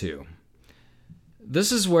 3-2.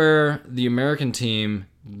 This is where the American team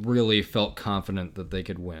really felt confident that they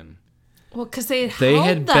could win. Well, because they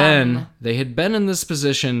Had them. been in this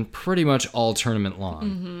position pretty much all tournament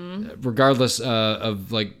long, regardless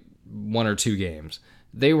of like 1 or 2 games.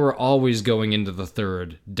 They were always going into the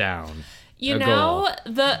third down. You know,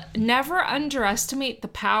 never underestimate the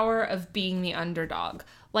power of being the underdog.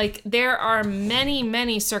 Like, there are many,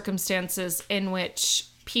 many circumstances in which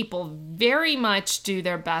people very much do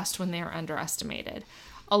their best when they are underestimated.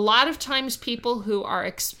 A lot of times people who are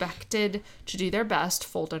expected to do their best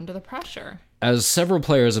fold under the pressure. As several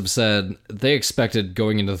players have said, they expected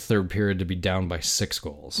going into the third period to be down by 6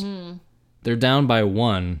 goals. They're down by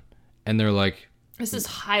 1, and they're like... This is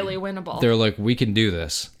highly winnable. They're like, we can do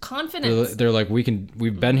this. Confidence. They're like,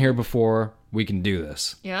 we've been here before, we can do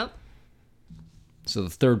this. Yep. So the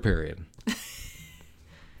third period.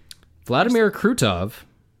 Vladimir Krutov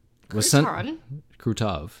was sent...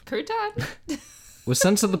 Crouton. was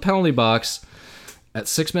sent to the penalty box at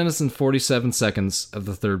 6 minutes and 47 seconds of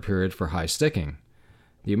the third period for high sticking.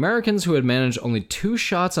 The Americans, who had managed only 2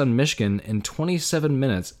 shots on Michigan in 27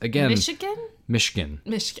 minutes, again... Michigan.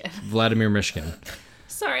 Vladimir Michigan.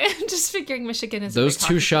 Sorry, I'm just figuring Michigan is... Those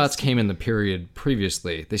 2 shots came in the period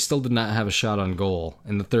previously. They still did not have a shot on goal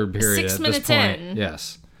in the third period 6 at minutes this point. in.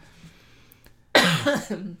 Yes.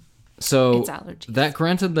 So It's allergies. that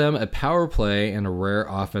granted them a power play and a rare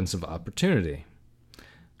offensive opportunity.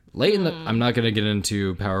 Late in the... I'm not going to get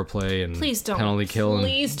into power play and Please don't. penalty kill.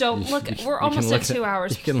 Please don't. Look, we're almost at 2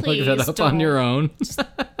 hours. You can Please look that up on your own.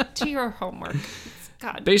 Do your homework.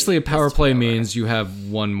 God. Basically, a power Just play over. means you have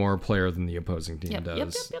one more player than the opposing team Yep,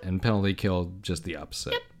 does. yep. And penalty kill, just the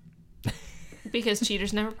opposite. Because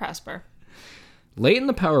cheaters never prosper. Late in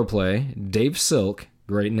the power play, Dave Silk,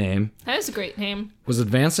 great name, That is a great name. was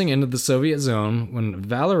advancing into the Soviet zone when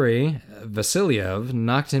Valery Vasilyev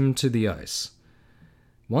knocked him to the ice.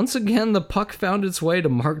 Once again, the puck found its way to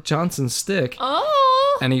Mark Johnson's stick,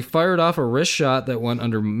 Oh! and he fired off a wrist shot that went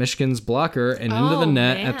under Michigan's blocker and into the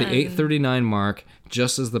net at the man. 8:39 mark,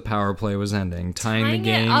 just as the power play was ending, tying the Tying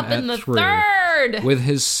game it up at in the 3 third. with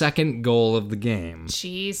his second goal of the game.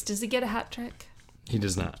 Jeez, does he get a hat trick? He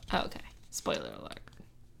does not. Oh, okay. Spoiler alert.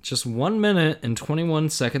 Just 1 minute and 21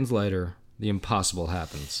 seconds later, the impossible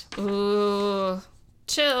happens. Ooh,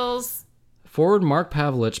 chills. Forward Mark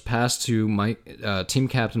Pavlich passed to team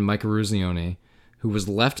captain Mike Eruzione, who was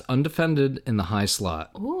left undefended in the high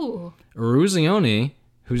slot. Ooh. Eruzione,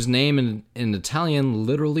 whose name in Italian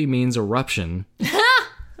literally means eruption,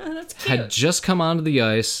 That's cute. had just come onto the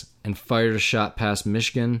ice and fired a shot past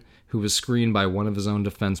Michigan, who was screened by one of his own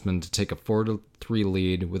defensemen to take a 4-3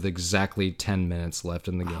 lead with exactly 10 minutes left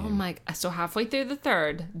in the game. Oh my! So halfway through the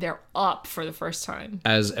third, they're up for the first time.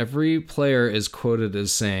 As every player is quoted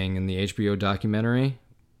as saying in the HBO documentary,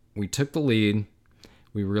 we took the lead,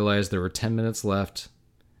 we realized there were 10 minutes left,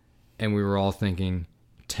 and we were all thinking,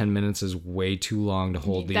 10 minutes is way too long to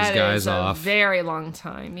hold these guys off. That is a very long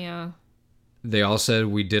time, yeah. They all said,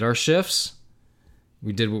 we did our shifts,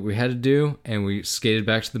 we did what we had to do, and we skated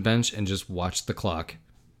back to the bench and just watched the clock.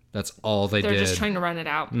 That's all they did. They're just trying to run it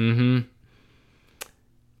out. Mm-hmm.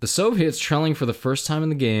 The Soviets, trailing for the first time in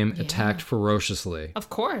the game, attacked ferociously. Of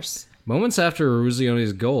course. Moments after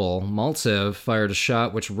Eruzioni's goal, Maltsev fired a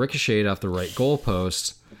shot which ricocheted off the right goal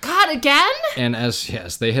post. God, again? And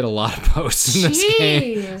they hit a lot of posts in this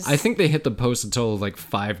game. Jeez. I think they hit the post a total of like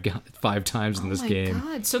five times in this game. Oh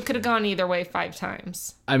my God. So it could have gone either way 5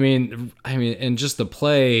 times. I mean, and just the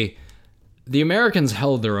play, the Americans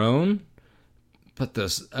held their own, but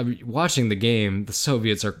watching the game, the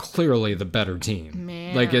Soviets are clearly the better team.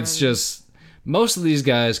 Man. Like, it's just, most of these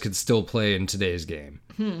guys could still play in today's game.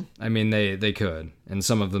 I mean, they could, and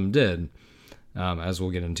some of them did, as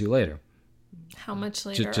we'll get into later. How much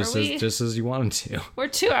later Just are we? just as you wanted to. We're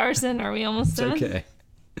 2 hours in. Are we almost done? Okay.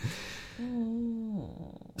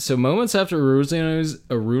 So moments after Eruzioni's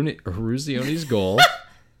goal,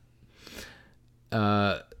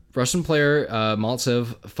 Russian player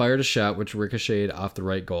Maltsev fired a shot which ricocheted off the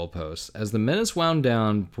right goal post. As the minutes wound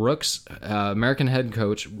down, Brooks, American head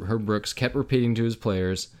coach Herb Brooks, kept repeating to his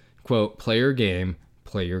players, quote, "Play your game,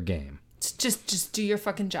 play your game." Just do your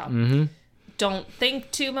fucking job. Mm-hmm. Don't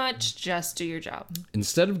think too much. Just do your job.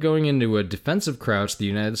 Instead of going into a defensive crouch, the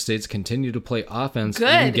United States continued to play offense, Good.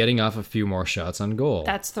 even getting off a few more shots on goal.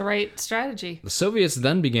 That's the right strategy. The Soviets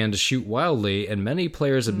then began to shoot wildly, and many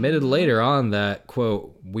players admitted later on that,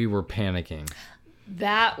 quote, "We were panicking."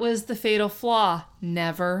 That was the fatal flaw.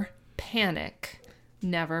 Never panic.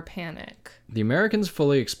 Never panic. The Americans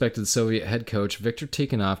fully expected Soviet head coach Viktor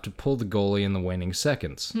Tikhonov to pull the goalie in the waning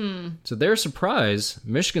seconds. To their surprise,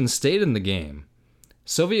 Michigan stayed in the game.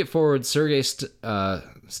 Soviet forward Sergei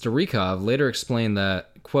Starikov later explained that,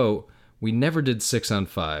 quote, "We never did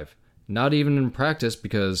 6-on-5. Not even in practice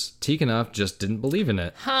because Tikhonov just didn't believe in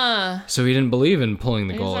it." So he didn't believe in pulling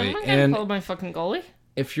the He's like, goalie. I'm not gonna And pull my fucking goalie.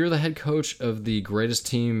 if you're the head coach of the greatest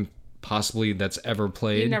team possibly that's ever You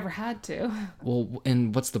played, never had to. well,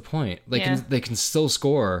 and what's the point? Yeah. They can still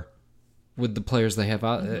score with the players they have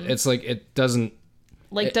out. It's like it doesn't.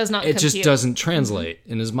 Does not It compute. just doesn't translate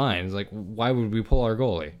in his mind. It's like, why would we pull our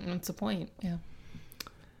goalie? That's the point, yeah.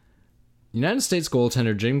 United States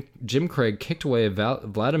goaltender Jim Craig kicked away a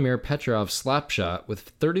Vladimir Petrov slap shot with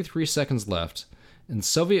 33 seconds left, and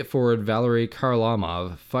Soviet forward Valery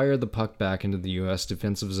Kharlamov fired the puck back into the U.S.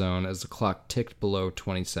 defensive zone as the clock ticked below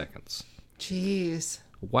 20 seconds. Jeez.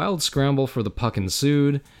 A wild scramble for the puck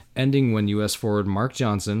ensued, ending when U.S. forward Mark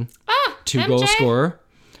Johnson, 2-goal MJ? scorer,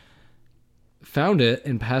 found it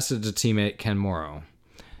and passed it to teammate Ken Morrow.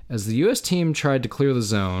 As the U.S. team tried to clear the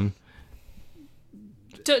zone,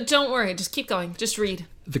 Don't worry. Just keep going. Just read.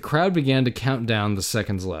 the crowd began to count down the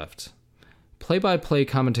seconds left. Play-by-play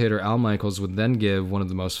commentator Al Michaels would then give one of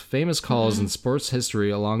the most famous calls in sports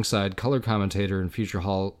history alongside color commentator and future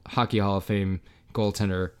Hockey Hall of Fame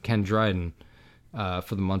goaltender Ken Dryden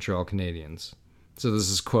for the Montreal Canadiens. So this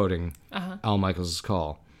is quoting Al Michaels'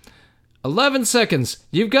 call. 11 seconds.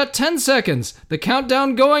 You've got 10 seconds. The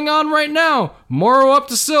countdown going on right now. Morrow up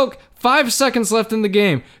to Silk. 5 seconds left in the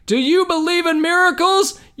game. Do you believe in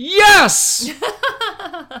miracles? Yes!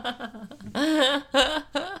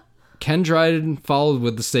 Ken Dryden followed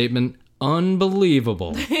with the statement,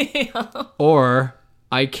 "Unbelievable." Or,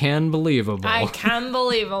 "I can believable." I can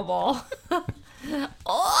believable.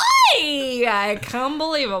 Oi! I can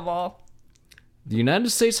believable. The United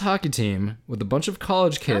States hockey team, with a bunch of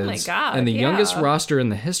college kids my God, and the yeah. youngest roster in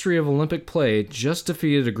the history of Olympic play, just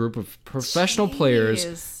defeated a group of professional players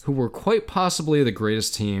Jeez. who were quite possibly the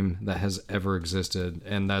greatest team that has ever existed.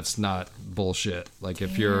 And that's not bullshit. Like,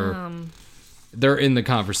 if they're in the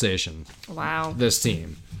conversation, Wow. this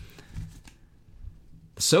team.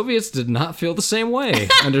 The Soviets did not feel the same way,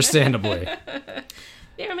 understandably.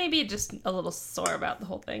 They were maybe just a little sore about the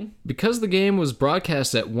whole thing. Because the game was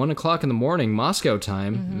broadcast at 1 o'clock in the morning, Moscow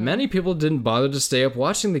time, many people didn't bother to stay up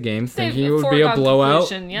watching the game, thinking it would be a foregone blowout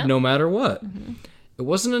conclusion, yeah. no matter what. It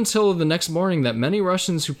wasn't until the next morning that many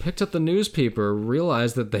Russians who picked up the newspaper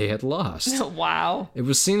realized that they had lost. Wow. It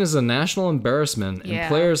was seen as a national embarrassment, and Yeah.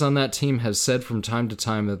 players on that team have said from time to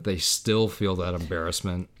time that they still feel that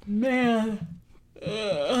embarrassment. Man.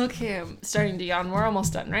 Okay, I'm starting to yawn. We're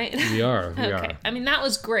almost done, right? We are. Okay. I mean, that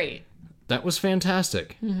was great. That was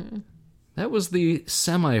fantastic. That was the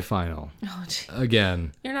semifinal. Oh, gee.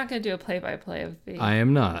 Again, You're not going to do a play-by-play of the... I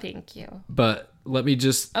am not. Thank you. But let me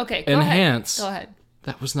just Okay, go enhance. ahead. Go ahead.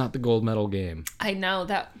 That was not the gold medal game. I know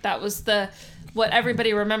that was what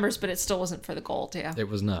everybody remembers, but it still wasn't for the gold. Yeah. It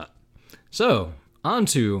was not. So, on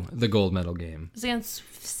to the gold medal game. Is it on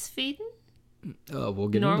Sweden? We'll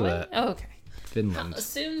get Norway? into that. Oh, okay. Finland.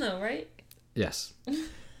 Assume though, right? Yes.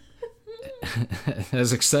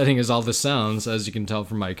 As exciting as all this sounds, as you can tell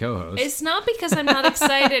from my co-host. It's not because I'm not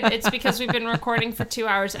excited. It's because we've been recording for 2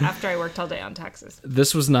 hours after I worked all day on taxes.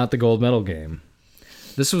 This was not the gold medal game.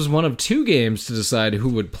 This was one of 2 games to decide who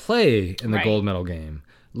would play in the Right. gold medal game.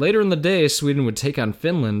 Later in the day, Sweden would take on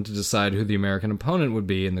Finland to decide who the American opponent would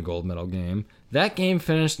be in the gold medal game. That game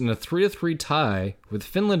finished in a 3-3 tie, with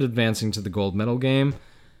Finland advancing to the gold medal game.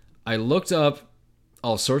 I looked up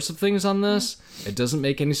all sorts of things on this. It doesn't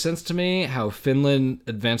make any sense to me how Finland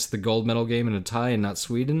advanced the gold medal game in a tie and not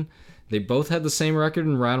Sweden. They both had the same record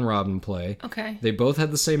in round robin play. Okay. They both had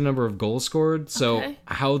the same number of goals scored. So Okay.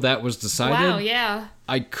 how that was decided, Wow, yeah.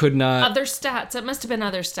 I could not. Other stats. It must have been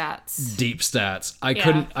other stats. Deep stats.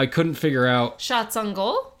 Yeah. I couldn't figure out. Shots on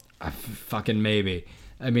goal? Fucking maybe.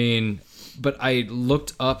 I mean, but I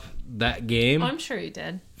looked up that game, Oh, I'm sure you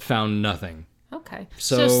did. found nothing. Okay.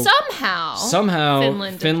 So somehow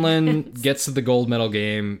Finland gets to the gold medal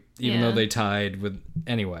game, even Yeah. though they tied with.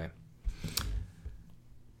 Anyway.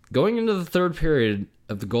 Going into the third period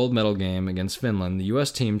of the gold medal game against Finland, the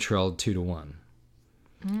U.S. team trailed 2-1.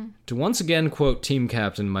 To once again quote team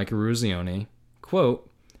captain Mike Eruzione, quote,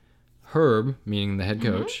 Herb, meaning the head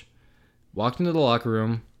coach, walked into the locker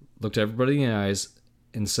room, looked everybody in the eyes,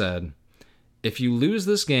 and said, "If you lose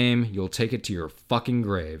this game, you'll take it to your fucking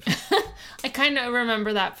grave." I kind of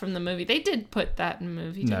remember that from the movie. They did put that in the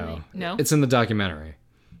movie, didn't they? No? It's in the documentary.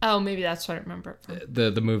 Oh, maybe that's what I remember it from.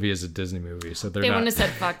 The movie is a Disney movie, so they're They not. wouldn't have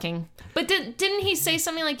said fucking. But didn't he say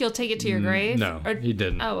something like, you'll take it to your grave? No, he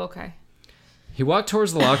didn't. Oh, okay. He walked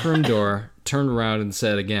towards the locker room door, turned around, and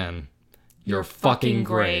said again, "Your fucking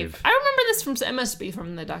grave." I remember this from, it must be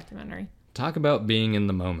from the documentary. Talk about being in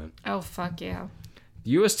the moment. Oh, fuck yeah.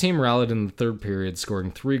 The U.S. team rallied in the third period,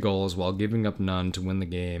 scoring 3 goals while giving up none to win the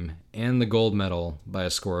game and the gold medal by a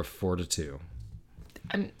score of 4-2.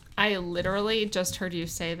 I literally just heard you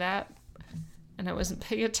say that, and I wasn't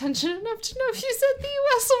paying attention enough to know if you said the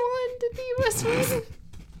U.S. won. Did the U.S. win?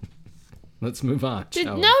 Let's move on.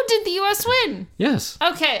 shall we? Did the U.S. win? Yes.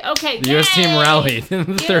 Okay. The U.S. team rallied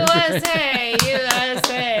in the third period. USA.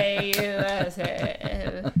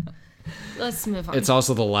 Let's move on. It's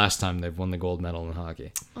also the last time they've won the gold medal in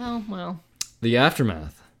hockey. Oh, well. The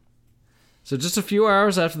aftermath. So just a few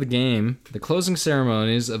hours after the game, the closing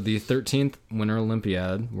ceremonies of the 13th Winter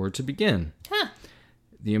Olympiad were to begin. Huh.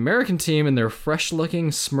 The American team in their fresh-looking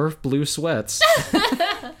Smurf blue sweats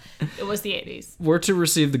It was the 80s. were to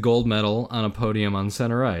receive the gold medal on a podium on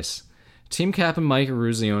center ice. Team captain Mike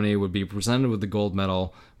Eruzione would be presented with the gold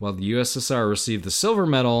medal, while the USSR received the silver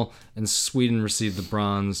medal and Sweden received the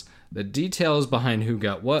bronze. The details behind who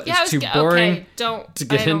got what is too boring to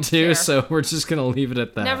get into, care. so we're just going to leave it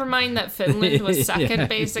at that. Never mind that Finland was second, Yeah,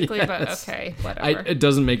 basically, yes. but okay, whatever. It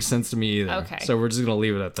doesn't make sense to me either. Okay. So we're just going to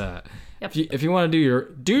leave it at that. Yep. If you want to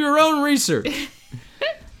do your own research.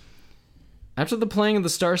 After the playing of the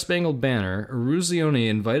Star-Spangled Banner, Eruzione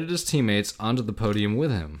invited his teammates onto the podium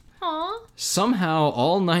with him. Aw. Somehow,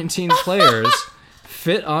 all 19 players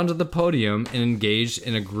fit onto the podium and engaged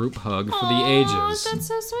in a group hug for the ages. That's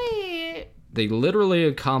so sweet. They literally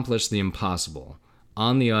accomplished the impossible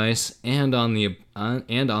on the ice and on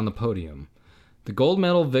the podium. The gold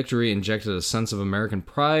medal victory injected a sense of American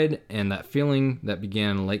pride, and that feeling that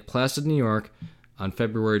began in Lake Placid, New York, on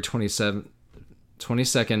February 22nd,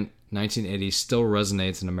 1980, still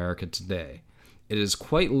resonates in America today. It is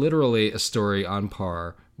quite literally a story on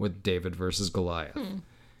par with David versus Goliath.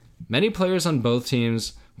 Many players on both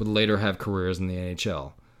teams would later have careers in the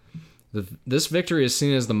NHL. This victory is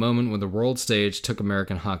seen as the moment when the world stage took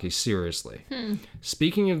American hockey seriously.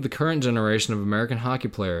 Speaking of the current generation of American hockey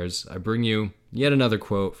players, I bring you yet another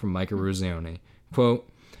quote from Mike Eruzione. Quote,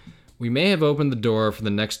 "We may have opened the door for the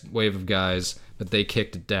next wave of guys, but they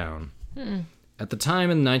kicked it down." At the time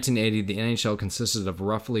in 1980, the NHL consisted of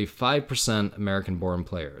roughly 5% American-born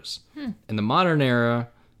players. In the modern era,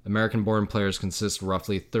 American-born players consist of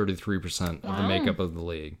roughly 33% of the makeup of the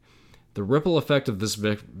league. The ripple effect of this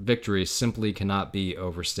victory simply cannot be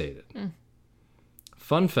overstated.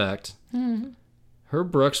 Fun fact,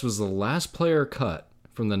 Herb Brooks was the last player cut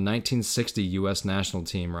from the 1960 U.S. national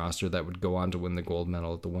team roster that would go on to win the gold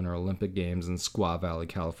medal at the Winter Olympic Games in Squaw Valley,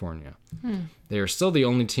 California. They are still the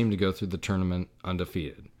only team to go through the tournament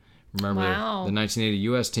undefeated. Remember, Wow. the 1980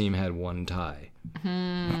 U.S. team had 1 tie.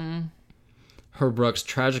 Herb Brooks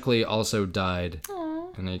tragically also died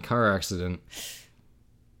in a car accident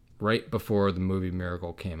right before the movie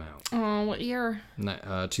Miracle came out. Oh, what year?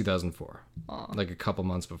 2004. Like a couple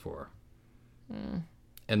months before.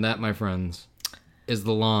 And that, my friends, is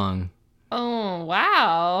the long Oh,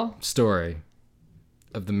 wow. story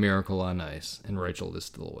of the Miracle on Ice, and Rachel is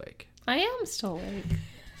still awake. I am still awake.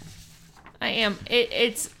 I am.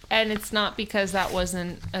 It's not because that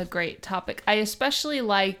wasn't a great topic. I especially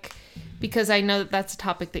like, because I know that that's a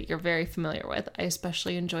topic that you're very familiar with. I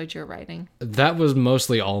especially enjoyed your writing. That was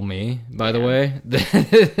mostly all me, by the way.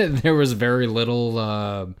 There was very little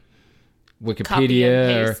Copy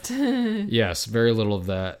Wikipedia. and paste. Yes, very little of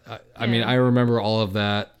that. I mean, I remember all of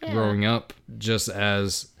that growing up, just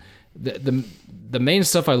as the main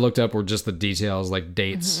stuff I looked up were just the details, like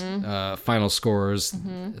dates, final scores,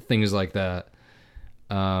 things like that.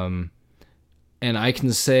 And I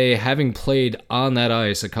can say, having played on that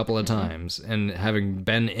ice a couple of times and having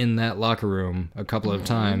been in that locker room a couple of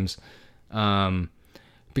times,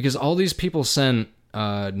 because all these people sent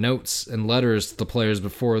notes and letters to the players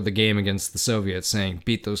before the game against the Soviets saying,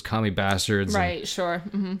 beat those commie bastards. Right, sure.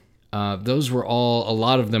 Mm-hmm. Those were all, a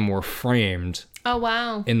lot of them were framed Oh,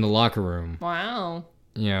 wow. in the locker room. Wow.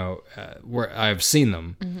 You know, where I've seen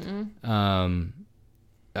them.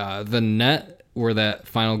 The net where that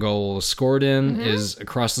final goal was scored in is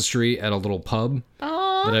across the street at a little pub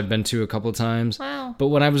that I've been to a couple of times. Wow. But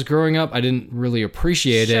when I was growing up, I didn't really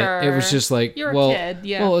appreciate it. It was Sure. just like, You're a well, kid,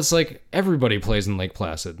 yeah. well, it's like everybody plays in Lake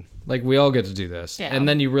Placid. Like, we all get to do this. Yeah. And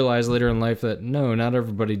then you realize later in life that no, not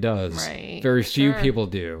everybody does. Right. Very few Sure. people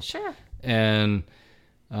do. Sure. And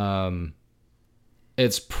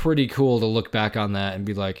it's pretty cool to look back on that and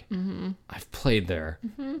be like, I've played there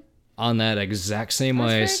on that exact same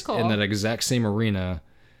That's very ice cool. in that exact same arena.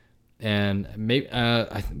 And maybe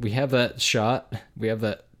we have that shot. We have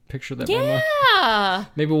that picture that Yeah.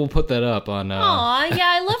 maybe we'll put that up on. Aw, yeah,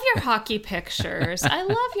 I love your hockey pictures. I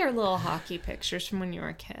love your little hockey pictures from when you were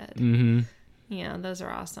a kid. Mm-hmm. Yeah, those are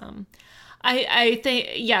awesome. I think,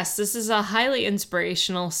 yes, this is a highly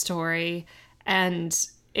inspirational story, and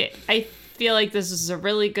I feel like this is a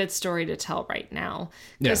really good story to tell right now.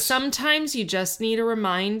 Because Yes. sometimes you just need a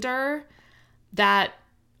reminder that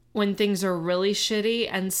when things are really shitty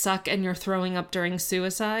and suck and you're throwing up during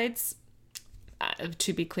suicides,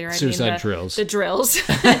 to be clear, I Suicide mean drills. the drills,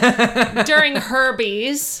 during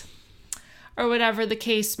Herbies, or whatever the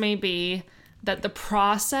case may be, that the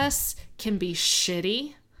process can be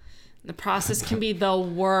shitty. The process can be the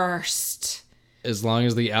worst. As long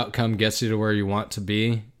as the outcome gets you to where you want to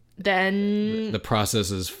be, Then the process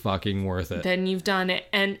is fucking worth it. then you've done it.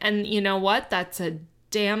 And you know what? That's a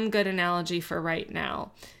damn good analogy for right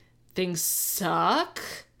now. Things suck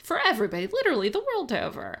for everybody, literally the world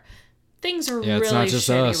over. Things are Yeah, it's really not just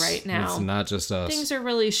shitty us. right now. It's not just us. Things are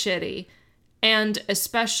really shitty. And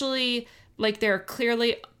especially, like, they're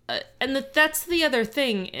clearly... and that's the other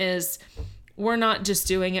thing is we're not just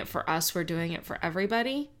doing it for us. We're doing it for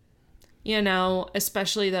everybody. You know,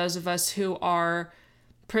 especially those of us who are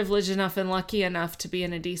privileged enough and lucky enough to be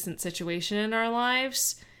in a decent situation in our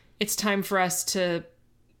lives. It's time for us to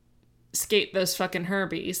skate those fucking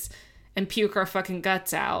Herbies and puke our fucking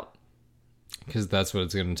guts out. Because that's what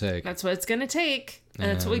it's going to take. That's what it's gonna take. And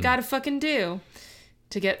that's what we gotta fucking do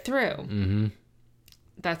to get through. Mm-hmm.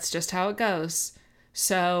 That's just how it goes.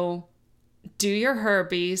 So, do your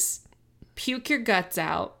Herbies, puke your guts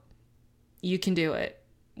out. You can do it.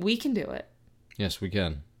 We can do it. Yes, we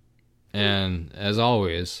can. And as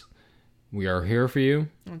always, we are here for you.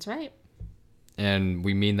 That's right. And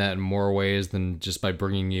we mean that in more ways than just by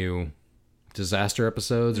bringing you disaster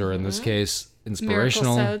episodes, or in this case,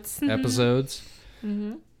 inspirational Miracle-sodes. episodes.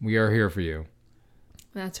 We are here for you.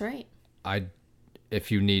 That's right. If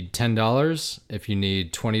you need $10, if you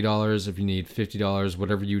need $20, if you need $50,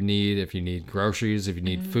 whatever you need, if you need groceries, if you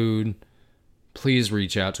need food, please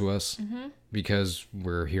reach out to us because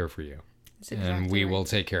we're here for you. That's And exactly we right. will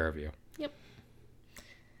take care of you. Yep.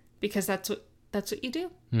 Because that's what you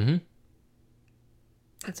do. Mm-hmm.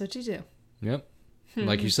 That's what you do. Yep.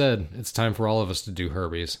 Like you said, it's time for all of us to do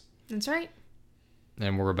Herbies. That's right.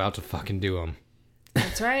 And we're about to fucking do them.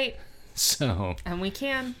 That's right. So, And we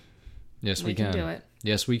can. yes, we We can do it.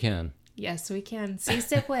 Yes, we can. Yes, we can. Si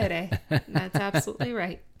se puede. That's absolutely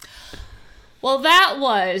right. Well, that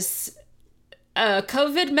was a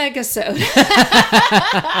COVID megasode.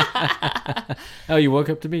 Oh, you woke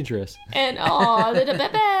up Demetrius. And oh, little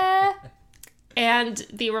baby. And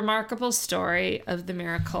the remarkable story of the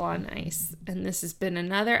Miracle on Ice. And this has been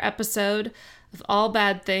another episode of All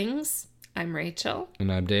Bad Things. I'm Rachel.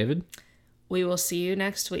 And I'm David. We will see you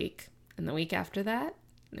next week, and the week after that,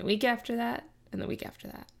 and the week after that, and the week after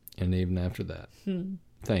that. And even after that.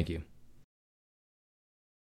 Thank you.